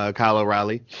Kyle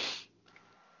O'Reilly.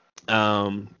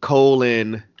 Cole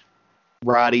and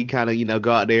Roddy kind of, you know,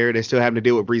 go out there. They're still having to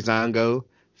deal with Breezango.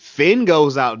 Finn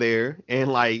goes out there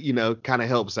and, like, you know, kind of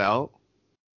helps out.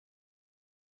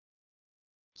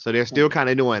 So they're still kind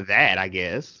of doing that, I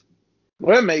guess.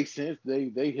 Well, it makes sense.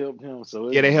 They helped him.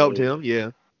 So yeah, they helped him. Yeah.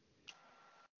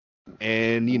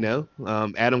 And, you know,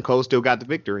 Adam Cole still got the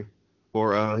victory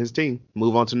for his team.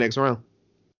 Move on to the next round.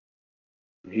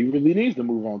 He really needs to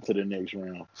move on to the next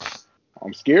round.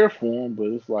 I'm scared for him, but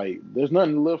it's like there's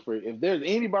nothing to live for. If there's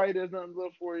anybody there's nothing to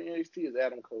live for in NXT, is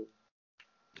Adam Cole.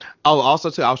 Oh,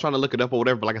 also too, I was trying to look it up or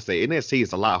whatever, but like I said, NXT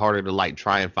is a lot harder to like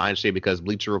try and find shit because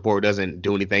Bleacher Report doesn't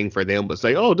do anything for them but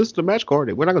say, oh, this is the match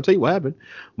card. We're not gonna tell you what happened,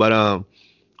 but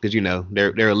because you know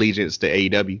their allegiance to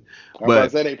AEW.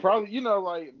 But they probably, you know,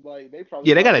 like they probably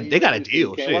yeah, they got a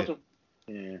deal. Shit.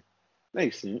 Yeah,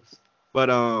 makes sense.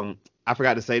 But I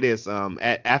forgot to say this.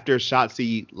 After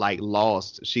Shotzi like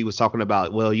lost, she was talking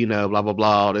about, well, you know, blah blah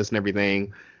blah, all this and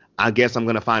everything. I guess I'm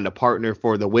gonna find a partner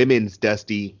for the women's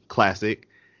Dusty Classic.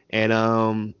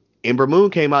 And Ember Moon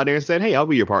came out there and said, hey, I'll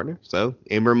be your partner. So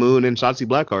Ember Moon and Shotzi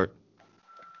Blackheart.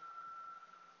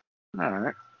 All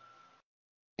right.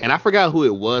 And I forgot who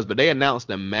it was, but they announced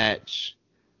a match.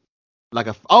 Like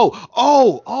I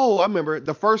remember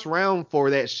the first round for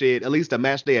that shit, at least the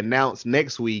match they announced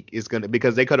next week is gonna,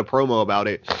 because they cut a promo about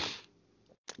it.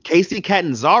 Casey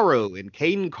Catanzaro and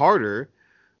Caden Carter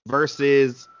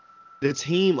versus the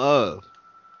team of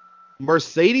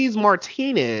Mercedes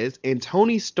Martinez and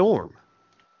Tony Storm.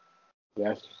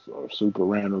 That's a super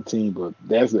random team, but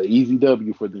that's an easy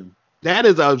W for them. That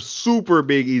is a super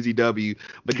big easy W.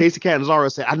 But Casey Catanzaro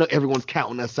said, I know everyone's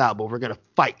counting us out, but we're going to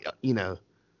fight, you know.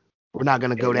 we're not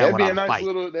gonna go down without a fight.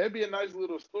 That'd be a nice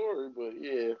little story, but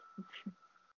yeah,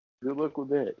 good luck with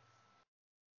that.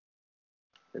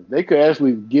 If they could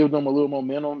actually give them a little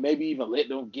momentum, maybe even let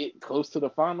them get close to the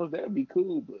finals, that'd be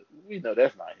cool. But we know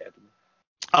that's not happening.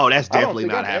 Oh, that's definitely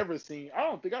not happening. I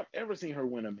don't think I've ever seen her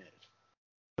win a match.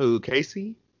 Who,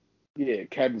 Casey? Yeah,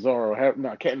 Catanzaro.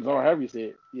 Catanzaro, however you say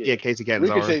it. Yeah, Casey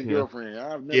Catanzaro. Ricochet's girlfriend.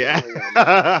 I've never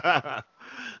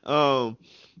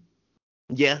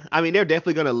yeah, I mean, they're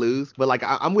definitely gonna lose, but like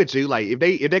I'm with you. Like if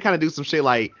they kind of do some shit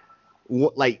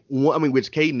which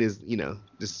Caden is,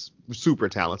 just super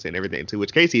talented and everything too,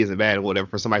 which Casey isn't bad or whatever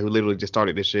for somebody who literally just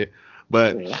started this shit.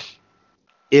 But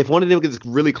if one of them gets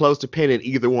really close to pinning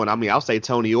either one, I mean, I'll say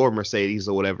Tony or Mercedes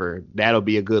or whatever. That'll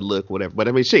be a good look, whatever. But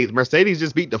I mean, shit, Mercedes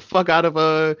just beat the fuck out of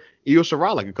Io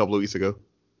Shirai like a couple of weeks ago.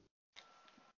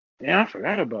 Yeah, I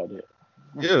forgot about that.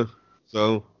 Yeah,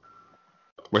 so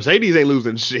Mercedes ain't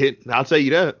losing shit. I'll tell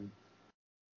you that.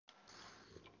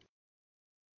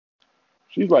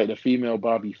 She's like the female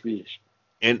Bobby Fish.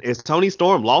 And is Toni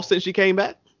Storm lost since she came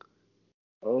back?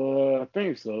 I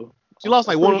think so. She lost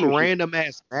like one random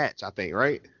ass match, I think,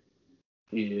 right?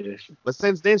 Yeah. But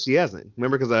since then, she hasn't.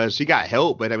 Remember, because she got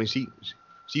help, but I mean, she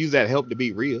used that help to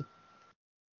beat Rhea.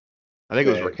 I think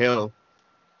it was Raquel.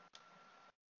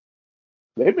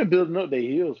 They've been building up their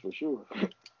heels for sure.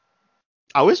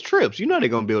 Oh, it's Trips. You know they're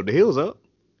gonna build the heels up.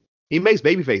 He makes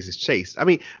babyfaces chase. I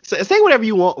mean, say whatever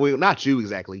you want. Well, not you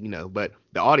exactly, but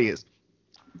the audience.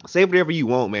 Say whatever you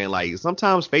want, man. Like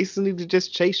sometimes faces need to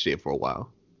just chase shit for a while.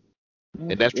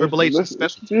 And that's Triple H's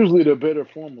specialty. It's usually the better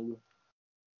formula.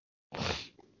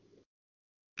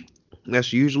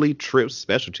 That's usually Tripp's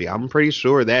specialty. I'm pretty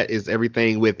sure that is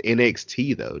everything with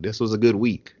NXT though. This was a good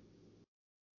week.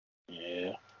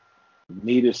 Yeah,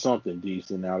 needed something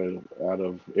decent out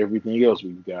of everything else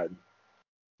we've gotten.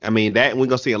 I mean, that we're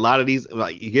gonna see a lot of these.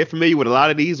 Like, you get familiar with a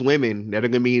lot of these women that are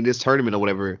gonna be in this tournament or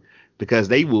whatever, because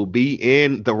they will be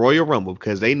in the Royal Rumble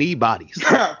because they need bodies.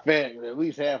 Fact, at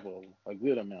least half of them, a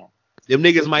good amount. Them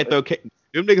niggas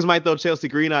might throw Chelsea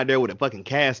Green out there with a fucking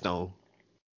cast on.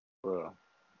 Bro.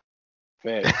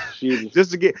 Fact.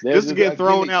 just to get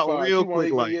thrown out real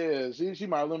quick. Like, yeah, she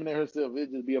might eliminate herself.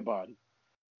 It'd just be a body.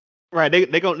 Right.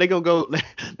 They gonna go go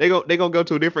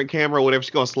to a different camera or whatever. She's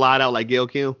gonna slide out like Gail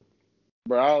Kim.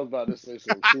 Bro, I was about to say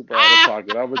something super out of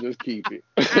pocket. I'm gonna just keep it.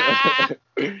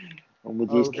 I'm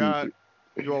gonna just keep it.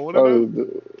 You want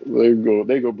one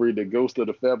they go bring the ghost of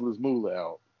the Fabulous Moolah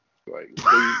out. Like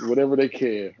whatever they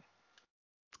can.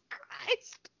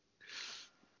 Christ.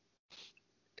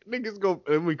 Niggas go.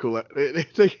 Let me cool. They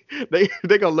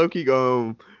gonna low-key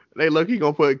gonna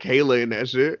put Kayla in that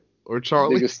shit or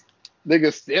Charlie.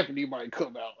 Nigga Stephanie might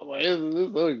come out. Like this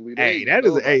ugly.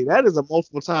 That is a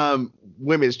multiple time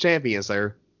women's champion,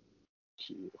 sir.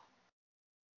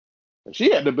 She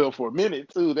had the belt for a minute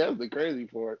too. That's the crazy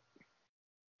part.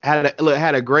 Had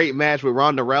a great match with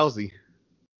Ronda Rousey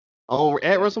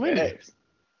at WrestleMania.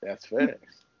 That's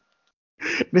facts.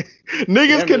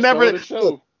 Niggas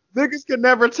can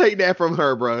never take that from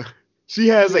her, bro. She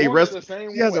has a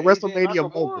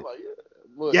WrestleMania moment.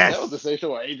 Look, yes. That was the same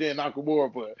show with AJ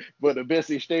Nakamura, but the best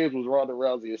exchange was Ronda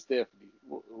Rousey and Stephanie.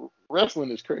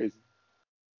 Wrestling is crazy.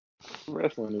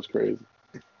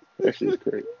 That shit's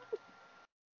crazy.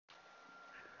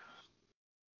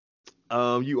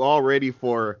 You all ready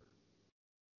for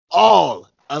All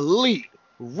Elite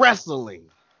Wrestling?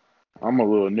 I'm a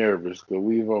little nervous because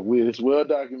it's well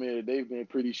documented they've been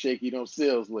pretty shaky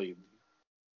themselves lately.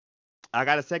 I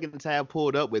got a second tab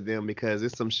pulled up with them because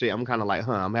it's some shit I'm kind of like, I'm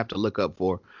gonna have to look up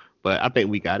for, but I think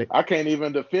we got it. I can't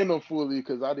even defend them fully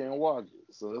because I didn't watch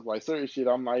it, so it's like certain shit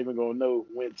I'm not even gonna know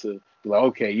when to be like,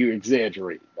 okay, you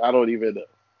exaggerate. I don't even know.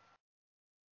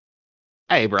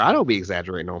 Hey, bro, I don't be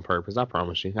exaggerating on purpose. I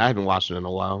promise you. I haven't watched it in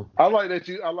a while. I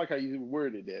like how you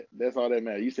worded that. That's all that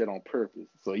matters. You said on purpose,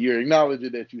 so you're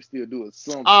acknowledging that you still do it.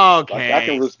 Something. Okay, like, I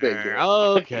can respect that.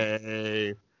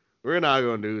 Okay, we're not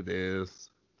gonna do this.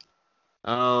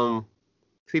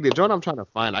 See, the joint I'm trying to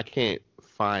find, I can't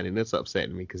find, and it's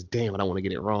upsetting me because damn, I don't want to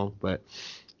get it wrong. But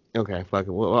okay, fuck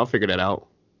it. Well, I'll figure that out.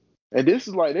 And this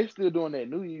is like they're still doing that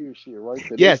New Year's shit, right?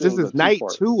 So yes, this is night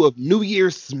 2 of New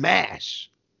Year's Smash.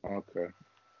 Okay.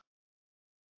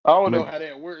 I don't know how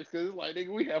that works because it's like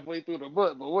we halfway through the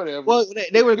month, but whatever. Well,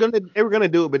 they were gonna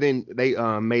do it, but then they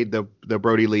made the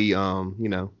Brody Lee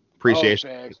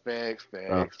appreciation.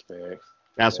 Facts.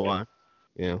 That's why.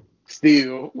 Yeah.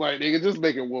 Still, like nigga, just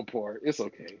make it one part. It's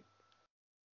okay.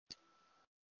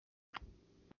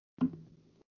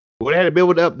 Well, they had to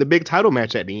build up the big title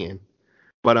match at the end,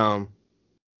 but and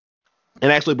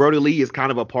actually Brody Lee is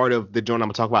kind of a part of the joint I'm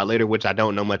gonna talk about later, which I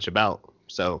don't know much about.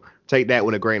 So take that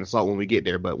with a grain of salt when we get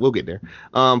there, but we'll get there.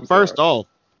 First off,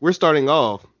 we're starting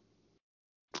off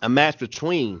a match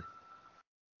between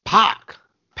Pac,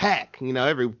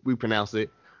 we pronounce it,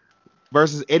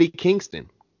 versus Eddie Kingston.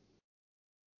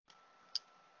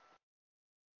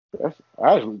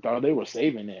 I actually thought they were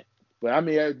saving that. But I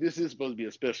mean, this is supposed to be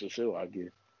a special show, I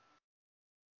guess.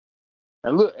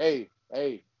 And look, hey,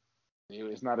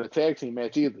 it's not a tag team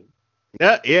match either.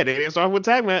 Yeah, they didn't start with a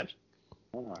tag match.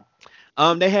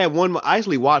 They had one. I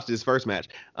actually watched this first match.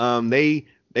 They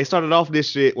started off this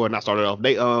shit, or not started off.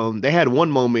 They had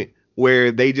one moment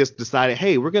where they just decided,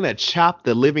 hey, we're gonna chop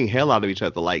the living hell out of each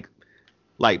other.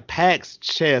 Like Pac's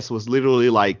chest was literally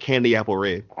like candy apple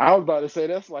red. I was about to say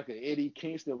that's like an Eddie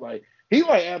Kingston, like he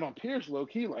like Adam Pearce low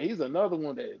key, like he's another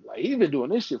one that like he's been doing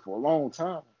this shit for a long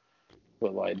time.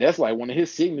 But like that's like one of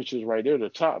his signatures right there, the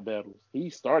chop battles. He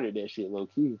started that shit low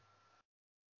key.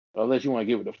 Unless you want to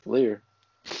give it a flair.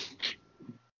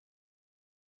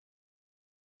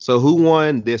 So who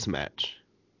won this match?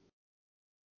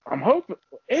 I'm hoping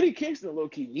Eddie Kingston low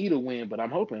key need a win, but I'm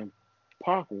hoping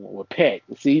Pac won with Pac.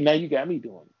 See, now you got me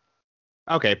doing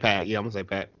it. Okay, Pac. Yeah, I'm gonna say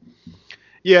Pac.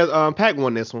 Yeah, Pac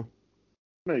won this one.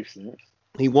 Makes sense.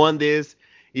 He won this.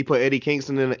 He put Eddie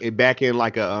Kingston back in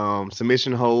like a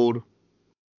submission hold.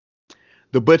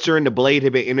 The Butcher and the Blade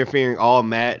had been interfering all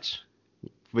match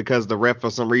because the ref for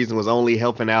some reason was only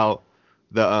helping out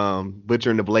the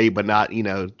Butcher and the Blade, but not,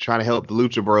 trying to help the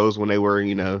Lucha Bros when they were,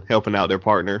 helping out their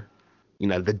partner.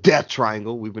 The Death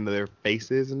Triangle. We've been to their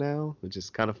faces now, which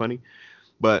is kind of funny.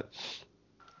 But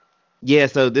yeah,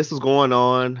 so this was going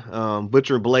on.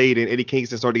 Butcher and Blade and Eddie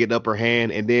Kingston started to get the upper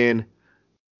hand, and then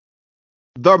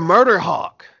the Murder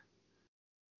Hawk,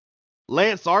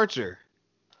 Lance Archer,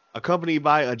 accompanied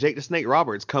by Jake the Snake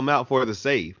Roberts, come out for the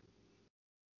save.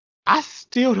 I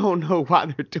still don't know why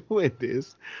they're doing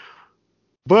this.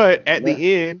 But at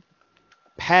the end,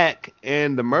 Pac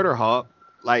and the Murder Hawk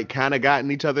like kind of got in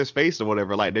each other's face or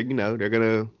whatever. Like they're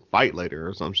gonna fight later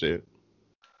or some shit.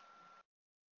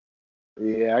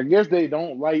 Yeah, I guess they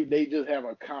don't like. They just have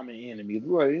a common enemy.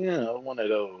 Like, one of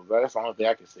those. That's the only thing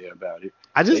I can say about it.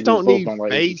 I just don't need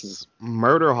face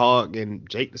Murder Hawk and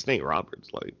Jake the Snake Roberts.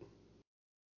 Like,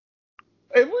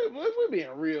 if we're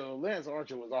being real, Lance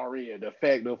Archer was already a de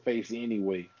facto face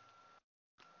anyway.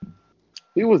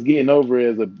 He was getting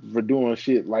over for doing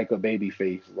shit like a baby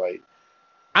face. Like,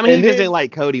 I mean, he just didn't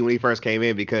like Cody when he first came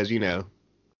in because Yeah,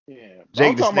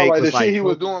 Jake I'm talking about like the shit he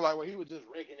was Cody. doing, like when he was just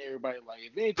wrecking everybody. Like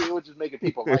if anything, it was just making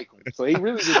people like him. So he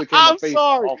really just became a face.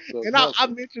 Sorry, off the and I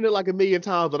mentioned it like a million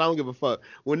times, but I don't give a fuck.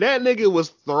 When that nigga was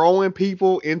throwing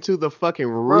people into the fucking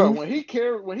roof, bro,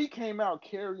 when he came out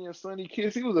carrying Sonny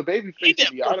Kiss, he was a baby face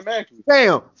to me automatically.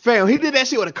 Fam, he did that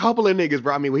shit with a couple of niggas,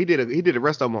 bro. I mean, he did the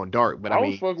rest of them on Dark, but I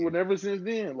mean, was fucking with him ever since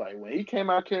then. Like when he came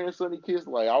out carrying Sonny Kiss,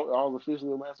 like I was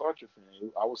officially a Lance Archer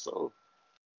fan. I was so.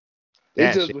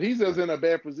 He's just in a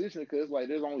bad position because like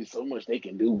there's only so much they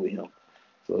can do with him.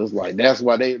 So it's like that's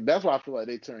why I feel like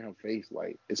they turn him face,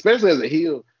 like especially as a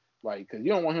heel, like because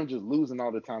you don't want him just losing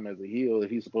all the time as a heel if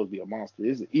he's supposed to be a monster.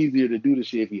 It's easier to do the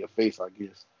shit if he's a face, I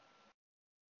guess.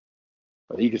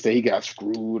 But he could say he got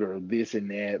screwed or this and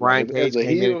that. Brian Cage as a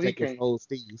came heel, in and he took his can't. whole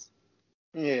steez.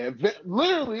 Yeah,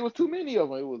 literally, it was too many of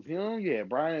them. It was him,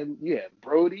 Brian,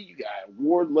 Brody. You got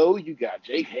Wardlow, you got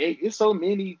Jake Hager. It's so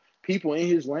many people in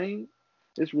his lane.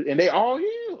 And they all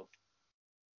heal.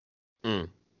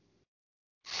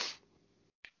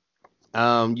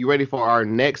 You ready for our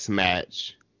next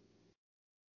match?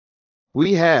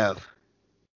 We have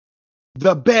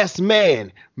the best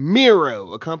man,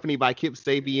 Miro, accompanied by Kip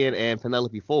Sabian and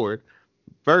Penelope Ford,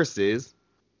 versus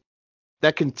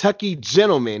the Kentucky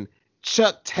Gentleman,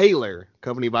 Chuck Taylor,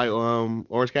 accompanied by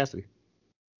Orange Cassidy.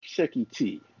 Chucky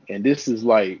T. And this is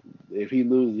like, if he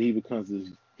loses, he becomes this.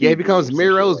 Yeah, he becomes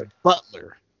Miro's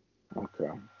butler.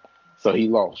 Okay. So he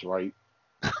lost, right?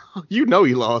 You know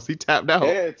he lost. He tapped out.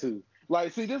 Had to.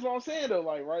 Like, see, this is what I'm saying, though.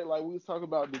 Like, right? Like, we was talking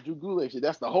about the Drew Gulak shit.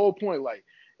 That's the whole point. Like,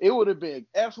 it would have been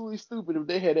absolutely stupid if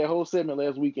they had that whole segment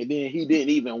last week and then he didn't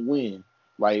even win.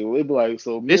 Like, it'd be like,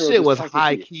 so Miro, this shit was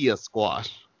high-key a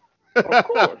squash. Of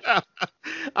course.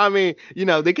 I mean,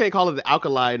 they can't call it the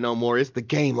Alkali no more. It's the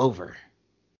game over.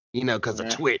 Because of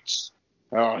Twitch.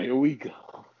 Oh, here we go.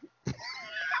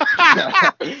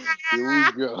 Here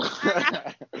we go.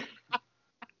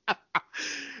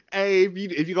 Hey,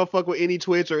 if you gonna fuck with any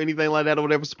Twitch or anything like that or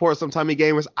whatever, support some Tommy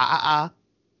Gamers.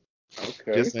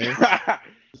 Okay. Just saying.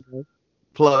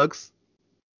 Plugs.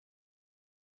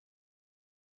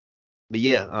 But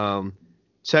yeah,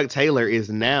 Chuck Taylor is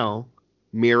now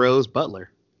Miro's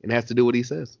butler and has to do what he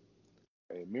says.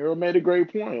 Hey, Miro made a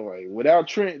great point. Like, without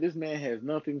Trent, this man has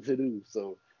nothing to do.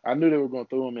 So I knew they were going to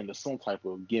throw him into some type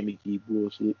of gimmicky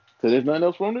bullshit because there's nothing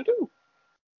else for him to do.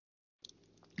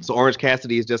 So Orange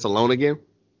Cassidy is just alone again?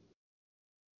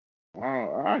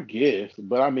 I guess,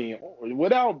 but I mean,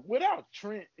 without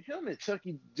Trent, him and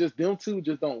Chucky, just them two,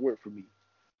 just don't work for me.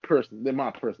 Personally, in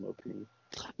my personal opinion.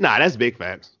 Nah, that's big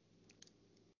facts.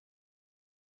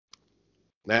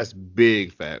 That's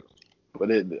big facts. But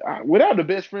without the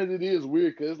best friends, it is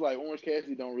weird because it's like Orange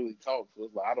Cassidy don't really talk, so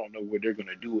it's like I don't know what they're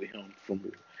gonna do with him from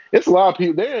here. It's a lot of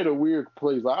people. They're in a weird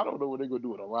place. Like, I don't know what they're gonna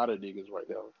do with a lot of niggas right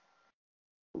now.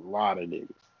 A lot of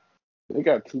niggas. They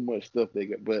got too much stuff they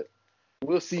got, but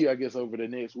we'll see. I guess over the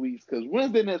next weeks, because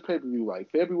when's their next pay per view?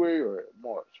 Like February or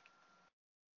March?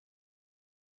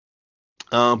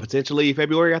 Potentially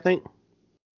February, I think.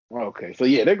 Okay, so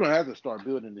yeah, they're gonna have to start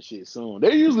building the shit soon.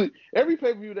 They usually every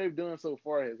pay per view they've done so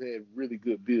far has had really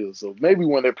good builds. So maybe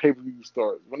when their pay per view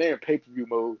starts, when they're in pay per view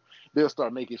mode, they'll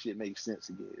start making shit make sense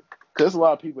again. Because there's a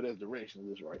lot of people that's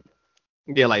directionless right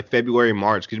now. Yeah, like February,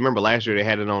 March. Because you remember last year they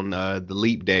had it on the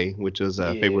Leap Day, which was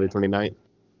February 29th.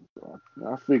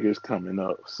 I figure it's coming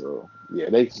up. So yeah,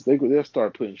 they'll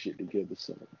start putting shit together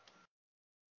soon.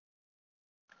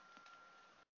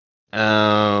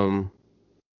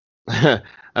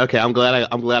 Okay, I'm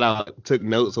glad I took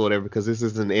notes or whatever because this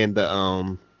isn't in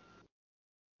the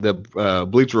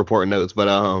Bleacher Report notes,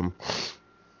 but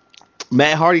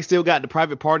Matt Hardy still got the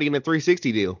private party in the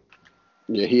 360 deal.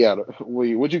 Yeah, he had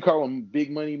what'd you call him?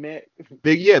 Big Money Matt?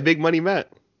 Big Money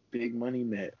Matt. Big Money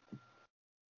Matt.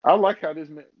 I like how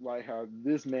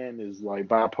this man is like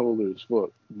bipolar as fuck,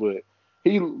 but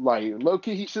he like low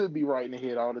key he should be right in the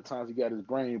head all the times he got his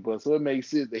brain bust, so it makes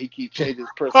sense that he keeps changing his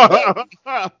personality.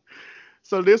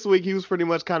 So this week he was pretty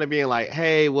much kind of being like,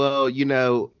 hey, well,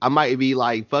 I might be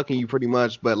like fucking you pretty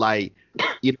much, but like,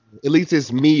 at least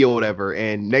it's me or whatever.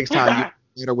 And next time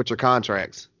you better with your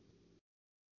contracts.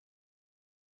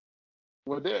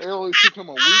 Well, it only took him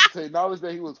a week to acknowledge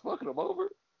that he was fucking him over.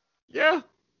 Yeah.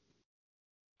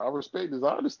 I respect his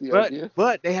honesty, I guess.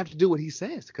 But they have to do what he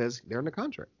says because they're in the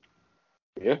contract.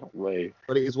 Yeah, like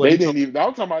but it's what they didn't even. I'm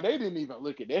talking about they didn't even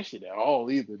look at that shit at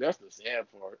all either. That's the sad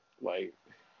part. Like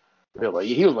they're like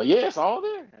he was like, yeah, it's all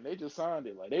there, and they just signed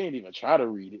it. Like they didn't even try to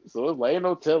read it. So it's like ain't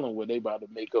no telling what they about to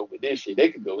make up with that shit. They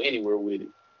could go anywhere with it.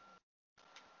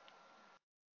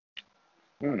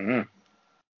 Mm-hmm.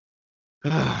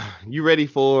 You ready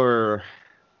for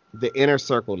the Inner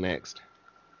Circle next?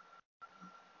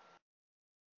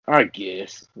 I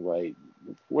guess. Like,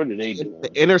 what are they doing?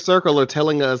 The Inner Circle are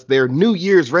telling us their New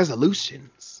Year's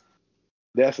resolutions.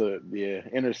 That's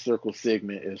Inner Circle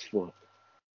segment is full.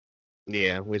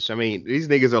 Yeah, which I mean, these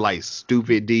niggas are like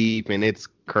stupid deep, and it's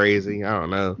crazy. I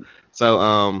don't know. So,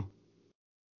 I'm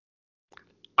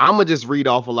gonna just read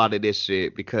off a lot of this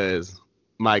shit because,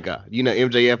 my God,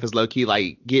 MJF is low key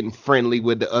like getting friendly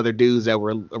with the other dudes that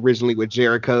were originally with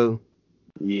Jericho.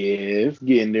 Yeah, it's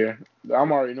getting there.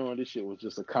 I'm already knowing this shit was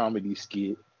just a comedy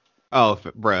skit. Oh,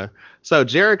 bruh. So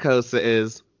Jericho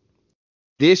says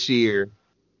this year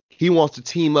he wants to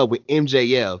team up with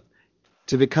MJF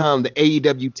to become the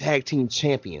AEW Tag Team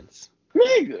Champions.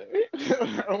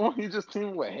 Nigga, won't he just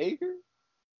team with Hager?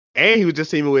 And he was just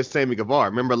teaming with Sammy Guevara.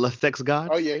 Remember La Sex God?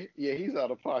 Oh yeah, he's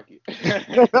out of pocket. Okay,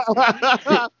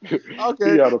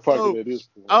 he's out of pocket at this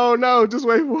point. Oh no, just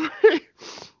wait for it.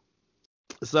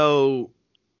 So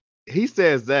he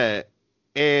says that,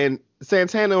 and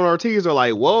Santana and Ortiz are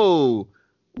like, "Whoa,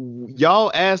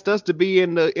 y'all asked us to be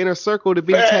in the Inner Circle to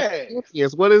be tag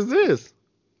champions. What is this?"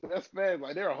 That's bad.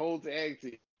 Like they're a whole tag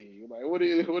team. Like what are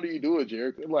you doing,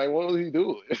 Jericho? Like what was he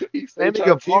doing? He's trying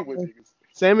to team with niggas.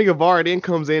 Sammy Guevara then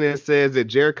comes in and says that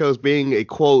Jericho's being a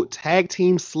quote tag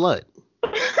team slut.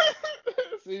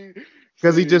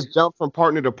 Because he just jumped from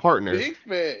partner to partner. Big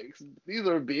facts. These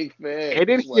are big facts. And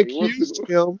then he accused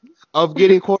him of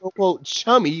getting quote unquote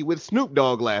chummy with Snoop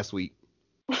Dogg last week.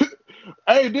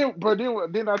 Hey, didn't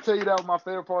I tell you that was my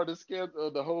favorite part of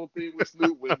the whole thing with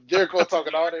Snoop, when Jericho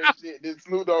talking all that shit, then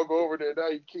Snoop Dogg go over there, now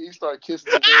he start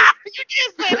kissing his ass. You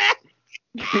can't say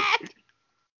that.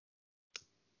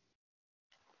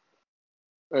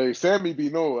 Hey, Sammy be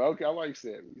knowing. Okay, I like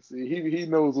Sammy. See, he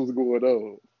knows what's going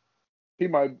on. He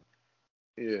might,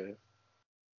 yeah.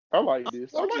 I like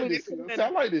this. I like this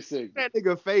segment. That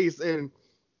nigga face, and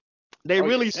they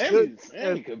really should.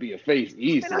 Sammy could be a face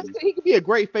easy. He could be a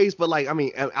great face, but like, I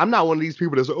mean, I'm not one of these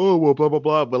people that's well, blah blah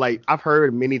blah. But like, I've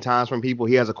heard many times from people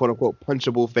he has a quote unquote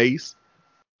punchable face.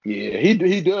 Yeah,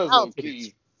 he does.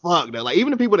 Fuck that. Like,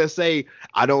 even the people that say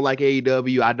I don't like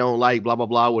AEW, I don't like blah blah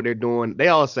blah what they're doing, they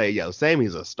all say, yo,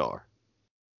 Sammy's a star.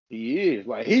 He is.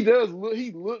 Like, he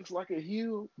looks like a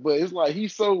heel, but it's like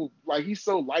he's so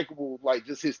likable, like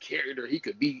just his character, he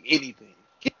could be anything.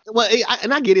 Well,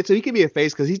 and I get it too. He can be a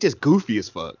face because he's just goofy as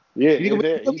fuck. Yeah, He's gonna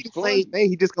be he's the fun. same thing.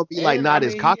 He just gonna be like And not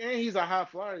as cocky. and he's a high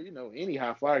flyer. You know, any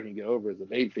high flyer can get over as a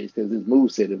babyface because his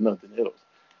moveset is nothing else.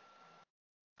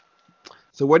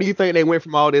 So where do you think they went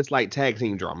from all this like tag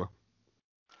team drama?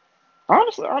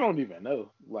 Honestly, I don't even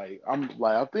know.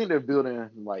 I think they're building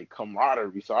like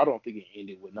camaraderie, so I don't think it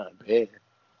ended with nothing bad.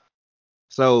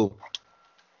 So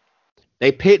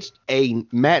they pitched a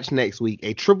match next week,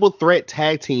 a triple threat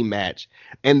tag team match,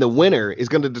 and the winner is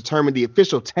going to determine the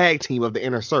official tag team of the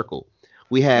Inner Circle.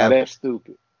 Now that's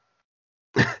stupid.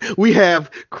 We have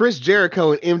Chris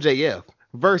Jericho and MJF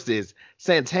versus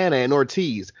Santana and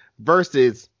Ortiz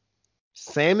versus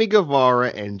Sammy Guevara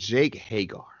and Jake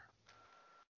Hager.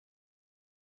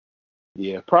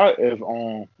 Yeah, probably if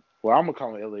well, I'm gonna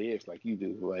call it LAX like you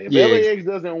do. Like if Yeah. LAX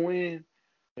doesn't win,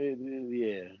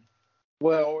 yeah.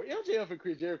 Well, or MJF and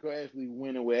Chris Jericho actually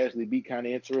winning would actually be kind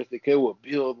of interesting. It would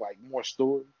build like more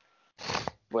story.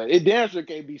 But it damn sure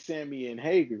can't be Sammy and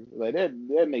Hager. Like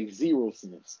that makes zero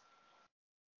sense.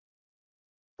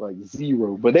 Like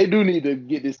zero. But they do need to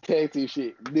get this tag team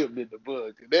shit nipped in the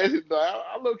bud. That's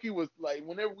I low key was like,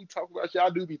 whenever we talk about shit,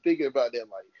 I do be thinking about that.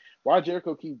 Like, why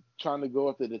Jericho keep trying to go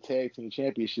after the tag team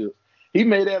championship? He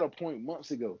made that a point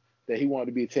months ago that he wanted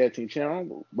to be a tag team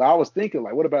champion. But I was thinking,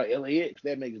 like, what about LAX?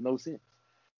 That makes no sense.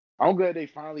 I'm glad they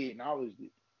finally acknowledged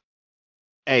it.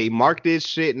 Hey, mark this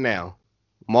shit now.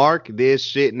 Mark this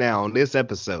shit now on this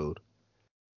episode.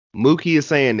 Mookie is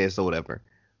saying this or whatever.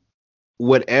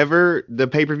 Whatever the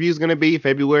pay-per-view is going to be,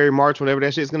 February, March, whatever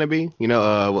that shit's going to be. You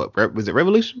know, what was it,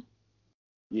 Revolution?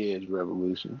 Yeah, it's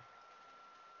Revolution.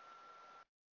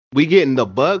 We getting the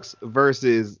Bucks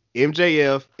versus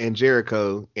MJF and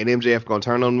Jericho, and MJF gonna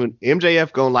turn on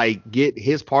MJF gonna like get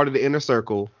his part of the Inner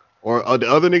Circle or the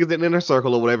other niggas in the Inner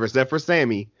Circle or whatever, except for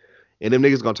Sammy, and them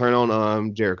niggas gonna turn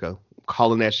on Jericho. I'm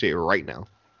calling that shit right now.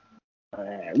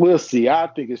 We'll see. I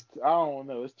don't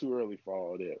know. It's too early for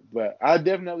all that, but I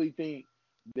definitely think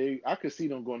I could see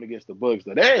them going against the Bucks.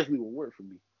 That actually will work for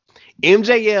me.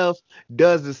 MJF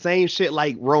does the same shit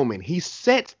like Roman. He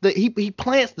plants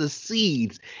the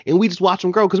seeds and we just watch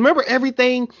him grow. Cause remember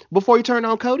everything before he turned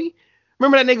on Cody?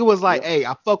 Remember that nigga was like, hey,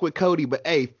 I fuck with Cody, but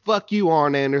hey, fuck you,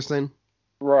 Arn Anderson.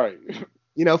 Right.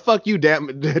 You know, fuck you,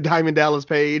 Diamond Dallas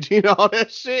Page. You know, all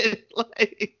that shit.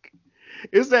 Like,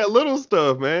 it's that little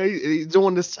stuff, man. He's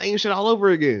doing the same shit all over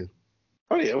again.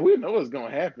 Oh yeah, we know what's gonna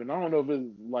happen. I don't know if it's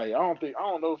like I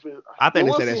don't know if it's. I think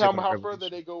we'll they said see that how further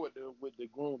they go with the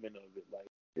grooming of it. Like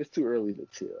it's too early to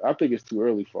tell. I think it's too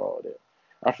early for all that.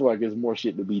 I feel like there's more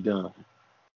shit to be done.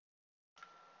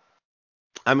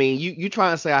 I mean, you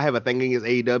trying to say I have a thing against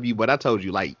AEW, but I told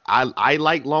you, like, I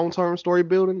like long-term story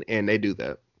building, and they do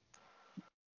that.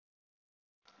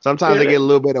 Sometimes they get a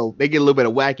little bit of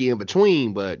wacky in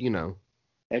between, but you know.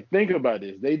 And think about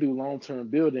this: they do long-term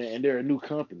building, and they're a new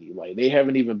company. Like they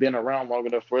haven't even been around long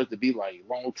enough for us to be like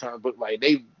long-term. But like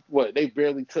they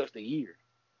barely touched a year.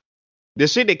 The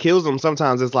shit that kills them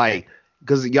sometimes is like,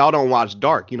 because y'all don't watch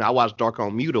Dark. You know, I watch Dark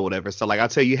on mute or whatever. So like I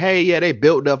tell you, hey, yeah, they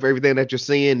built up everything that you're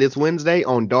seeing this Wednesday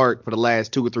on Dark for the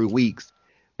last 2 or 3 weeks.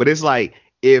 But it's like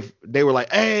if they were like,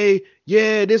 hey,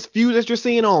 yeah, this feud that you're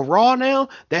seeing on Raw now,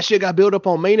 that shit got built up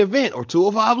on Main Event or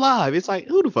 205 Live. It's like,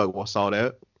 who the fuck saw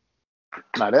that?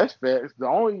 Now that's facts. The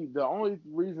only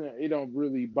reason it don't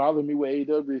really bother me with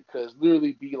AEW is because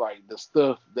literally be like the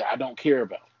stuff that I don't care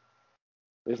about.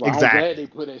 It's like exactly. I'm glad they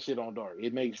put that shit on Dark.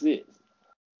 It makes sense.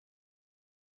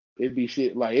 It'd be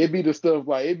shit like it'd be the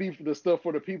stuff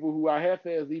for the people who I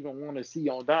half-ass even want to see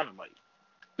on Dynamite.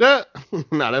 Yeah,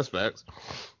 no, that's facts.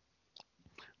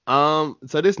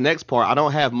 So this next part, I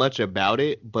don't have much about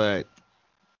it, but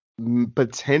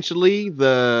potentially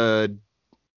the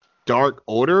Dark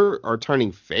Order are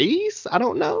turning face. I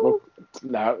don't know.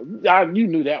 Nah, you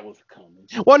knew that was coming.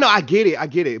 Well, no, I get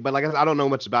it, but like I don't know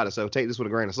much about it, so take this with a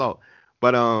grain of salt.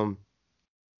 But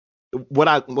what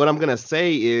I'm gonna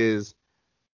say is,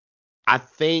 I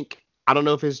don't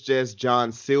know if it's just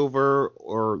John Silver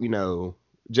or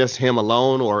just him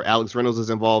alone or Alex Reynolds is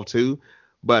involved too,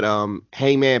 but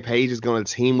Hangman Page is gonna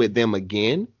team with them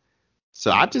again.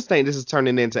 So I just think this is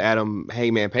turning into Adam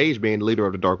Hangman Page being the leader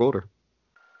of the Dark Order.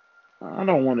 I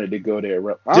don't want it to go there.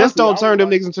 Honestly, just don't turn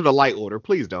them niggas into the Light Order,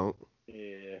 please don't.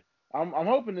 Yeah, I'm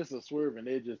hoping it's a swerve and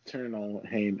they just turn on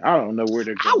Heyman. I don't know where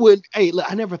they're going.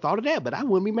 I never thought of that, but I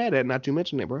wouldn't be mad at it not to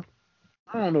mention it, bro.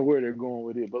 I don't know where they're going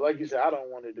with it, but like you said, I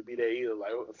don't want it to be that either.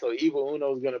 Like, so evil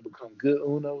Uno is gonna become good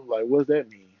Uno. Like, what's that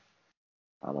mean?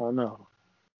 I don't know.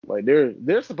 Like,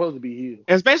 they're supposed to be healed.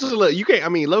 Especially, look, you can't. I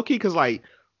mean, low key, because like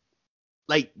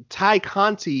Ty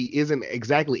Conti isn't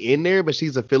exactly in there, but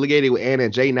she's affiliated with Anna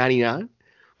J99.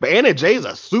 But Anna Jay's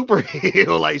a super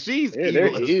heel. Like she's Yeah, they're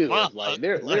evil as heels. fuck. Like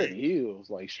they're heels.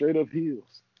 Like straight up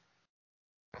heels.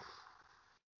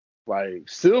 Like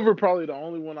Silver probably the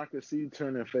only one I could see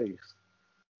turning face.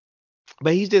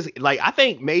 But he's just like, I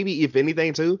think maybe if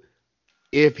anything too,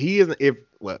 if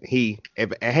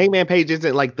Hangman Page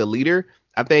isn't like the leader,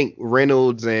 I think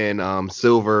Reynolds and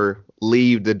Silver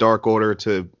leave the Dark Order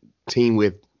to team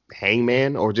with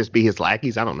Hangman or just be his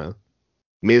lackeys. I don't know.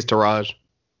 Miz Taraj.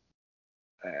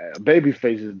 Baby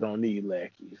faces don't need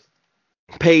lackeys.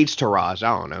 Page Taraj.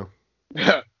 I don't know.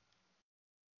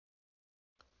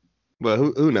 But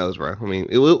who knows, bro? I mean,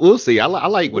 we'll see. I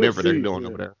like whatever they're doing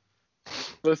over there.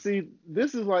 But see,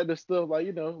 this is like the stuff, like,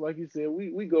 you know, like you said,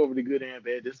 we go over the good and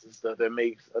bad. This is stuff that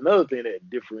makes another thing that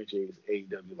differentiates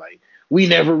AEW. Like, we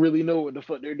never really know what the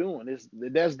fuck they're doing.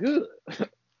 That's good.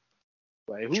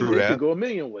 Like, it could go a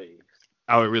million ways.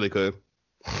 Oh, it really could.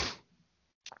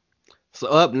 So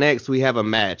up next, we have a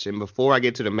match. And before I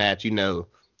get to the match, you know,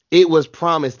 it was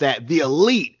promised that the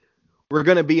Elite were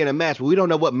going to be in a match, but we don't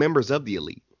know what members of the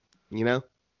Elite, you know?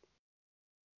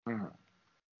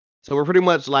 So we're pretty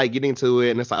much like getting to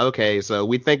it, and it's like, okay, so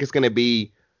we think it's going to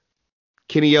be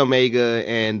Kenny Omega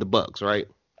and the Bucks, right?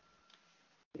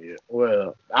 Yeah,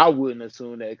 well, I wouldn't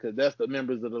assume that because that's the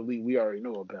members of the Elite we already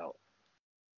know about.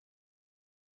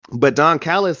 But Don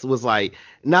Callis was like,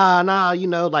 nah, you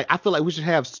know, like, I feel like we should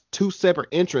have two separate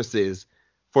entrances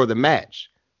for the match.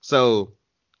 So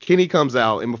Kenny comes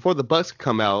out, and before the Bucks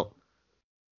come out,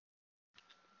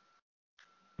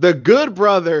 the Good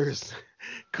Brothers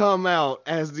come out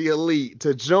as the Elite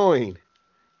to join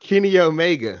Kenny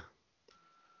Omega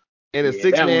in a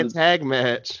 6-man tag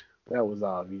match. That was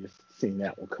obvious. Seen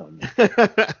that one coming.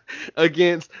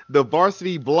 Against the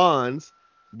Varsity Blondes,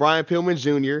 Brian Pillman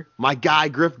Jr., my guy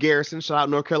Griff Garrison, shout out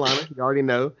North Carolina, you already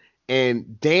know,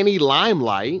 and Danny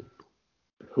Limelight.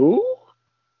 Who?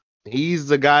 He's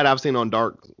the guy that I've seen on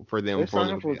Dark for them. They're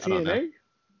signing for TNA?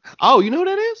 Oh, you know who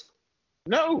that is?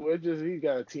 No, it's just he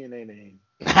got a TNA name.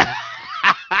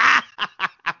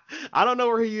 I don't know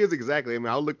where he is exactly. I mean,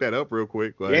 I'll look that up real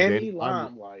quick. Danny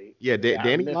Limelight. Yeah,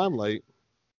 Danny Limelight.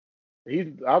 I was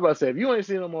about to say, if you ain't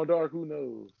seen him on Dark, who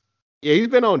knows? Yeah, he's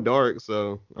been on Dark,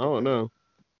 so I don't know.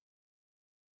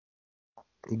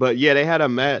 But yeah, they had a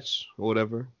match or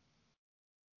whatever.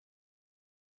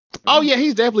 Oh yeah,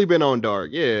 he's definitely been on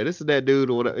Dark. Yeah, this is that dude.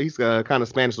 Or whatever. He's a kind of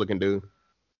Spanish looking dude.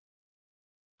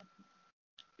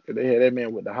 They had that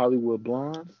man with the Hollywood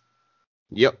Blondes.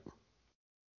 Yep.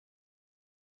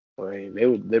 I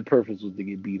mean, their purpose was to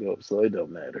get beat up, so it don't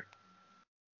matter.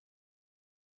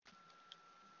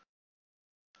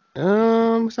 So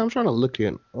I'm trying to look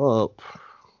it up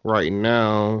right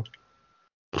now.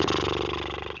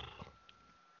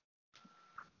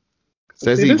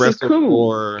 Says he wrestled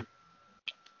for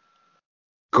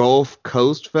Gulf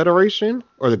Coast Federation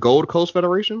or the Gold Coast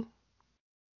Federation.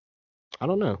 I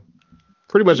don't know.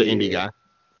 Pretty much an indie guy.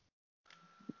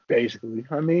 Basically.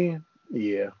 I mean,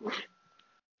 yeah.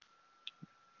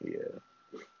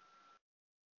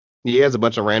 He has a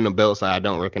bunch of random belts I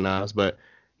don't recognize, but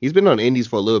he's been on indies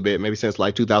for a little bit, maybe since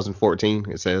like 2014,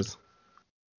 it says.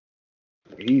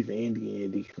 He's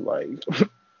indie, like.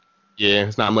 Yeah,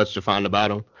 it's not much to find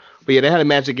about him. But yeah, they had a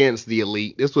match against the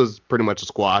Elite. This was pretty much a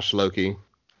squash, low-key.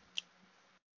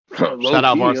 Shout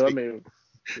out Varsity.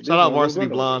 Shout out Varsity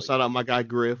Blonde. Shout out my guy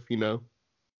Griff, you know.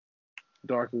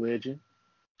 Dark Legend.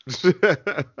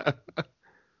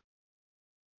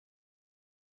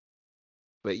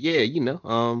 But yeah, you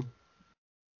know,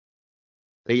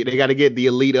 they got to get the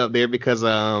Elite up there because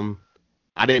I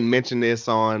didn't mention this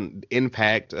on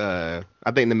Impact. I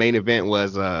think the main event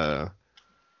was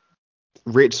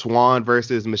Rich Swann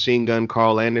versus Machine Gun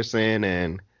Carl Anderson,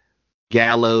 and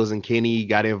Gallows and Kenny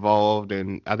got involved,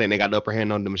 and I think they got the upper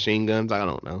hand on the Machine Guns. I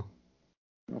don't know.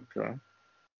 Okay.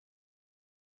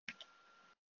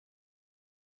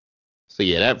 So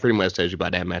yeah, that pretty much tells you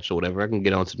about that match or whatever. I can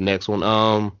get on to the next one.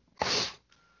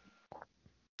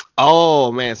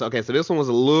 Oh man, so this one was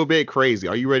a little bit crazy.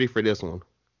 Are you ready for this one?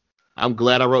 I'm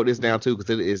glad I wrote this down too,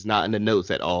 because it is not in the notes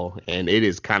at all, and it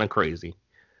is kind of crazy.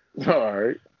 All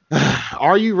right.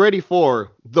 Are you ready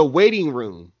for The Waiting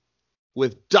Room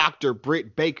with Dr.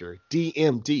 Britt Baker,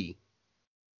 DMD?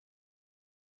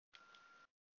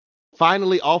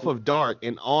 Finally off of Dark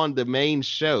and on the main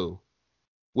show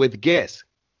with guest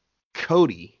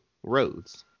Cody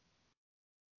Rhodes.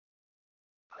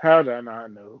 How did I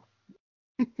not know?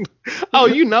 Oh,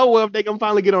 you know, well, if they can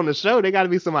finally get on the show, they got to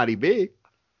be somebody big.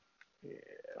 Yeah.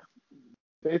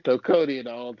 They throw Cody in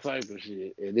all type of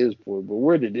shit at this point, but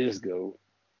where did this go?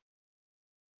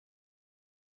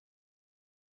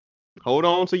 Hold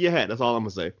on to your hat. That's all I'm gonna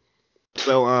say.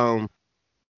 So,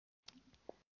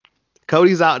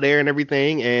 Cody's out there and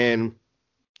everything, and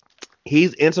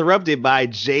he's interrupted by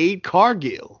Jade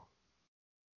Cargill.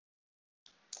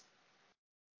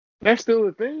 That's still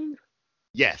a thing?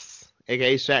 Yes,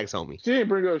 aka Shaq's homie. She didn't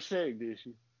bring up Shaq, did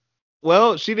she?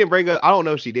 Well, she didn't bring up. I don't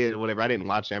know if she did or whatever. I didn't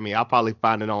watch it. I mean, I'll probably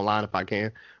find it online if I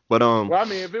can. But Well, I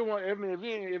mean, if it wasn't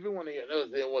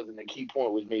it wasn't a key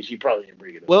point with me, she probably didn't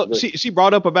bring it up. well, But she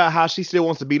brought up about how she still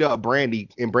wants to beat up Brandy,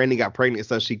 and Brandy got pregnant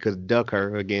so she could duck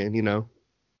her again. You know.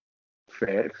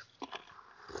 facts.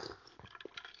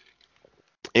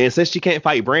 And since she can't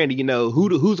fight Brandy, you know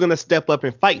who's gonna step up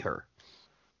and fight her.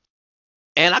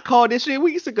 And I called this shit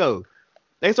weeks ago.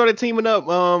 They started teaming up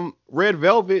Red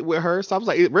Velvet with her, so I was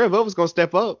like, Red Velvet's gonna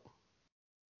step up.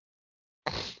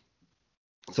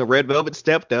 So Red Velvet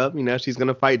stepped up. You know, she's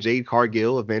gonna fight Jade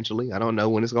Cargill eventually. I don't know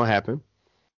when it's gonna happen.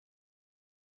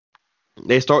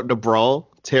 They start to brawl,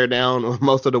 tear down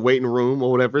most of the waiting room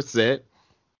or whatever set.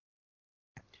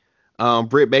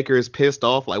 Britt Baker is pissed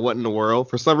off, like what in the world?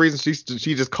 For some reason,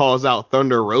 she just calls out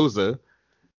Thunder Rosa,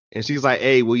 and she's like,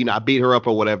 "Hey, well, I beat her up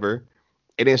or whatever."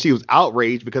 And then she was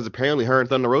outraged because apparently her and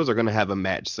Thunder Rosa are gonna have a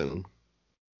match soon.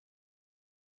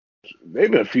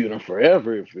 They've been feuding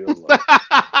forever, it feels like.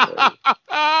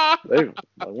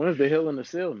 When's the Hell in the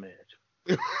Cell match?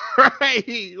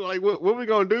 Right? Like, what we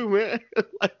gonna do, man?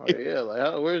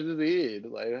 Where's this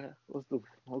end? Like, what's the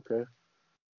okay?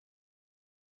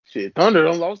 Shit, Thunder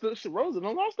done lost the Rosa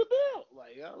done lost the belt.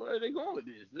 Like, where are they going with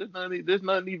this? There's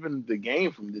not even the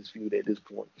game from this feud at this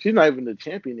point. She's not even the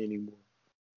champion anymore.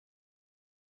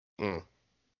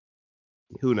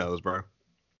 Who knows, bro?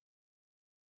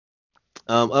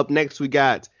 Up next we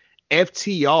got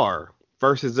FTR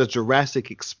versus the Jurassic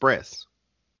Express.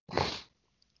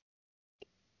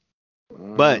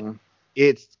 But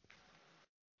it's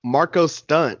Marco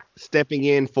Stunt stepping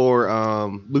in for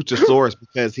Luchasaurus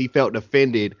because he felt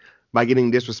offended by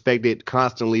getting disrespected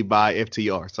constantly by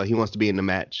FTR. So he wants to be in the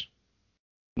match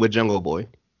with Jungle Boy.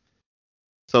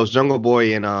 So it's Jungle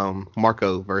Boy and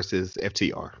Marco versus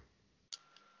FTR.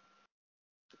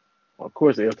 Well, of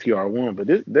course, the FTR won, but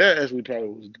that, as we thought,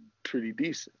 was pretty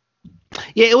decent.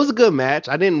 Yeah, it was a good match.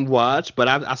 I didn't watch, but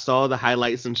I saw the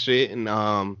highlights and shit, and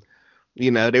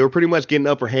they were pretty much getting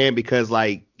upper hand because,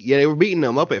 like, they were beating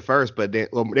them up at first, but they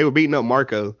were beating up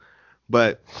Marco,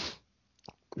 but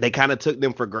they kind of took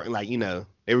them for granted. Like,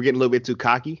 they were getting a little bit too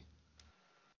cocky.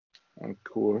 Of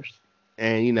course.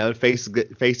 And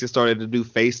faces started to do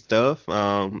face stuff.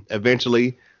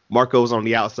 Eventually, Marco was on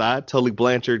the outside. Tully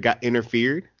Blanchard got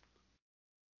interfered,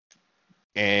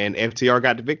 and FTR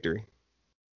got the victory.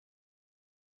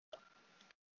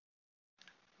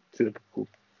 Typical.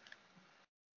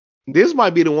 This might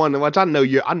be the one which I know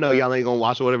y'all ain't gonna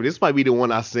watch or whatever. This might be the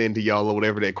one I send to y'all or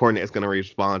whatever that Cornette's gonna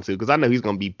respond to because I know he's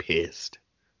gonna be pissed.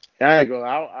 I ain't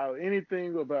gonna.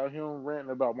 Anything about him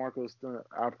ranting about Marco Stunt,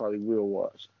 I probably will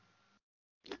watch.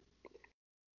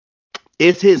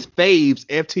 It's his faves,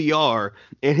 FTR,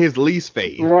 and his least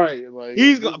fave. Right, like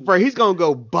he's gonna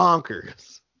go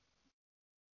bonkers.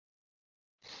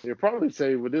 They'll probably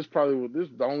say, "Well, this is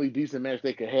the only decent match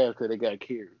they could have because they got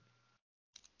carried."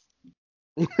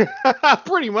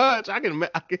 Pretty much, I can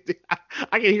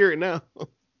hear it now.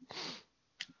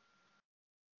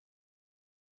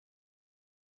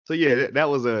 So yeah, that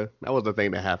was a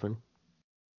thing that happened.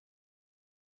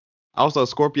 Also,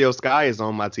 Scorpio Sky is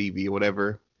on my TV or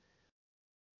whatever.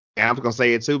 And I'm gonna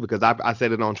say it too because I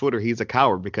said it on Twitter. He's a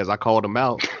coward because I called him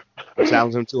out, I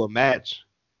challenged him to a match,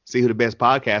 see who the best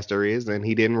podcaster is, and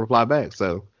he didn't reply back.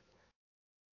 So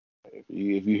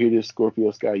if you hear this,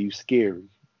 Scorpio Sky, you scary.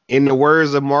 In the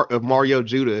words of Mario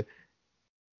Judah,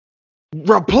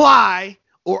 reply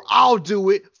or I'll do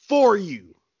it for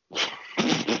you.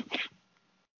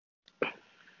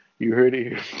 You heard it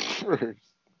here first.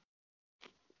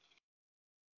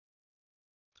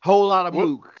 Whole lot of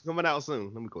Mook coming out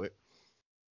soon. Let me quit.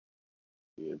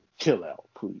 Yeah, chill out,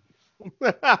 please.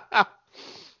 All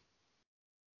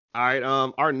right.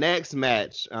 Our next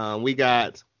match, we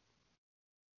got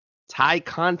Ty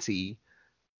Conti,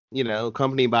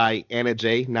 accompanied by Anna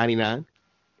J 99.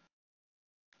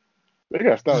 They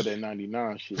got started at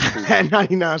 99 shit. That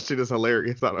 99 shit is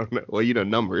hilarious. I don't know. Well,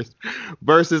 numbers.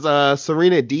 Versus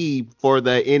Serena Deeb for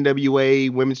the NWA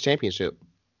Women's Championship.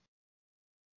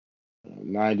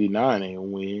 99 ain't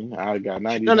win. I got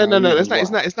 99. No.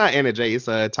 It's not Anna J. It's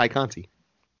Ty Conti.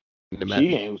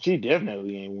 She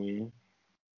definitely ain't win.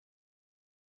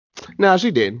 No,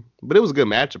 she did, but it was a good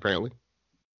match apparently.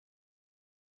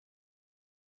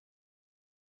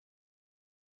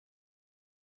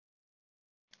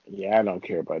 Yeah, I don't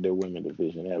care about their women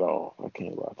division at all. I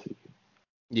can't lie to you.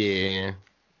 Yeah.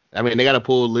 I mean, they got to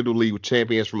pull literally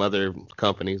champions from other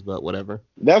companies, but whatever.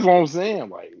 That's what I'm saying.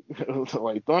 Like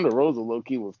Thunder Rosa low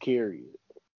key was carrying.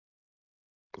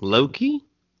 Loki?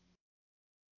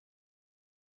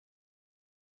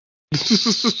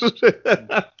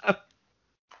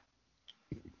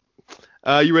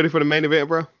 You ready for the main event,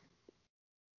 bro?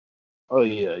 Oh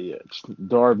yeah.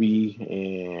 Darby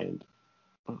and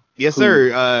yes,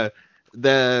 sir.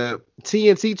 The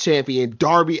TNT champion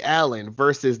Darby Allin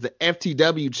versus the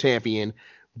FTW champion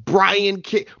Brian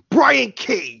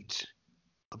Cage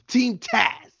of Team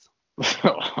Taz.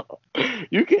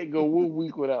 You can't go 1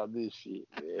 week without this shit,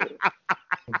 man.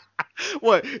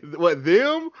 What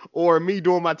them or me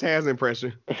doing my Taz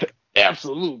impression?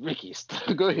 Absolute Ricky.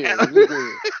 Go ahead.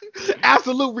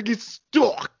 Absolute Ricky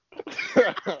Starks.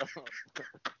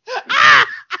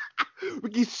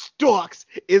 Ricky Starks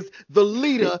is the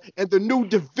leader in the new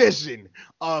division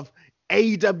of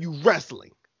AEW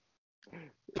Wrestling.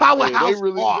 Powerhouse.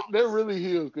 They're really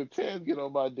heels because Taz get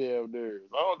on my damn nerves.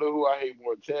 I don't know who I hate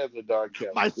more, Taz or Don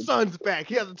Callis. My son's back.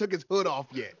 He hasn't took his hood off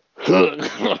yet.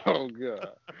 Oh God,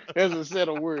 hasn't said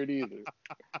a word either.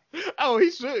 Oh,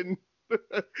 he shouldn't.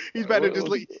 He's back there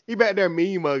he back there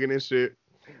mean mugging and shit.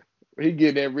 He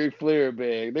get that Ric Flair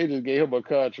bag. They just gave him a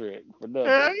contract for nothing.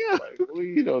 Yeah.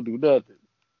 He don't do nothing.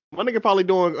 My nigga probably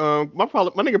doing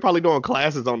doing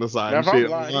classes on the side. Now, and if shit.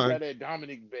 I'm lying, he got that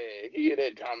Dominic bag. He get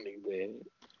that Dominic bag.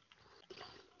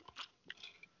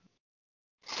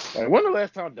 Like, when the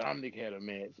last time Dominic had a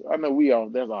match? I know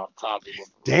that's off topic.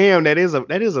 Damn, that is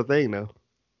a thing though.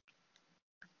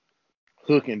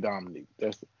 Hook and Dominic.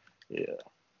 Yeah.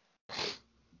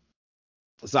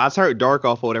 So I turned dark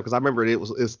off over there because I remember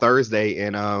it's Thursday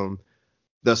and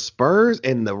the Spurs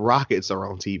and the Rockets are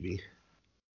on TV.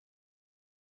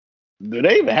 Do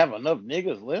they even have enough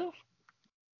niggas left?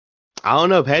 I don't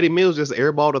know. Patty Mills just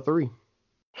airballed a 3.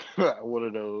 One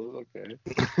of those. Okay.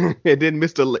 It didn't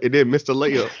miss the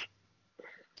layup.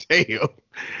 Damn,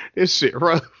 this shit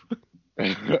rough.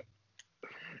 And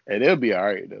they'll be all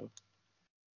right though.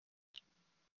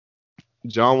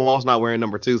 John Wall's not wearing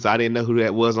number 2, so I didn't know who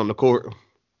that was on the court.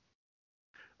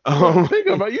 Think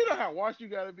about you know how washed you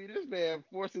gotta be. This man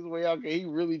forced his way out because he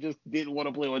really just didn't want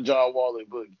to play with John Wall and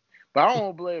Boogie. But I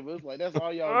don't blame him. It's like that's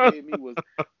all y'all gave me was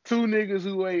 2 niggas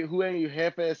who ain't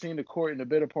half-ass seen the court in the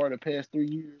better part of the past 3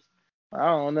 years. I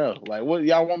don't know. Like, what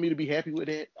y'all want me to be happy with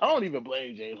that? I don't even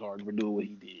blame James Harden for doing what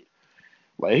he did.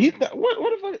 Like he thought, what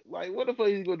if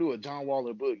he's gonna do a John Wall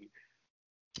and Boogie?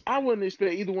 I wouldn't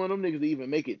expect either one of them niggas to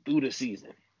even make it through the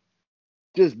season.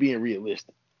 Just being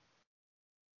realistic.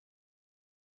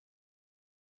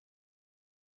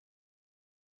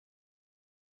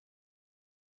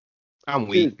 I'm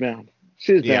weak.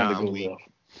 Shit's bound to go well.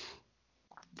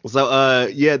 So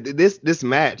this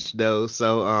match though,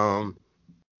 so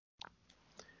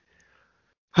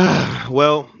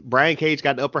well, Brian Cage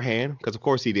got the upper hand because of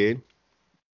course he did.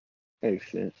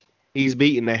 Makes sense. He's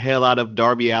beating the hell out of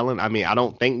Darby Allin. I mean, I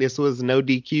don't think this was no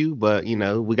DQ, but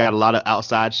we got a lot of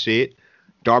outside shit.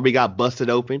 Darby got busted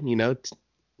open,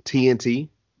 TNT,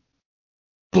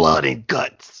 blood and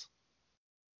guts.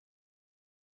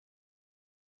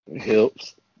 It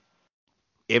helps.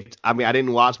 I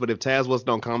didn't watch, but if Taz wasn't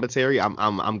on commentary,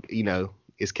 I'm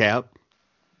it's cap.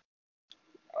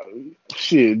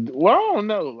 Shit. Well, I don't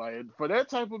know. Like for that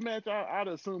type of match, I'd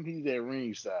assume he's at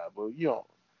ringside, but you don't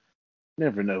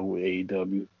never know with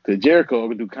AEW. Because Jericho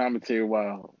can do commentary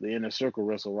while the Inner Circle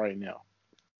wrestle right now,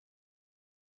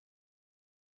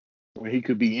 where he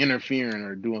could be interfering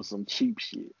or doing some cheap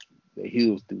shit that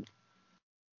heels do.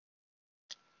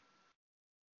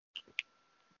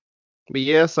 But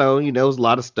yeah, so it was a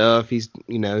lot of stuff. He's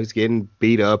getting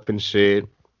beat up and shit.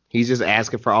 He's just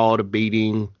asking for all the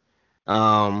beating.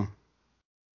 Simon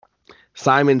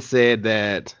said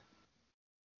that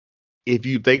if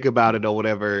you think about it or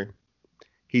whatever,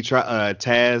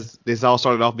 Taz. This all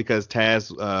started off because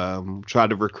Taz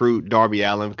tried to recruit Darby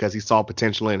Allin because he saw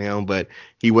potential in him, but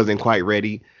he wasn't quite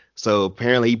ready. So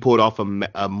apparently he pulled off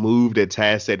a move that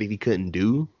Taz said that he couldn't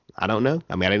do. I don't know.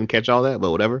 I didn't catch all that,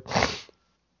 but whatever.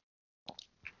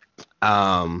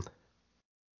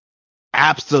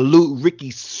 Absolute Ricky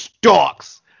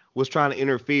Starks was trying to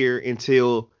interfere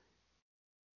until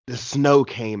the snow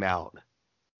came out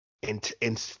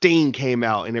and Sting came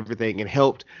out and everything and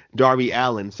helped Darby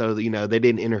Allin so that, they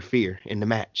didn't interfere in the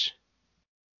match.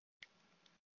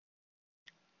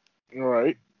 All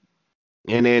right.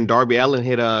 And then Darby Allin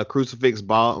hit a crucifix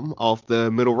bomb off the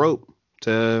middle rope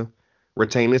to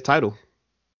retain his title.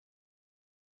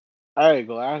 I ain't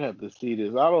gonna. I'd have to see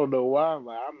this. I don't know why.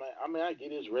 I get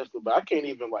his wrestling, but I can't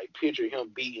even picture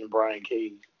him beating Brian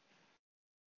Cage.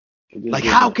 Like,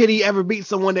 how could he ever beat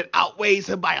someone that outweighs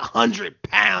him by 100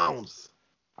 pounds?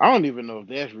 I don't even know if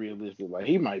that's realistic. Like,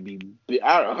 he might be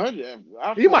out of 100.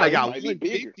 He might have got like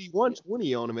 150,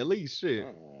 120 on him at least. Shit.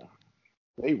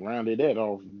 They rounded that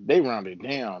off. They rounded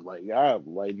down.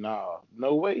 Nah,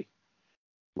 no way.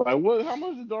 Like, what? How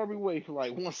much did Darby weigh?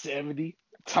 Like 170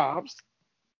 tops.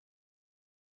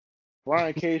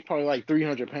 Brian Cage probably like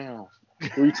 300 pounds,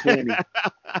 320.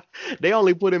 They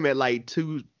only put him at like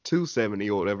 270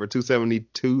 or whatever,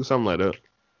 272, something like that.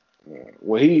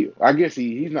 Well, I guess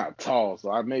he's not tall,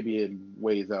 so maybe it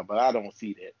weighs out, but I don't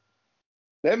see that.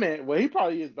 That man, well, he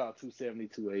probably is about 270,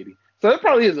 280. So that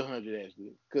probably is 100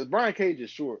 actually, because Brian Cage is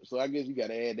short, so I guess you got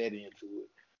to add that into it.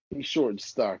 He's short and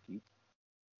stocky.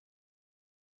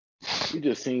 He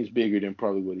just seems bigger than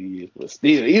probably what he is, but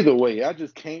still, either way, I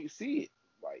just can't see it.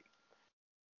 Like,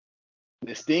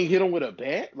 did Sting hit him with a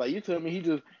bat? Like, you tell me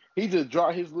he just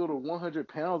dropped his little 100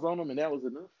 pounds on him and that was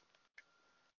enough?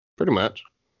 Pretty much.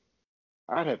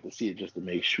 I'd have to see it just to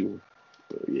make sure.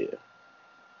 But yeah.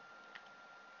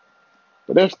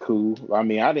 But that's cool. I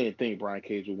mean, I didn't think Brian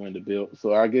Cage would win the belt,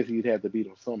 so I guess he'd have to beat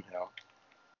him somehow.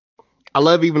 I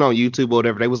love even on YouTube or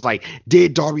whatever, they was like,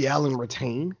 did Darby Allin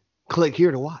retain? Click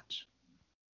here to watch.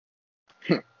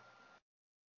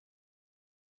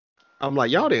 I'm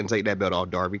like, y'all didn't take that belt off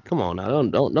Darby. Come on now,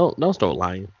 don't start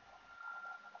lying.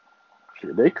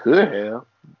 Sure, they could have.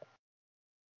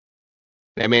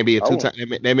 That may be a two-time.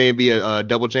 That may be a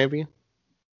double champion.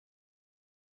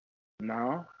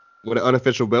 No. With an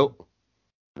unofficial belt.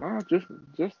 No, just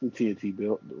the TNT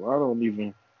belt. I don't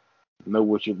even know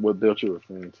what belt you're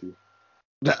referring to.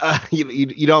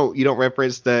 You don't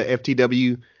reference the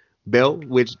FTW belt,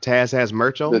 which Taz has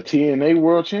merch on. The TNA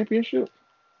World Championship.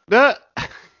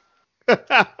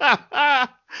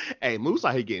 Hey, Moose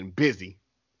out here getting busy.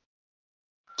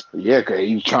 Yeah, cause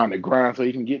he's trying to grind so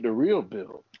he can get the real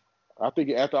belt. I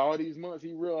think after all these months,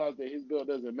 he realized that his belt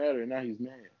doesn't matter, and now he's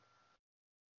mad.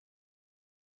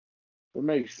 It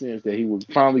makes sense that he would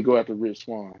finally go after Rich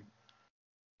Swann.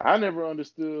 I never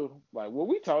understood, like, well,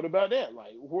 we talked about that.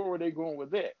 Like, where were they going with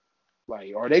that?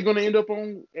 Like, are they going to end up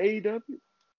on AEW?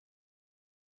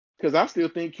 Because I still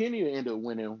think Kenny will end up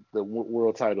winning the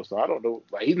world title, so I don't know.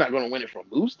 Like, he's not going to win it from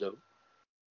Moose, though.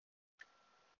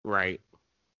 Right.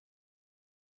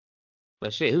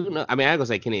 But shit, who knows? I mean, I ain't gonna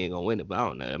say Kenny ain't gonna win it, but I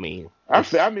don't know. I mean, I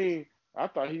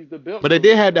thought he's the belt. But they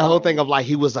did have the whole thing of like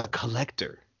he was a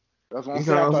collector. That's what I'm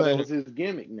saying. I thought that was his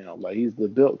gimmick now. Like, he's the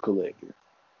belt collector.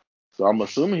 So I'm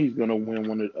assuming he's gonna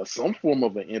win some form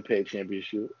of an Impact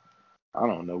Championship. I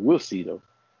don't know. We'll see though.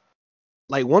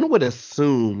 Like, one would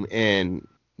assume, and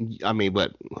I mean,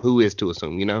 but who is to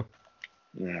assume? You know?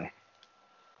 Yeah.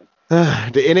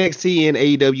 The NXT and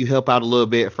AEW help out a little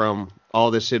bit from all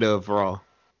this shit of Raw.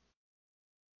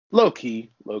 Low key,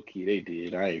 they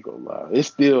did. I ain't gonna lie. It's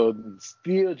still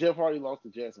Jeff Hardy lost to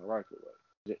Jackson Riker.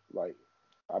 Like,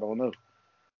 I don't know.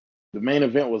 The main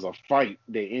event was a fight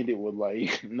that ended with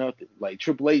like nothing. Like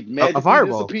Triple H magically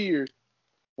disappeared.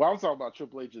 Well, I'm talking about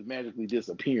Triple H just magically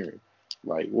disappearing.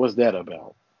 Like, what's that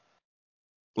about?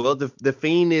 Well, the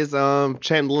Fiend is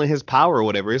channeling his power or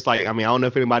whatever. It's like, I mean, I don't know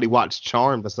if anybody watched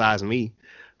Charm besides me.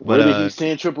 But, where did he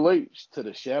send Triple H? To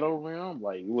the Shadow Realm?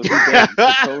 Like, was he back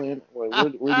controlling?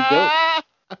 Like, where'd he go?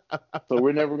 So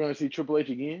we're never going to see Triple H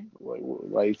again?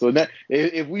 Like, so now,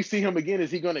 if we see him again,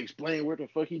 is he going to explain where the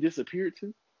fuck he disappeared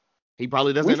to? He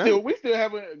probably doesn't know. We still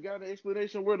haven't got an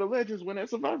explanation where the Legends went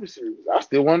at Survivor Series. I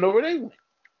still want to know where they went.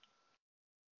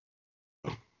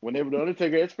 Whenever the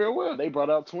Undertaker asked farewell, they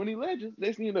brought out 20 Legends.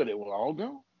 Next thing you know, they were all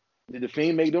gone. Did the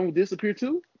Fiend make them disappear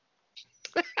too?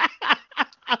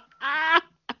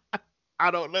 I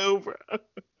don't know, bro.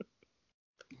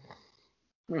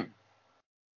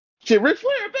 Shit, Ric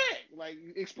Flair back. Like,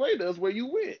 explain to us where you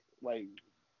went. Like,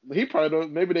 he probably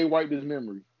don't. Maybe they wiped his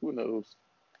memory. Who knows?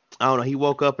 I don't know. He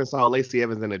woke up and saw Lacey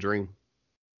Evans in a dream.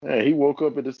 Yeah, he woke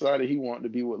up and decided he wanted to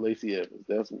be with Lacey Evans.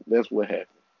 That's what happened.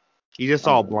 He just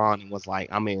saw blonde and was like,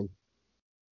 "I'm in."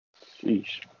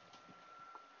 Sheesh.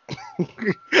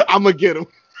 I'm gonna get him.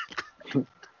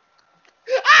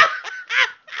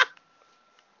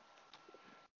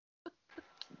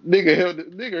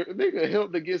 Nigga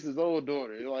helped against his own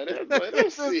daughter. Like,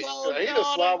 that's sick. He the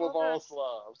slob of all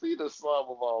slobs. He the slob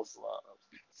of all slobs.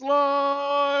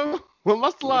 Slob. Where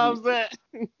my slobs at?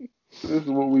 This is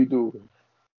what we do.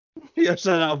 Yeah,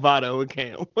 shout out Vado and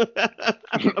Cam.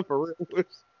 For real.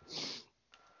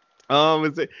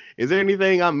 Is there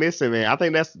anything I'm missing, man? I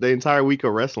think that's the entire week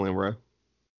of wrestling, bro.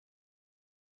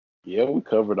 Yeah, we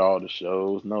covered all the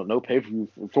shows. No pay-per-view.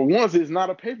 For once, it's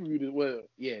not a pay-per-view. Well,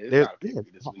 yeah, it's not a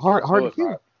pay-per-view this week. Hard to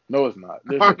kill. No, it's not.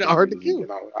 Hard to kill.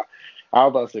 I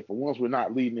was about to say, for once, we're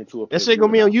not leading into a. That shit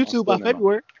gonna be on YouTube by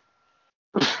February.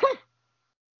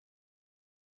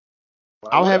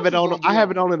 I'll have it on. I have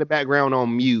it on in the background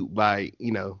on mute by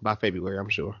February. I'm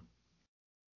sure.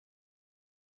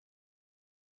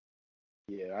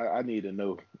 Yeah, I need to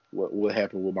know what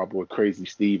happened with my boy Crazy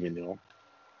Steve and them.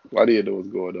 I didn't know what's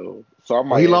going on. So I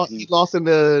might. He lost in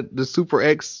the Super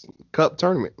X Cup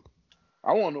tournament.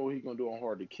 I want to know what he's gonna do on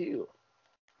Hard to Kill.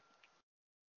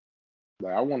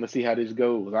 Like, I want to see how this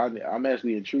goes. I'm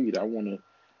actually intrigued.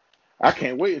 I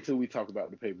can't wait until we talk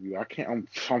about the pay-per-view. I'm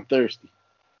thirsty.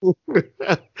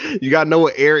 You gotta know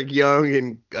what Eric Young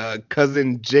and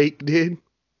cousin Jake did.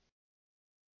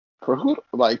 For who?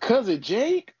 Like cousin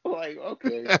Jake? Like,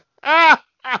 okay.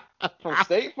 From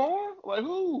State Farm? Like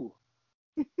who?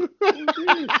 Who's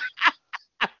this?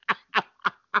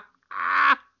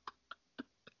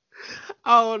 I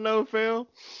don't know, Phil.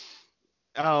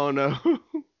 I don't know.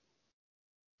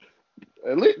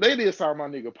 They did sign my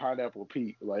nigga Pineapple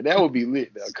Pete. Like, that would be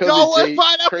lit now. Cousin Jake,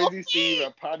 Crazy Steve,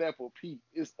 and Pineapple Pete.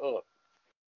 It's up.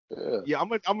 Yeah, I'm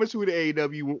gonna tweet at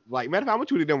AEW. Like, matter of fact, I'm gonna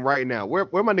tweet at them right now. Where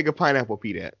my nigga Pineapple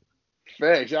Pete at?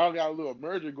 Facts. Y'all got a little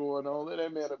merger going on. Let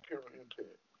that man appear on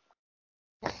Impact.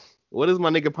 What is my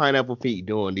nigga Pineapple Pete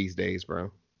doing these days,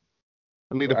 bro?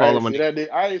 I need to follow my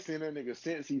nigga. I ain't seen that nigga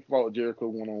since he fought Jericho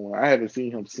one-on-one. I haven't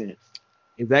seen him since.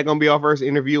 Is that gonna be our first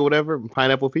interview or whatever?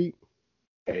 Pineapple Pete?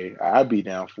 Hey, I'd be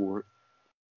down for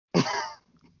it.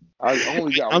 I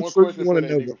only got one sure question.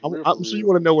 I'm sure you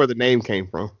want to know where the name came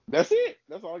from. That's it.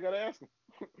 That's all I gotta ask him.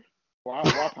 Why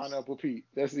Pineapple Pete?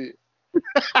 That's it.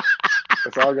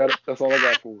 That's all I got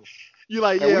for him. You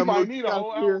like, and we might need a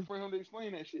whole hour for him to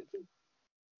explain that shit too.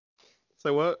 Say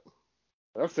what?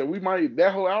 I said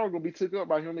that whole hour gonna be took up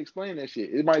by him explaining that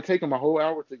shit. It might take him a whole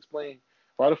hour to explain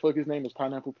why the fuck his name is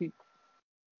Pineapple Pete.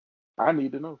 I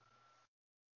need to know.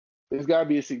 There's gotta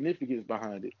be a significance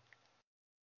behind it.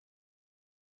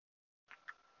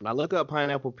 When I look up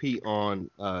Pineapple Pete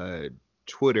on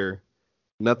Twitter,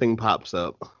 nothing pops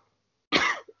up.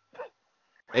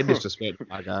 They disrespect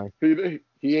my guy.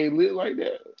 He ain't lit like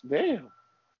that. Damn.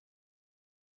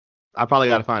 I probably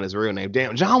got to find his real name.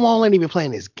 Damn, John Wall ain't even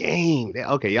playing this game.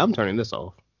 Okay, yeah, I'm turning this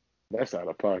off. That's out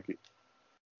of pocket.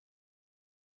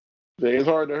 It's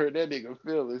hard to hurt that nigga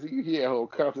feelings. He had a whole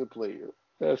concert player.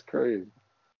 That's crazy.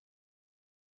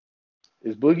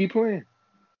 Is Boogie playing?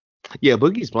 Yeah,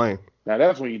 Boogie's playing. Now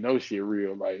that's when you know shit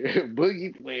real. Like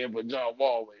Boogie playing, but John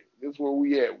Wall ain't. That's where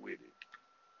we at with it.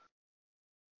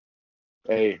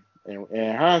 Hey,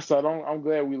 and hindsight, I'm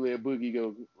glad we let Boogie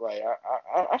go. Like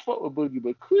I fuck with Boogie,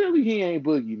 but clearly he ain't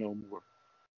Boogie no more.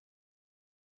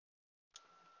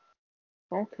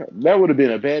 Okay, that would have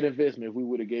been a bad investment if we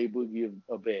would have gave Boogie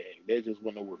a bag. That just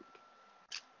wouldn't have worked.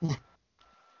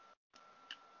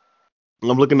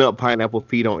 I'm looking up Pineapple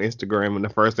Pete on Instagram, and the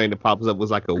first thing that pops up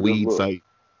was like a weed site.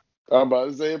 I'm about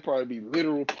to say it'd probably be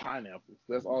literal pineapples.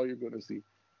 That's all you're gonna see.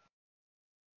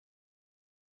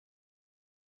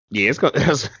 Yeah, that's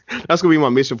gonna be my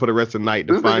mission for the rest of the night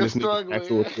to find this nigga's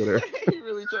actual Twitter. He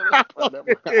really trying to find that.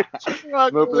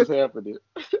 Nothing's happening.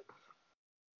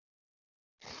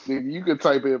 You can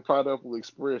type in Pineapple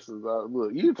Expresses.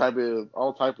 Look, you can type in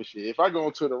all type of shit. If I go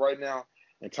on Twitter right now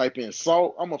and type in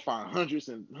salt, I'm gonna find hundreds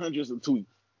and hundreds of tweets.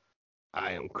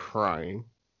 I am crying.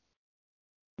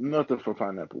 Nothing for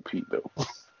Pineapple Pete though.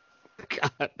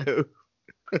 God no.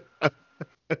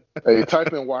 Hey,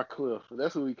 type in Wycliffe.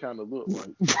 That's what he kind of look like.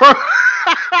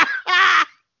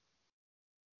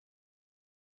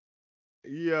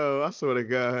 Yo, I swear to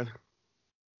God.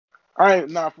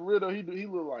 For real though, he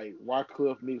look like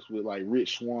Wycliffe mixed with like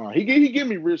Rich Swann. He give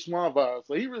me Rich Swann vibes,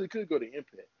 so he really could go to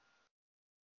Impact.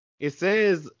 It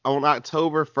says on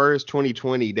October 1st,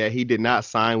 2020 that he did not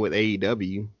sign with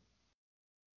AEW.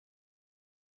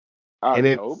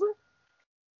 October?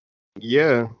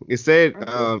 Yeah, it said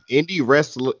indie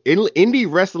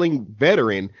wrestling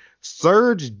veteran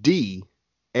Serge D,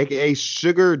 aka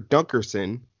Sugar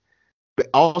Dunkerson,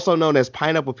 also known as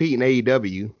Pineapple Pete in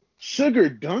AEW. Sugar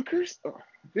Dunkers? Oh,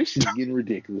 this shit's getting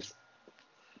ridiculous.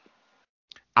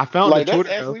 I found the Twitter. That's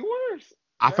actually worse.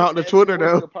 I found the Twitter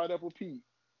though. Pineapple Pete.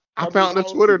 I found the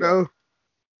Twitter though.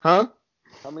 Huh?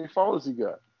 How many followers he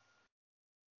got?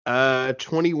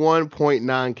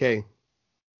 21.9K.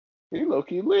 He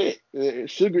low-key lit.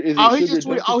 Sugar is. Oh, he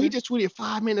just tweeted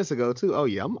 5 minutes ago too. Oh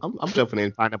yeah, I'm jumping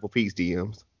in Pineapple Pete's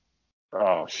DMs.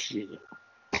 Oh shit.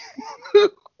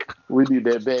 We need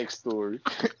that backstory.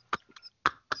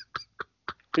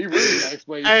 He really got to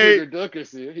explain Sugar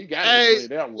Dunkerson. He got to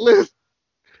explain that one.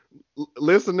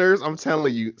 Listeners, I'm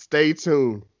telling you, stay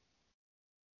tuned.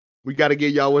 We got to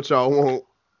get y'all what y'all want.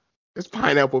 It's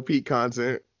Pineapple Pete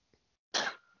content.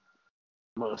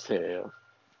 Must have.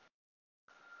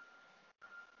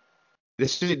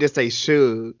 This shit just say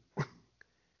Suge.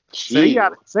 Say Shit. you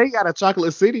got a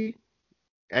Chocolate City.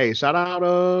 Hey, shout out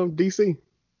DC.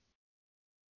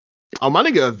 Oh, my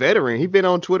nigga a veteran. He been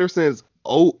on Twitter since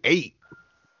 '08.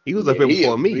 He was up here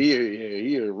before me.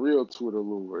 He a real Twitter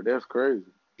lord. That's crazy.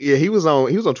 Yeah, he was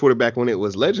on Twitter back when it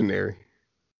was legendary.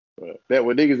 That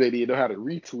when niggas they didn't know how to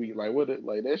retweet, like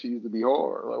like that shit used to be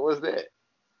hard. Like what's that?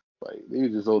 Like they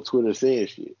was just on Twitter saying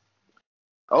shit.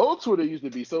 Old Twitter used to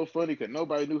be so funny because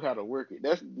nobody knew how to work it.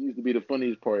 That used to be the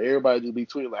funniest part. Everybody just be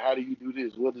tweeting like, "How do you do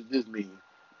this? What does this mean?"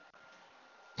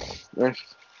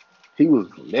 He was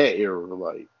from that era.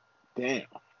 Like, damn.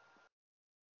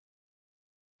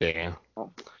 Damn. I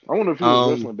wonder if he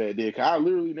was wrestling back then. Cause I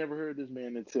literally never heard this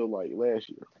man until like last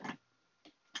year.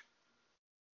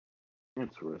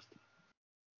 Interesting.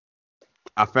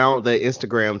 I found the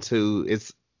Instagram too.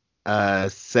 It's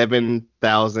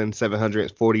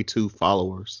 7,742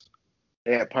 followers.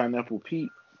 At Pineapple Pete.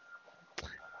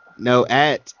 No,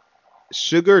 at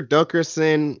Sugar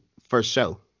Dunkerson for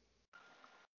show.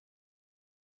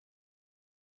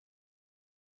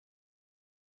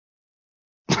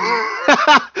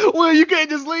 Well, you can't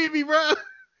just leave me, bro.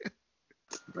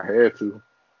 I had to.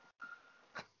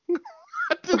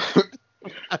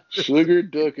 Sugar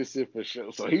Dunkerson for show.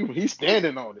 So he's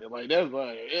standing on it. Like that's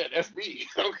like, yeah, that's me.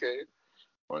 Okay.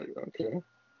 Like, okay.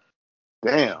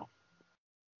 Damn.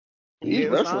 These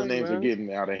wrestling names are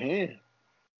getting out of hand.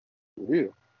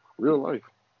 Real life.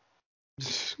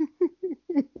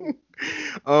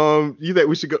 You think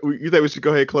we should go? You think we should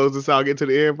go ahead and close this out, get to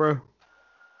the end, bro?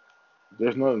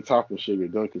 There's nothing topping Sugar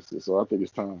Dunkerson, so I think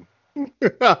it's time.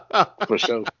 For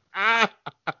sure.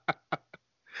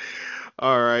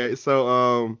 All right,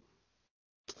 so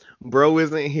bro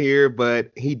isn't here,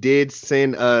 but he did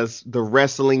send us the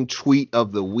wrestling tweet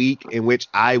of the week, in which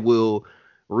I will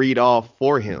read off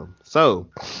for him. So,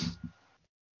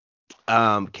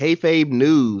 Kayfabe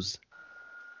News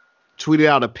tweeted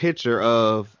out a picture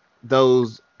of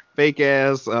those fake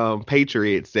ass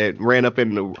Patriots that ran up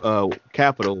in the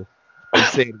Capitol and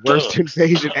said worst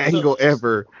invasion angle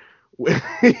ever.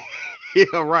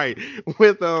 Yeah, right.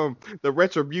 With the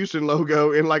Retribution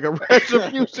logo and like a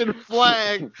Retribution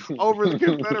flag over the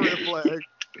Confederate flag.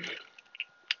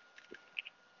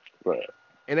 Right.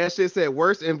 And that shit said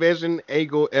worst invasion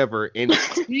angle ever. And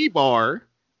T-Bar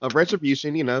of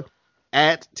Retribution, you know,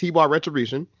 at T-Bar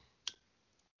Retribution,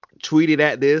 tweeted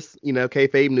at this, you know,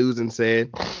 Kayfabe News and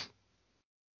said,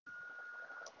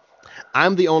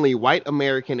 I'm the only white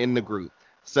American in the group.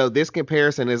 So this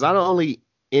comparison is not only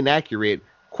inaccurate,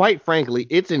 quite frankly,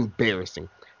 it's embarrassing.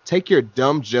 Take your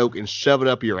dumb joke and shove it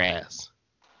up your ass.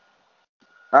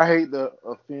 I hate to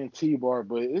offend T-Bar,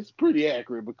 but it's pretty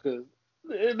accurate because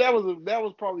that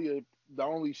was probably the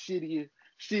only shitty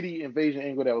invasion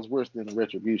angle that was worse than the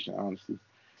Retribution, honestly.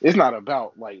 It's not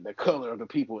about like the color of the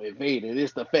people invaded.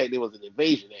 It's the fact it was an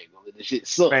invasion angle and the shit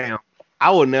sucked. Bam. I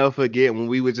will never forget when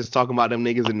we were just talking about them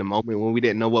niggas in the moment when we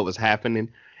didn't know what was happening.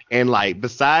 And like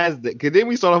besides that, because then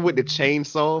we started off with the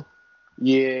chainsaw.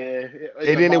 Yeah,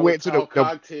 and then it went to the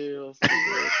cocktails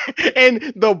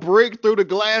and the brick through the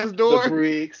glass door. The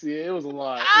bricks, yeah, it was a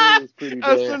lot. It was pretty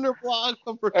bad. A cinder block.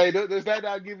 Hey, does that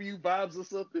not give you vibes of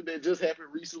something that just happened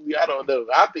recently? I don't know.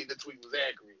 I think the tweet was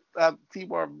accurate.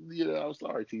 T-Bar, you know, I'm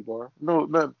sorry, T-Bar. No,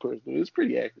 nothing personal. It's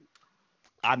pretty accurate.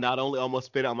 I not only almost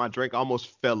spit out my drink, I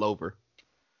almost fell over.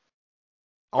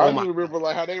 I remember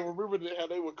like how they would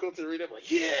come to the read. I'm like,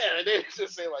 yeah, and they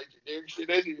just say like generic shit.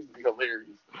 That used to be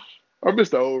hilarious. I miss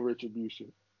the old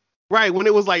Retribution. Right, when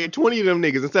it was like 20 of them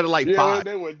niggas instead of like 5.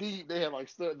 They were deep. They had like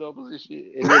stunt doubles and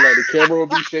shit. And then like the camera would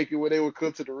be shaking when they would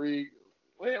come to the ring.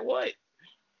 Man, what?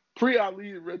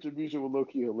 Pre-Ali Retribution was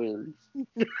low-key hilarious.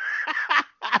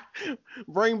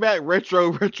 Bring back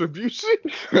retro Retribution.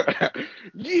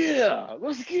 Yeah,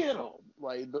 let's get them.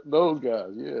 Like those guys,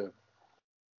 yeah.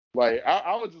 Like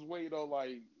I was just waiting on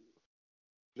like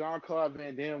Jean-Claude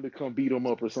Van Damme to come beat him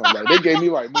up or something. Like they gave me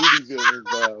like movie villains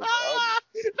vibes.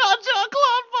 Not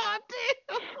Jean-Claude Van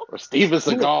Damme. Or Steven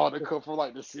Seagal to come from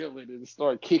like the ceiling and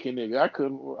start kicking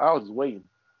niggas. I was just waiting.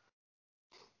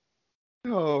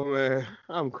 Oh man,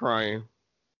 I'm crying.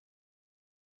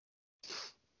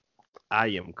 I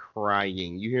am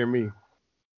crying. You hear me?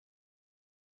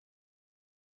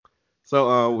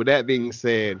 So with that being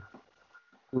said,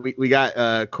 we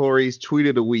got Corey's tweet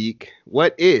of the week.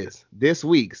 What is this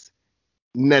week's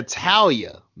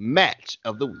Natalya match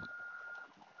of the week?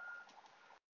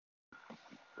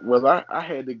 Well, I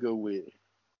had to go with.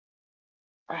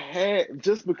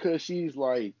 Just because she's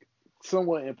like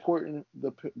somewhat important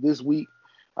this week.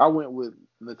 I went with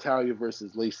Natalya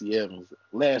versus Lacey Evans,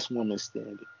 last woman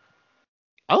standing.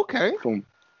 Okay. From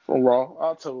Raw,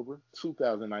 October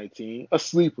 2019, a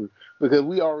sleeper because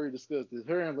we already discussed this.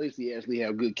 Her and Lacey actually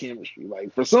have good chemistry.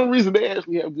 Like for some reason, they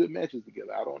actually have good matches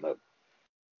together. I don't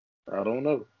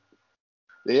know.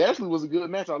 It actually was a good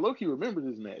match. I low-key remember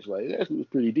this match. Like it actually was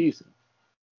pretty decent.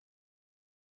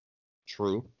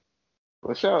 True.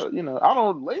 But shout,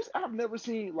 I've never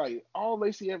seen like all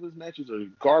Lacey Evans matches are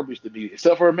garbage to me,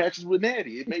 except for her matches with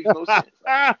Natty. It makes no sense.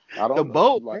 I don't the know.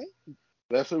 boat, Like, man.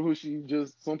 that's who she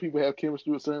just. Some people have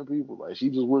chemistry with certain people. Like she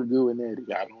just worked good with Natty.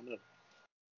 I don't know.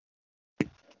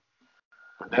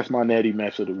 But that's my Natty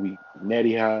match of the week.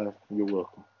 Natty Hive, you're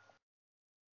welcome.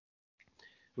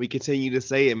 We continue to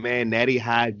say it, man. Natty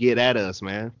Hive, get at us,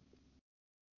 man.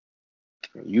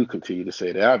 You continue to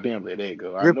say that. I damn let that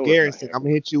go. I Griff know Garrison, it's I'm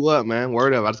gonna hit you up, man.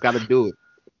 Word up, I just gotta do it.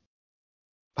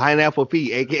 Pineapple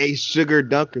Pete, aka Sugar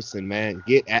Dunkerson, man.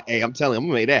 Hey, I'm telling you, I'm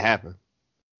gonna make that happen.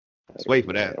 Just wait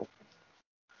for that.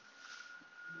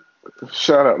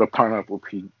 Shout out to Pineapple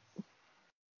Pete.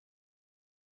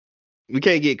 We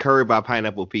can't get curried by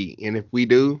Pineapple Pete, and if we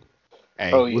do,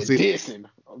 hey, we'll see. Dissing.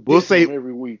 We'll say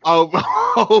every week.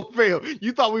 Oh, Phil,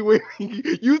 you thought we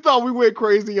went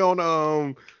crazy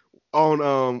on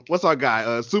what's our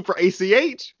guy? Super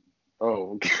ACH?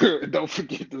 Oh, don't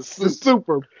forget the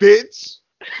super bitch.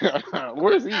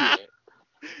 Where's he at?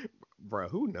 Bro,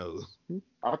 who knows?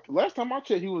 Last time I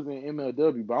checked, he was in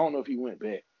MLW, but I don't know if he went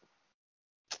back.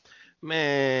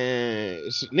 Man,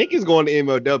 Nick is going to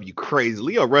MLW crazy.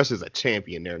 Leo Rush is a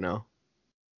champion there now.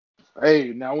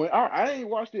 Hey, now when I ain't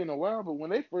watched it in a while, but when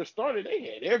they first started, they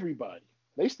had everybody.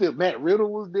 Matt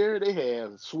Riddle was there. They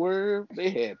had Swerve. They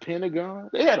had Pentagon.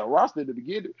 They had a roster at the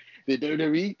beginning. The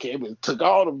WWE came and took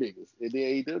all them niggas. And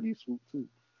the AEW swoop too.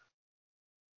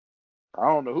 I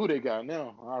don't know who they got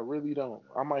now. I really don't.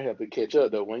 I might have to catch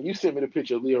up though. When you sent me the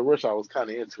picture of Leo Rush, I was kind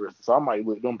of interested, so I might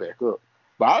look them back up.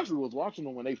 But I actually was watching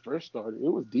them when they first started.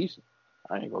 It was decent.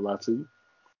 I ain't gonna lie to you.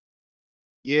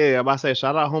 Yeah, I'm about to say,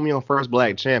 shout out homie on First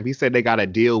Black Champ. He said they got a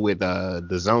deal with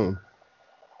the Zone.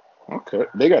 Okay,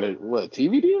 they got a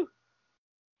TV deal?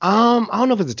 I don't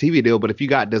know if it's a TV deal, but if you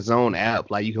got the Zone app,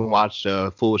 like you can watch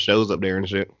full shows up there and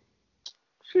shit.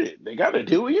 Shit, they got a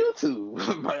deal with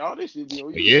YouTube. Like all this shit be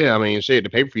on YouTube. Yeah, I mean, shit, the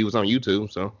pay-per-view was on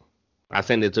YouTube, so I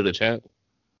send it to the chat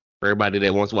for everybody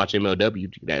that wants to watch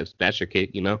MLW. That's your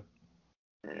kick, you know.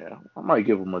 Yeah, I might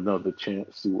give them another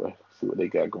chance. See what they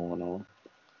got going on.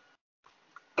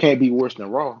 Can't be worse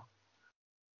than Raw.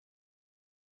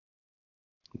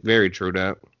 Very true,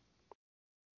 that.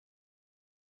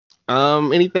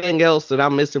 Anything else that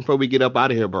I'm missing before we get up out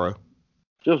of here, bro?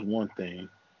 Just one thing.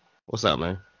 What's up,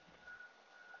 man?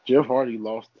 Jeff Hardy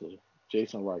lost to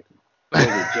Jason Riker.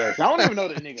 I don't even know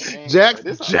the nigga name.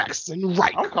 Jackson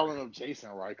Riker. I'm calling him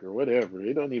Jason Riker, whatever.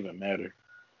 It don't even matter.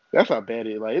 That's how bad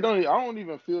it is. Like I don't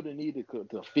even feel the need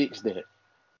to fix that.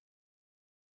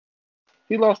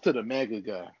 He lost to the mega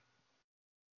guy.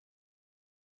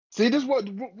 See, this is what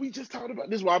we just talked about.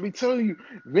 This is why I be telling you,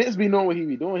 Vince be knowing what he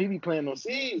be doing. He be playing those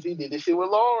scenes. He did this shit with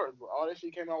Lars. All that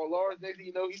shit came out with Lars. Next thing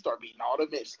you know, he start beating all the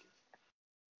Mexicans.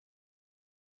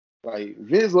 Like,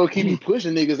 Vince low-key be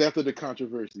pushing niggas after the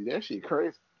controversy. That shit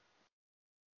crazy.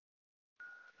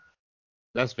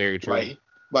 That's very true.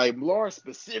 Like Lars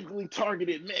specifically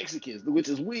targeted Mexicans, which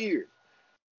is weird.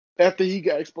 After he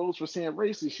got exposed for saying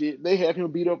racist shit, they have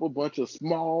him beat up a bunch of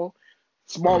smaller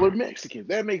Mexicans.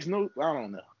 That makes I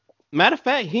don't know. Matter of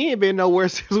fact, he ain't been nowhere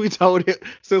since we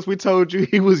told you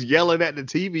he was yelling at the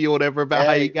TV or whatever about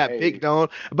how he got picked on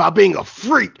about being a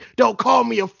freak. Don't call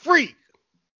me a freak.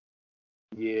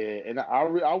 Yeah, and I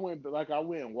went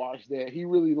and watched that. He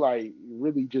really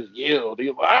just yelled. He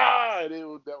was like,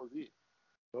 and that was it.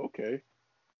 Okay.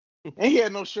 And he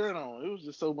had no shirt on. It was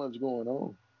just so much going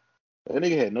on. That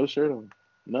nigga had no shirt on.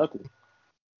 Nothing.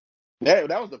 That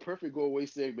was the perfect go away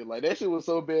segment. Like that shit was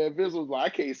so bad. Vince was like, I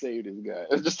can't save this guy.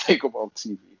 Let's just take him off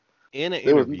TV. In an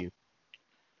interview.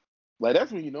 Like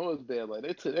that's when you know it's bad. Like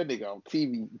they took that nigga on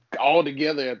TV all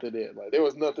together after that. Like there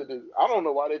was nothing. I don't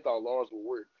know why they thought Lars would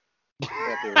work.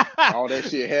 After all that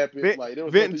shit happened. Like there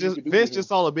was Vince just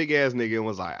saw a big ass nigga and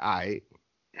was like, all right.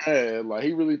 Yeah, like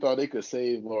he really thought they could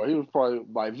save Lars. He was probably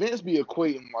like Vince be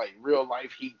equating like real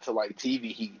life heat to like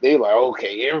TV heat. They like,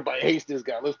 okay, everybody hates this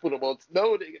guy. Let's put him on.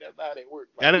 No, nigga, that's not how that works.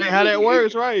 Like, that ain't how that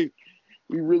works, right?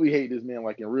 We really hate this man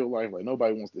like in real life. Like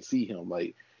nobody wants to see him.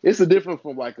 Like it's a difference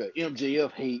from like a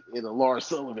MJF hate and a Lars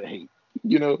Sullivan hate.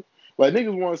 You know, like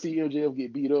niggas want to see MJF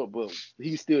get beat up, but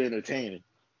he's still entertaining.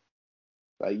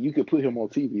 Like you could put him on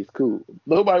TV, it's cool.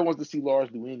 Nobody wants to see Lars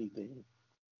do anything.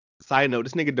 Side note,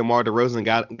 this nigga DeMar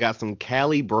DeRozan got some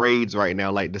Cali braids right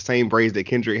now, like the same braids that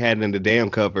Kendrick had in the damn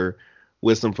cover,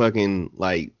 with some fucking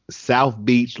like South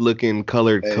Beach looking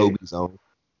colored Kobe's on.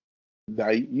 Now,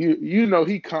 you know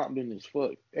he Compton as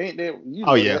fuck. Ain't that? You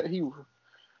know that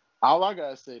all I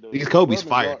gotta say though, these Kobe's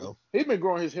fire though. He's been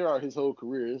growing his hair out his whole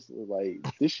career. It's like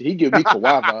this shit, he give me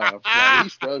Kawhi vibes. Like,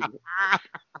 he's struggling.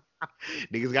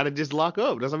 Niggas gotta just lock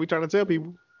up. That's what we trying to tell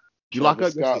people. You lock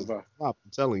up, stop, I'm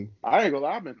telling you. I ain't gonna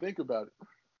lie, I've been thinking about it.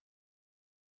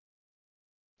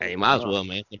 Hey, might as well,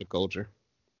 man, for the culture.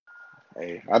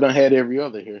 Hey, I done had every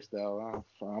other hairstyle.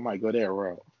 I might go that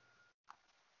route.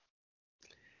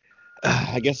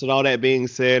 I guess with all that being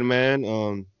said,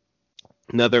 man,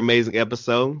 another amazing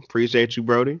episode. Appreciate you,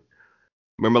 Brody.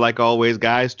 Remember, like always,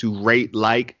 guys, to rate,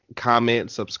 like, comment,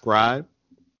 subscribe.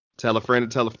 Tell a friend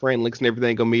to tell a friend. Links and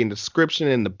everything gonna be in the description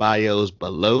and the bios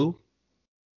below.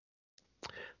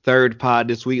 Third pod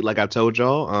this week, like I told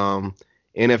y'all.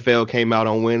 NFL came out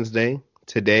on Wednesday,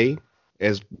 today,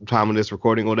 as time of this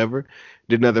recording or whatever.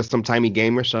 Did another Sometimey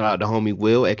Gamer. Shout out to homie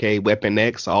Will, aka Weapon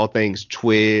X. All things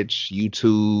Twitch,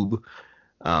 YouTube,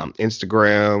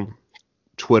 Instagram,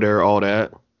 Twitter, all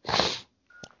that.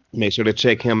 Make sure to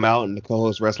check him out and the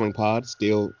Co-Host Wrestling Pod,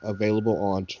 still available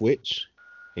on Twitch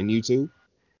and YouTube.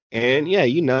 And yeah,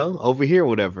 you know, over here,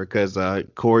 whatever, because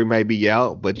Corey might be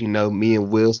out, but you know, me and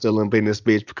Will still in this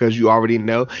bitch because you already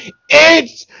know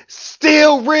it's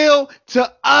still real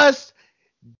to us.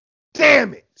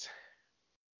 Damn it.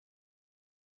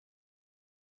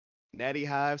 Natty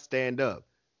Hive, stand up.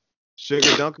 Sugar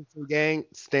Dunkerton Gang,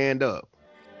 stand up.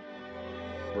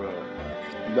 Bro,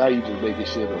 now you just making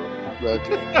shit up.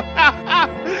 Okay.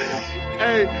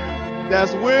 Hey,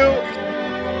 that's Will.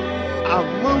 I'm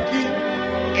Mookie.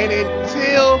 And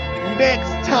until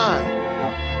next time,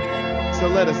 so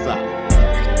let us out.